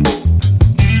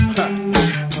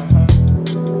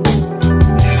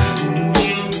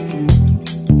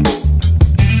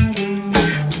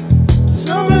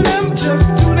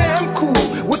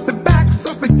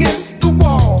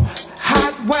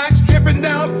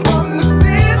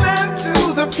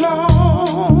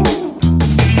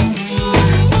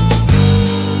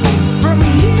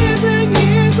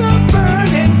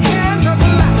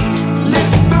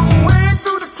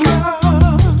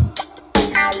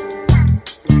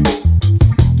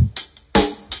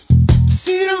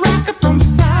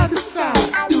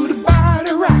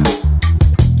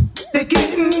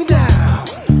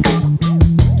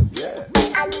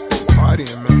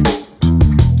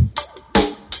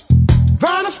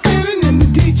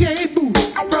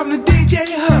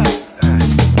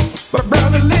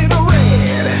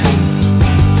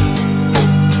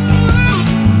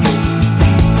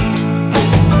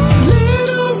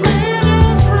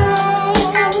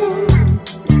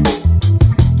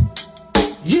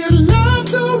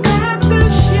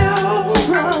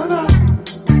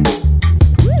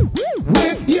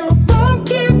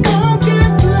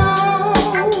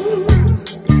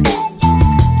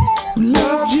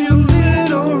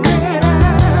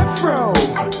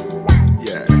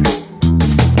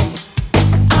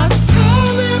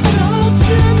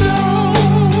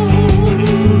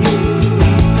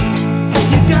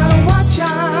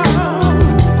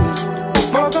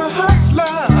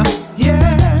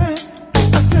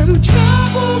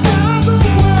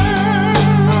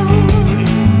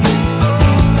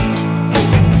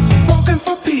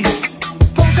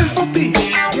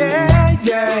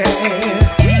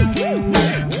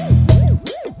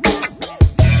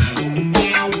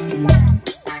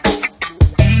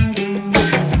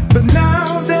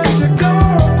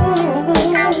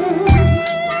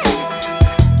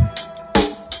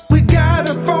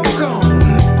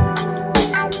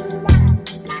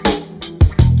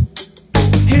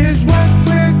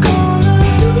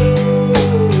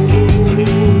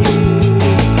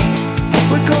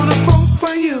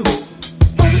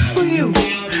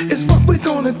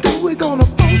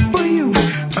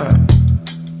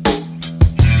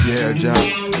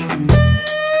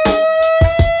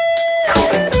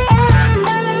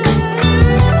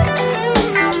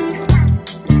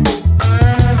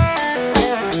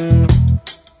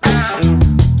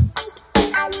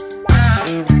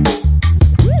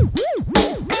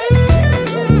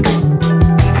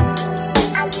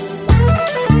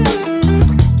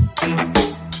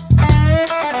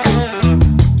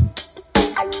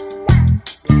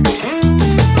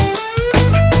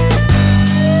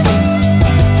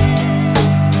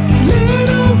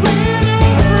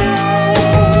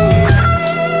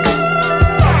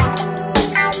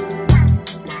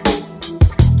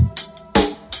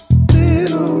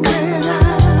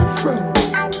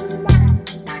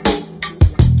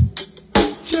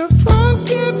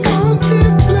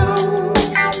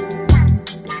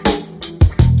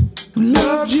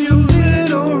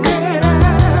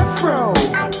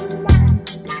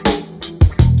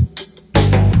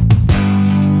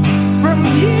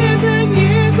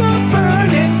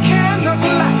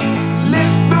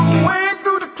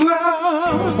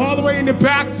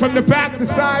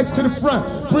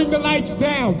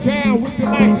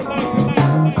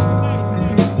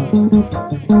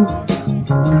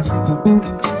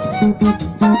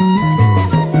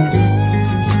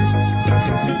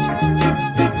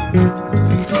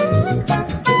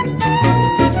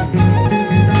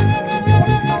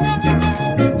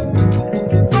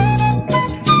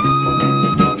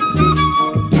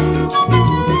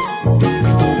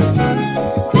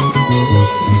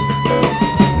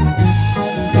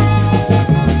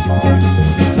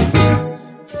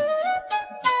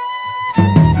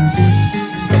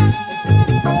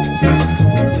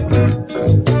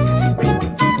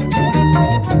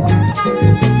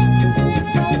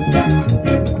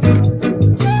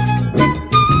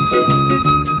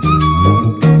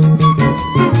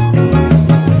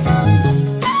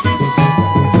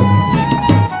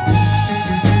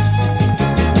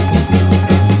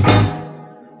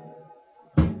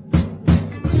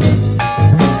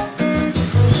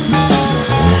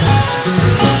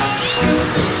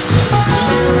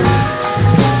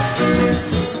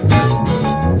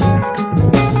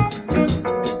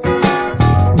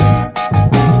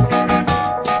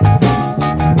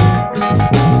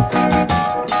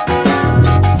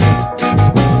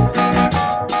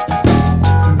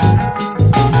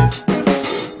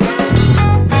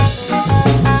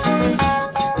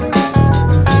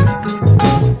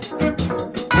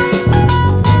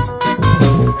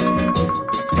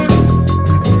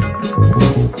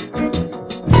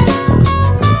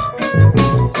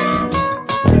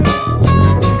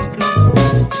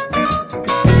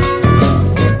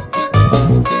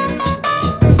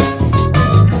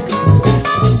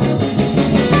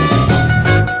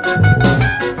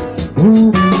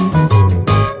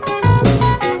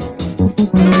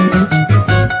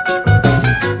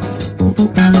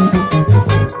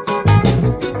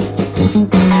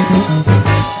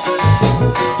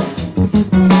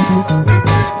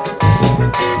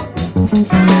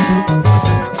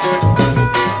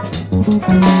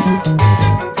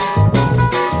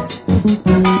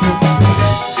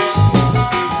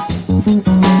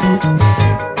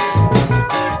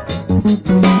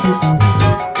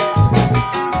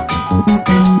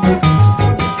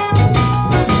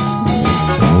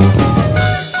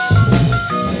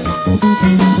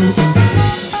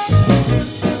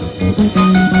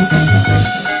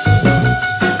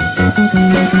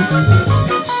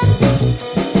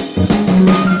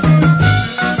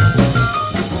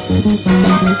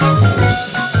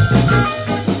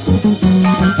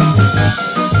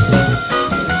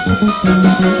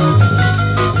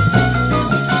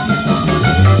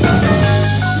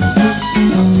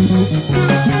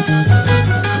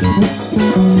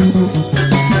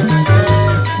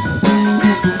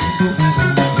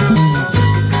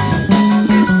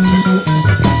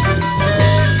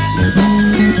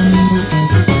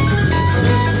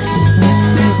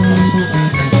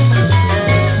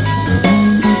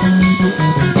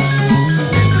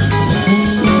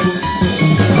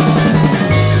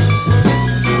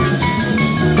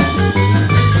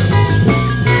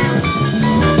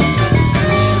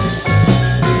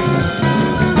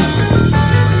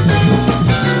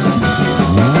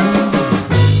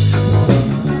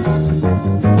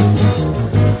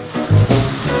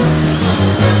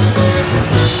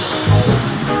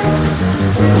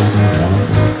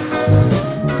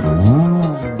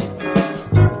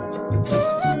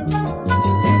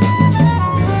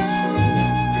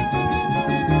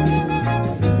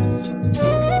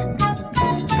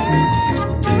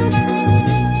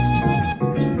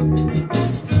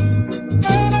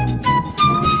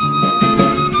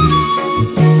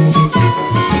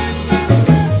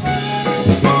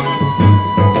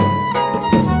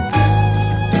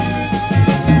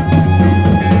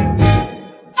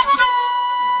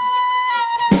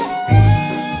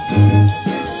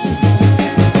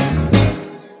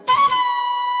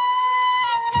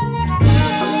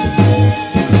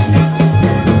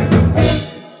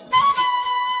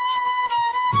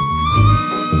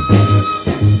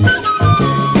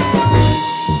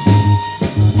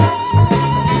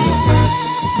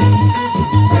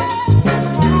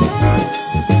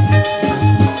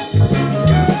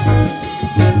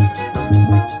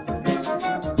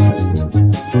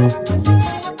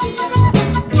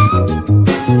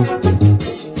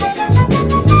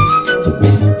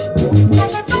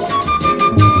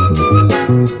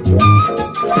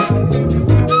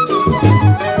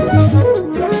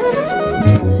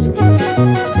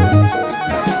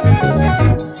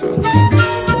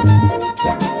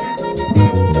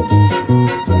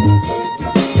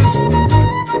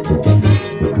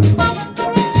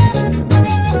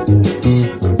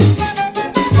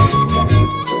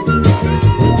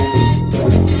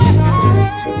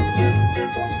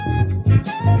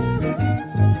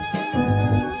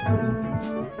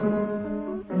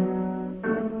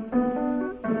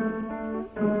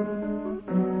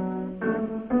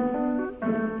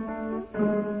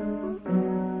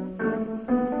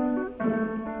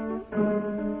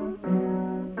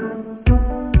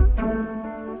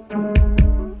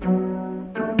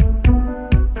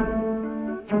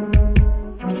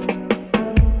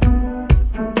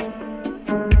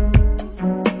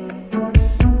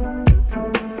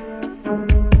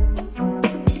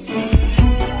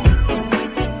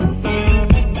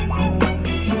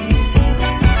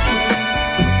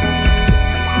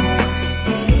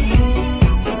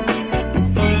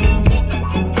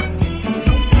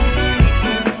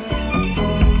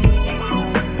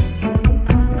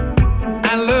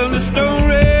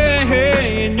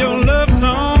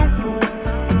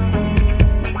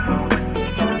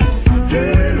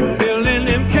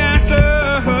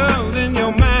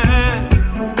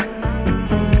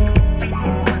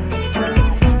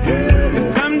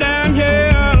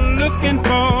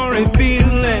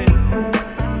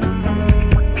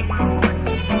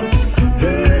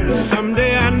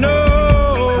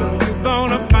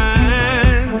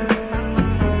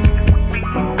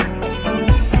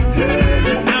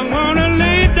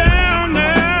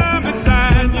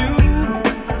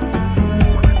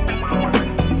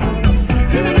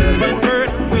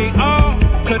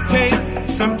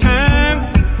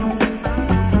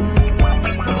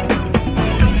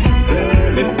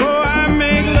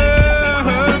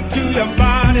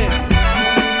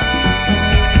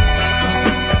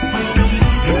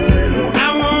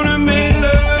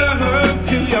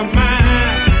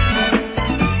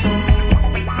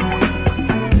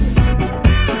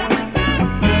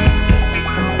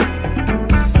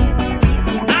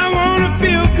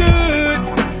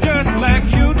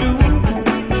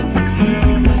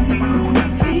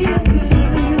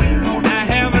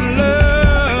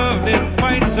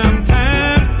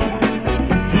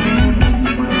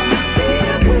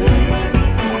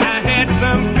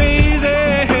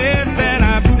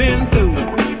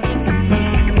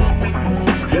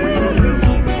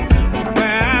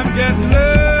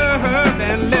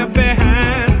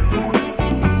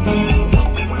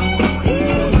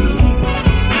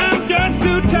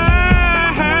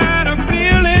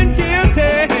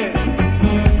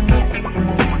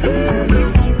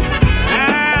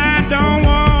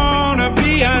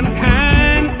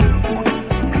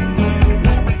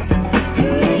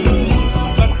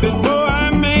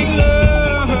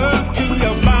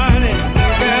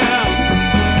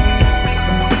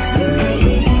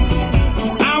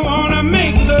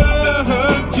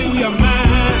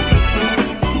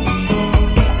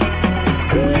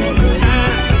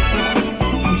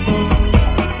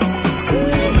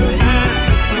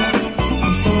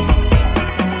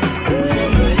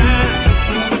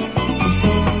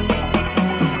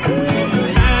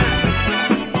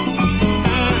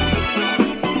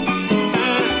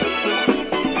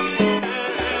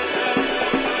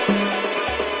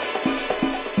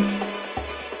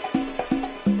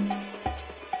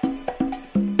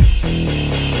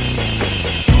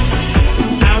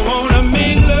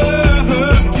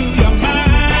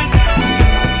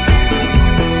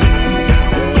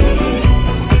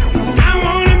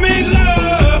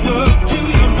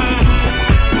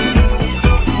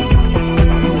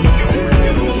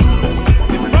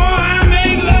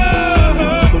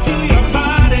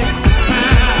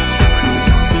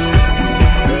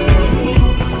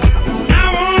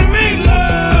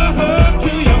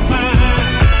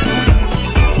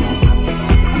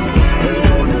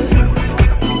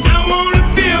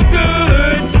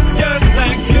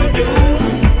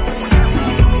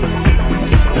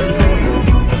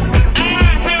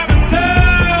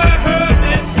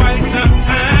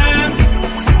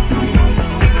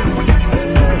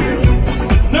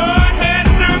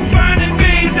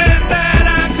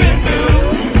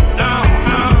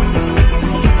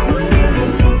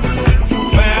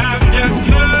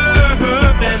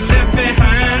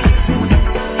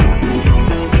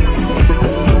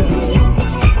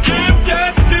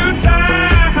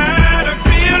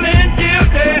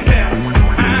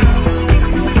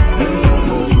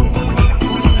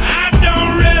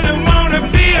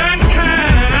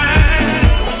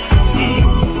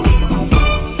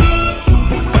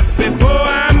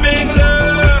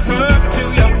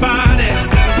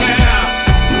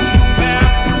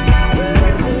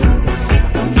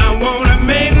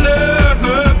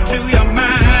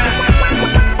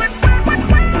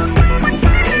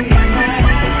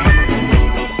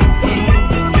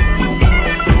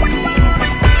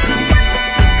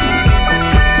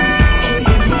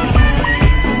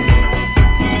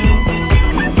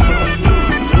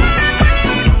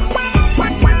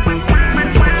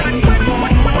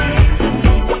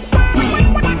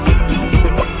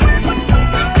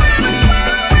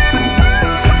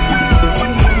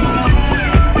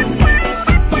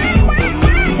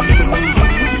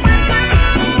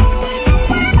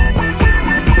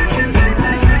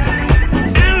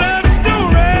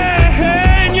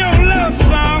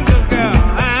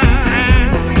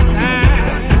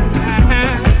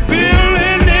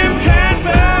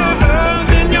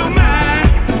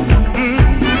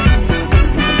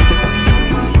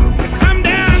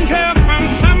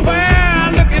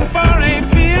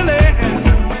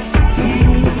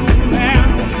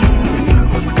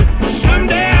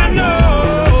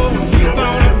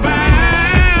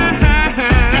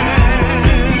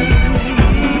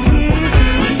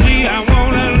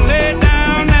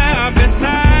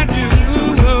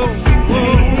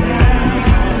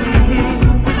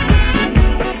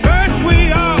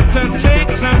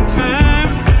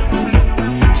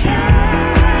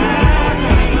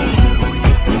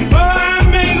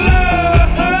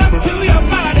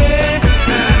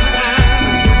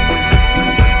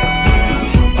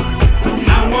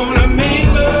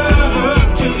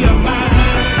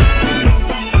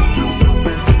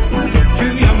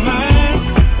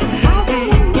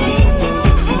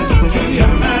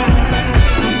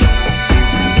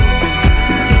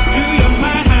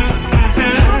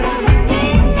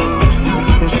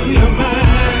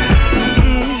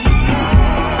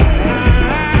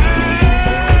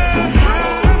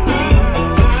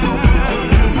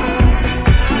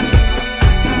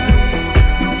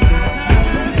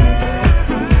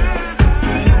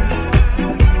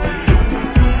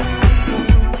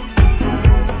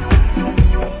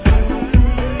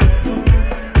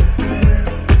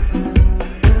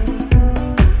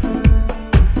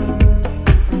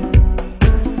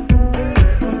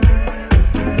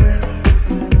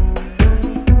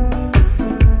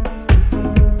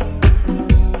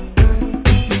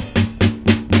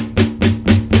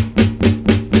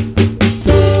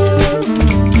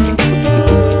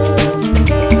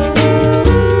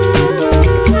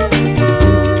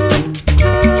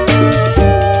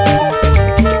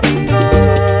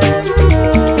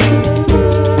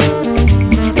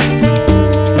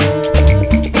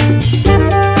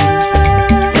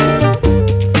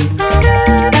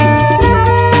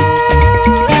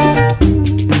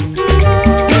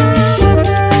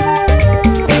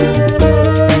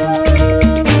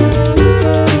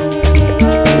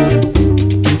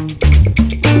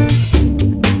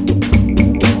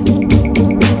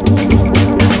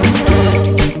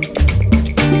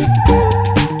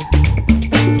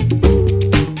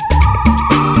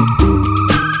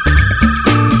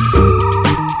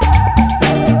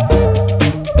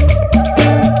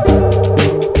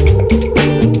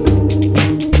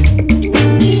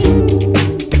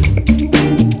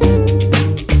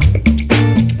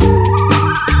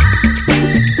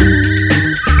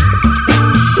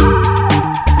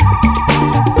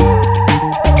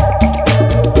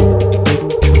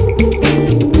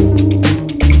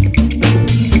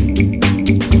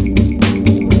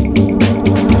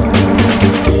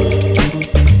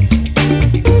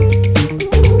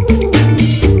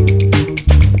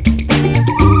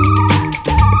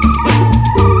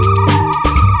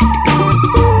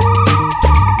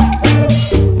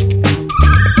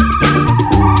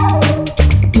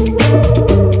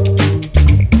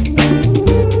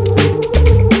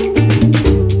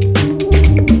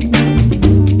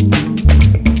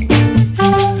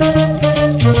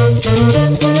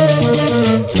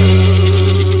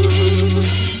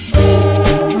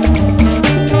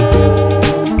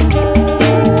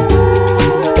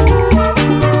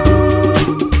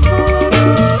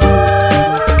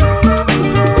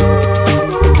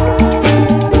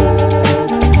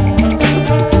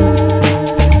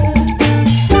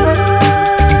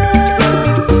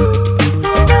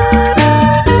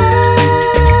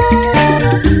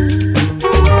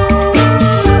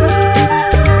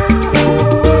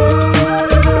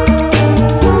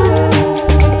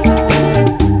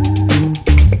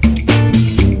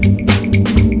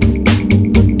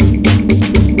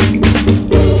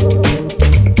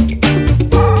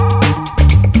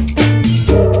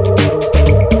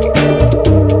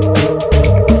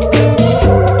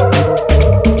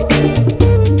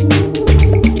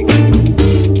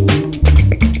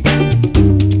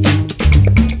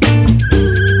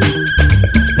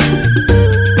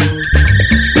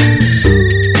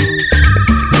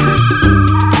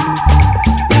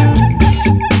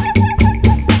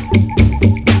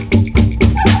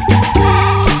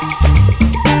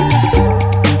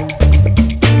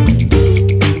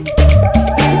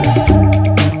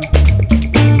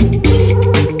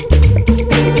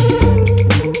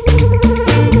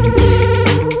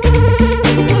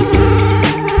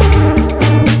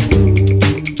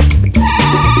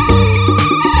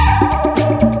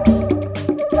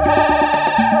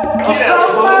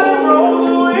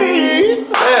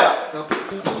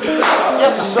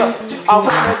 I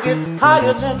wanna get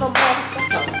higher than the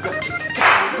motherfucker.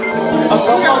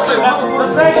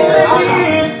 Say it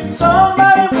again.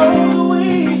 Somebody roll the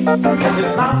weed, cause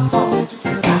it's not something to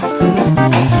forget.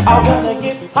 I wanna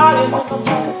get higher than the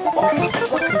motherfucker.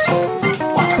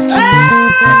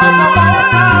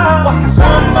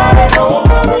 Somebody roll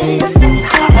the weed.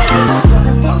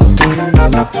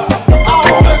 I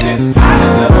wanna get higher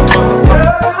than the motherfucker.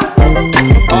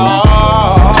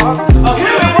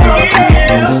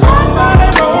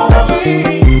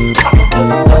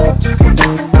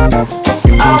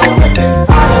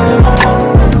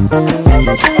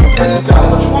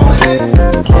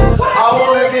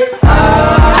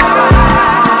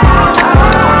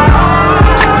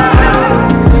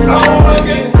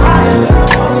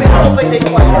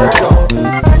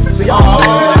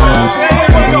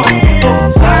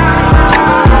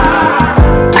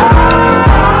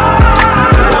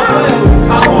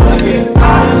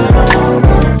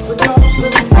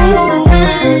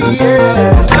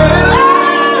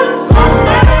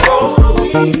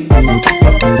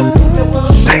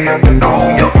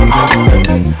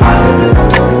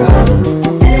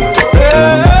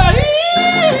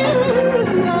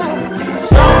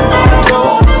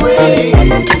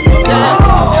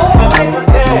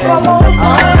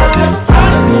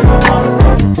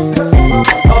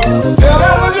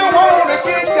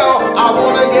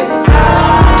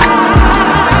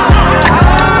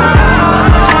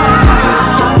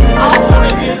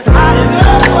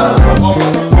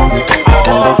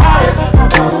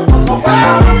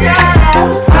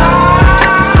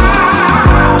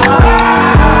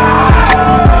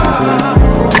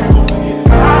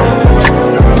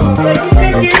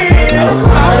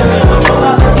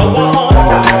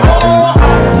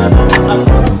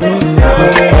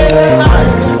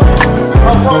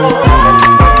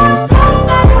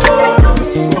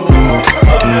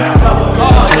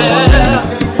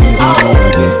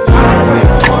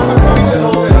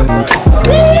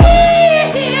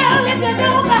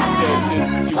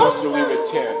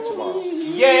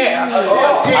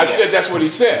 I said that's what he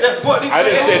said. That's what he said. I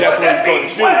didn't say that's what he's going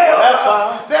to do.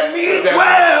 That means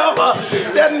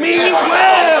 12. That means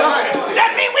 12.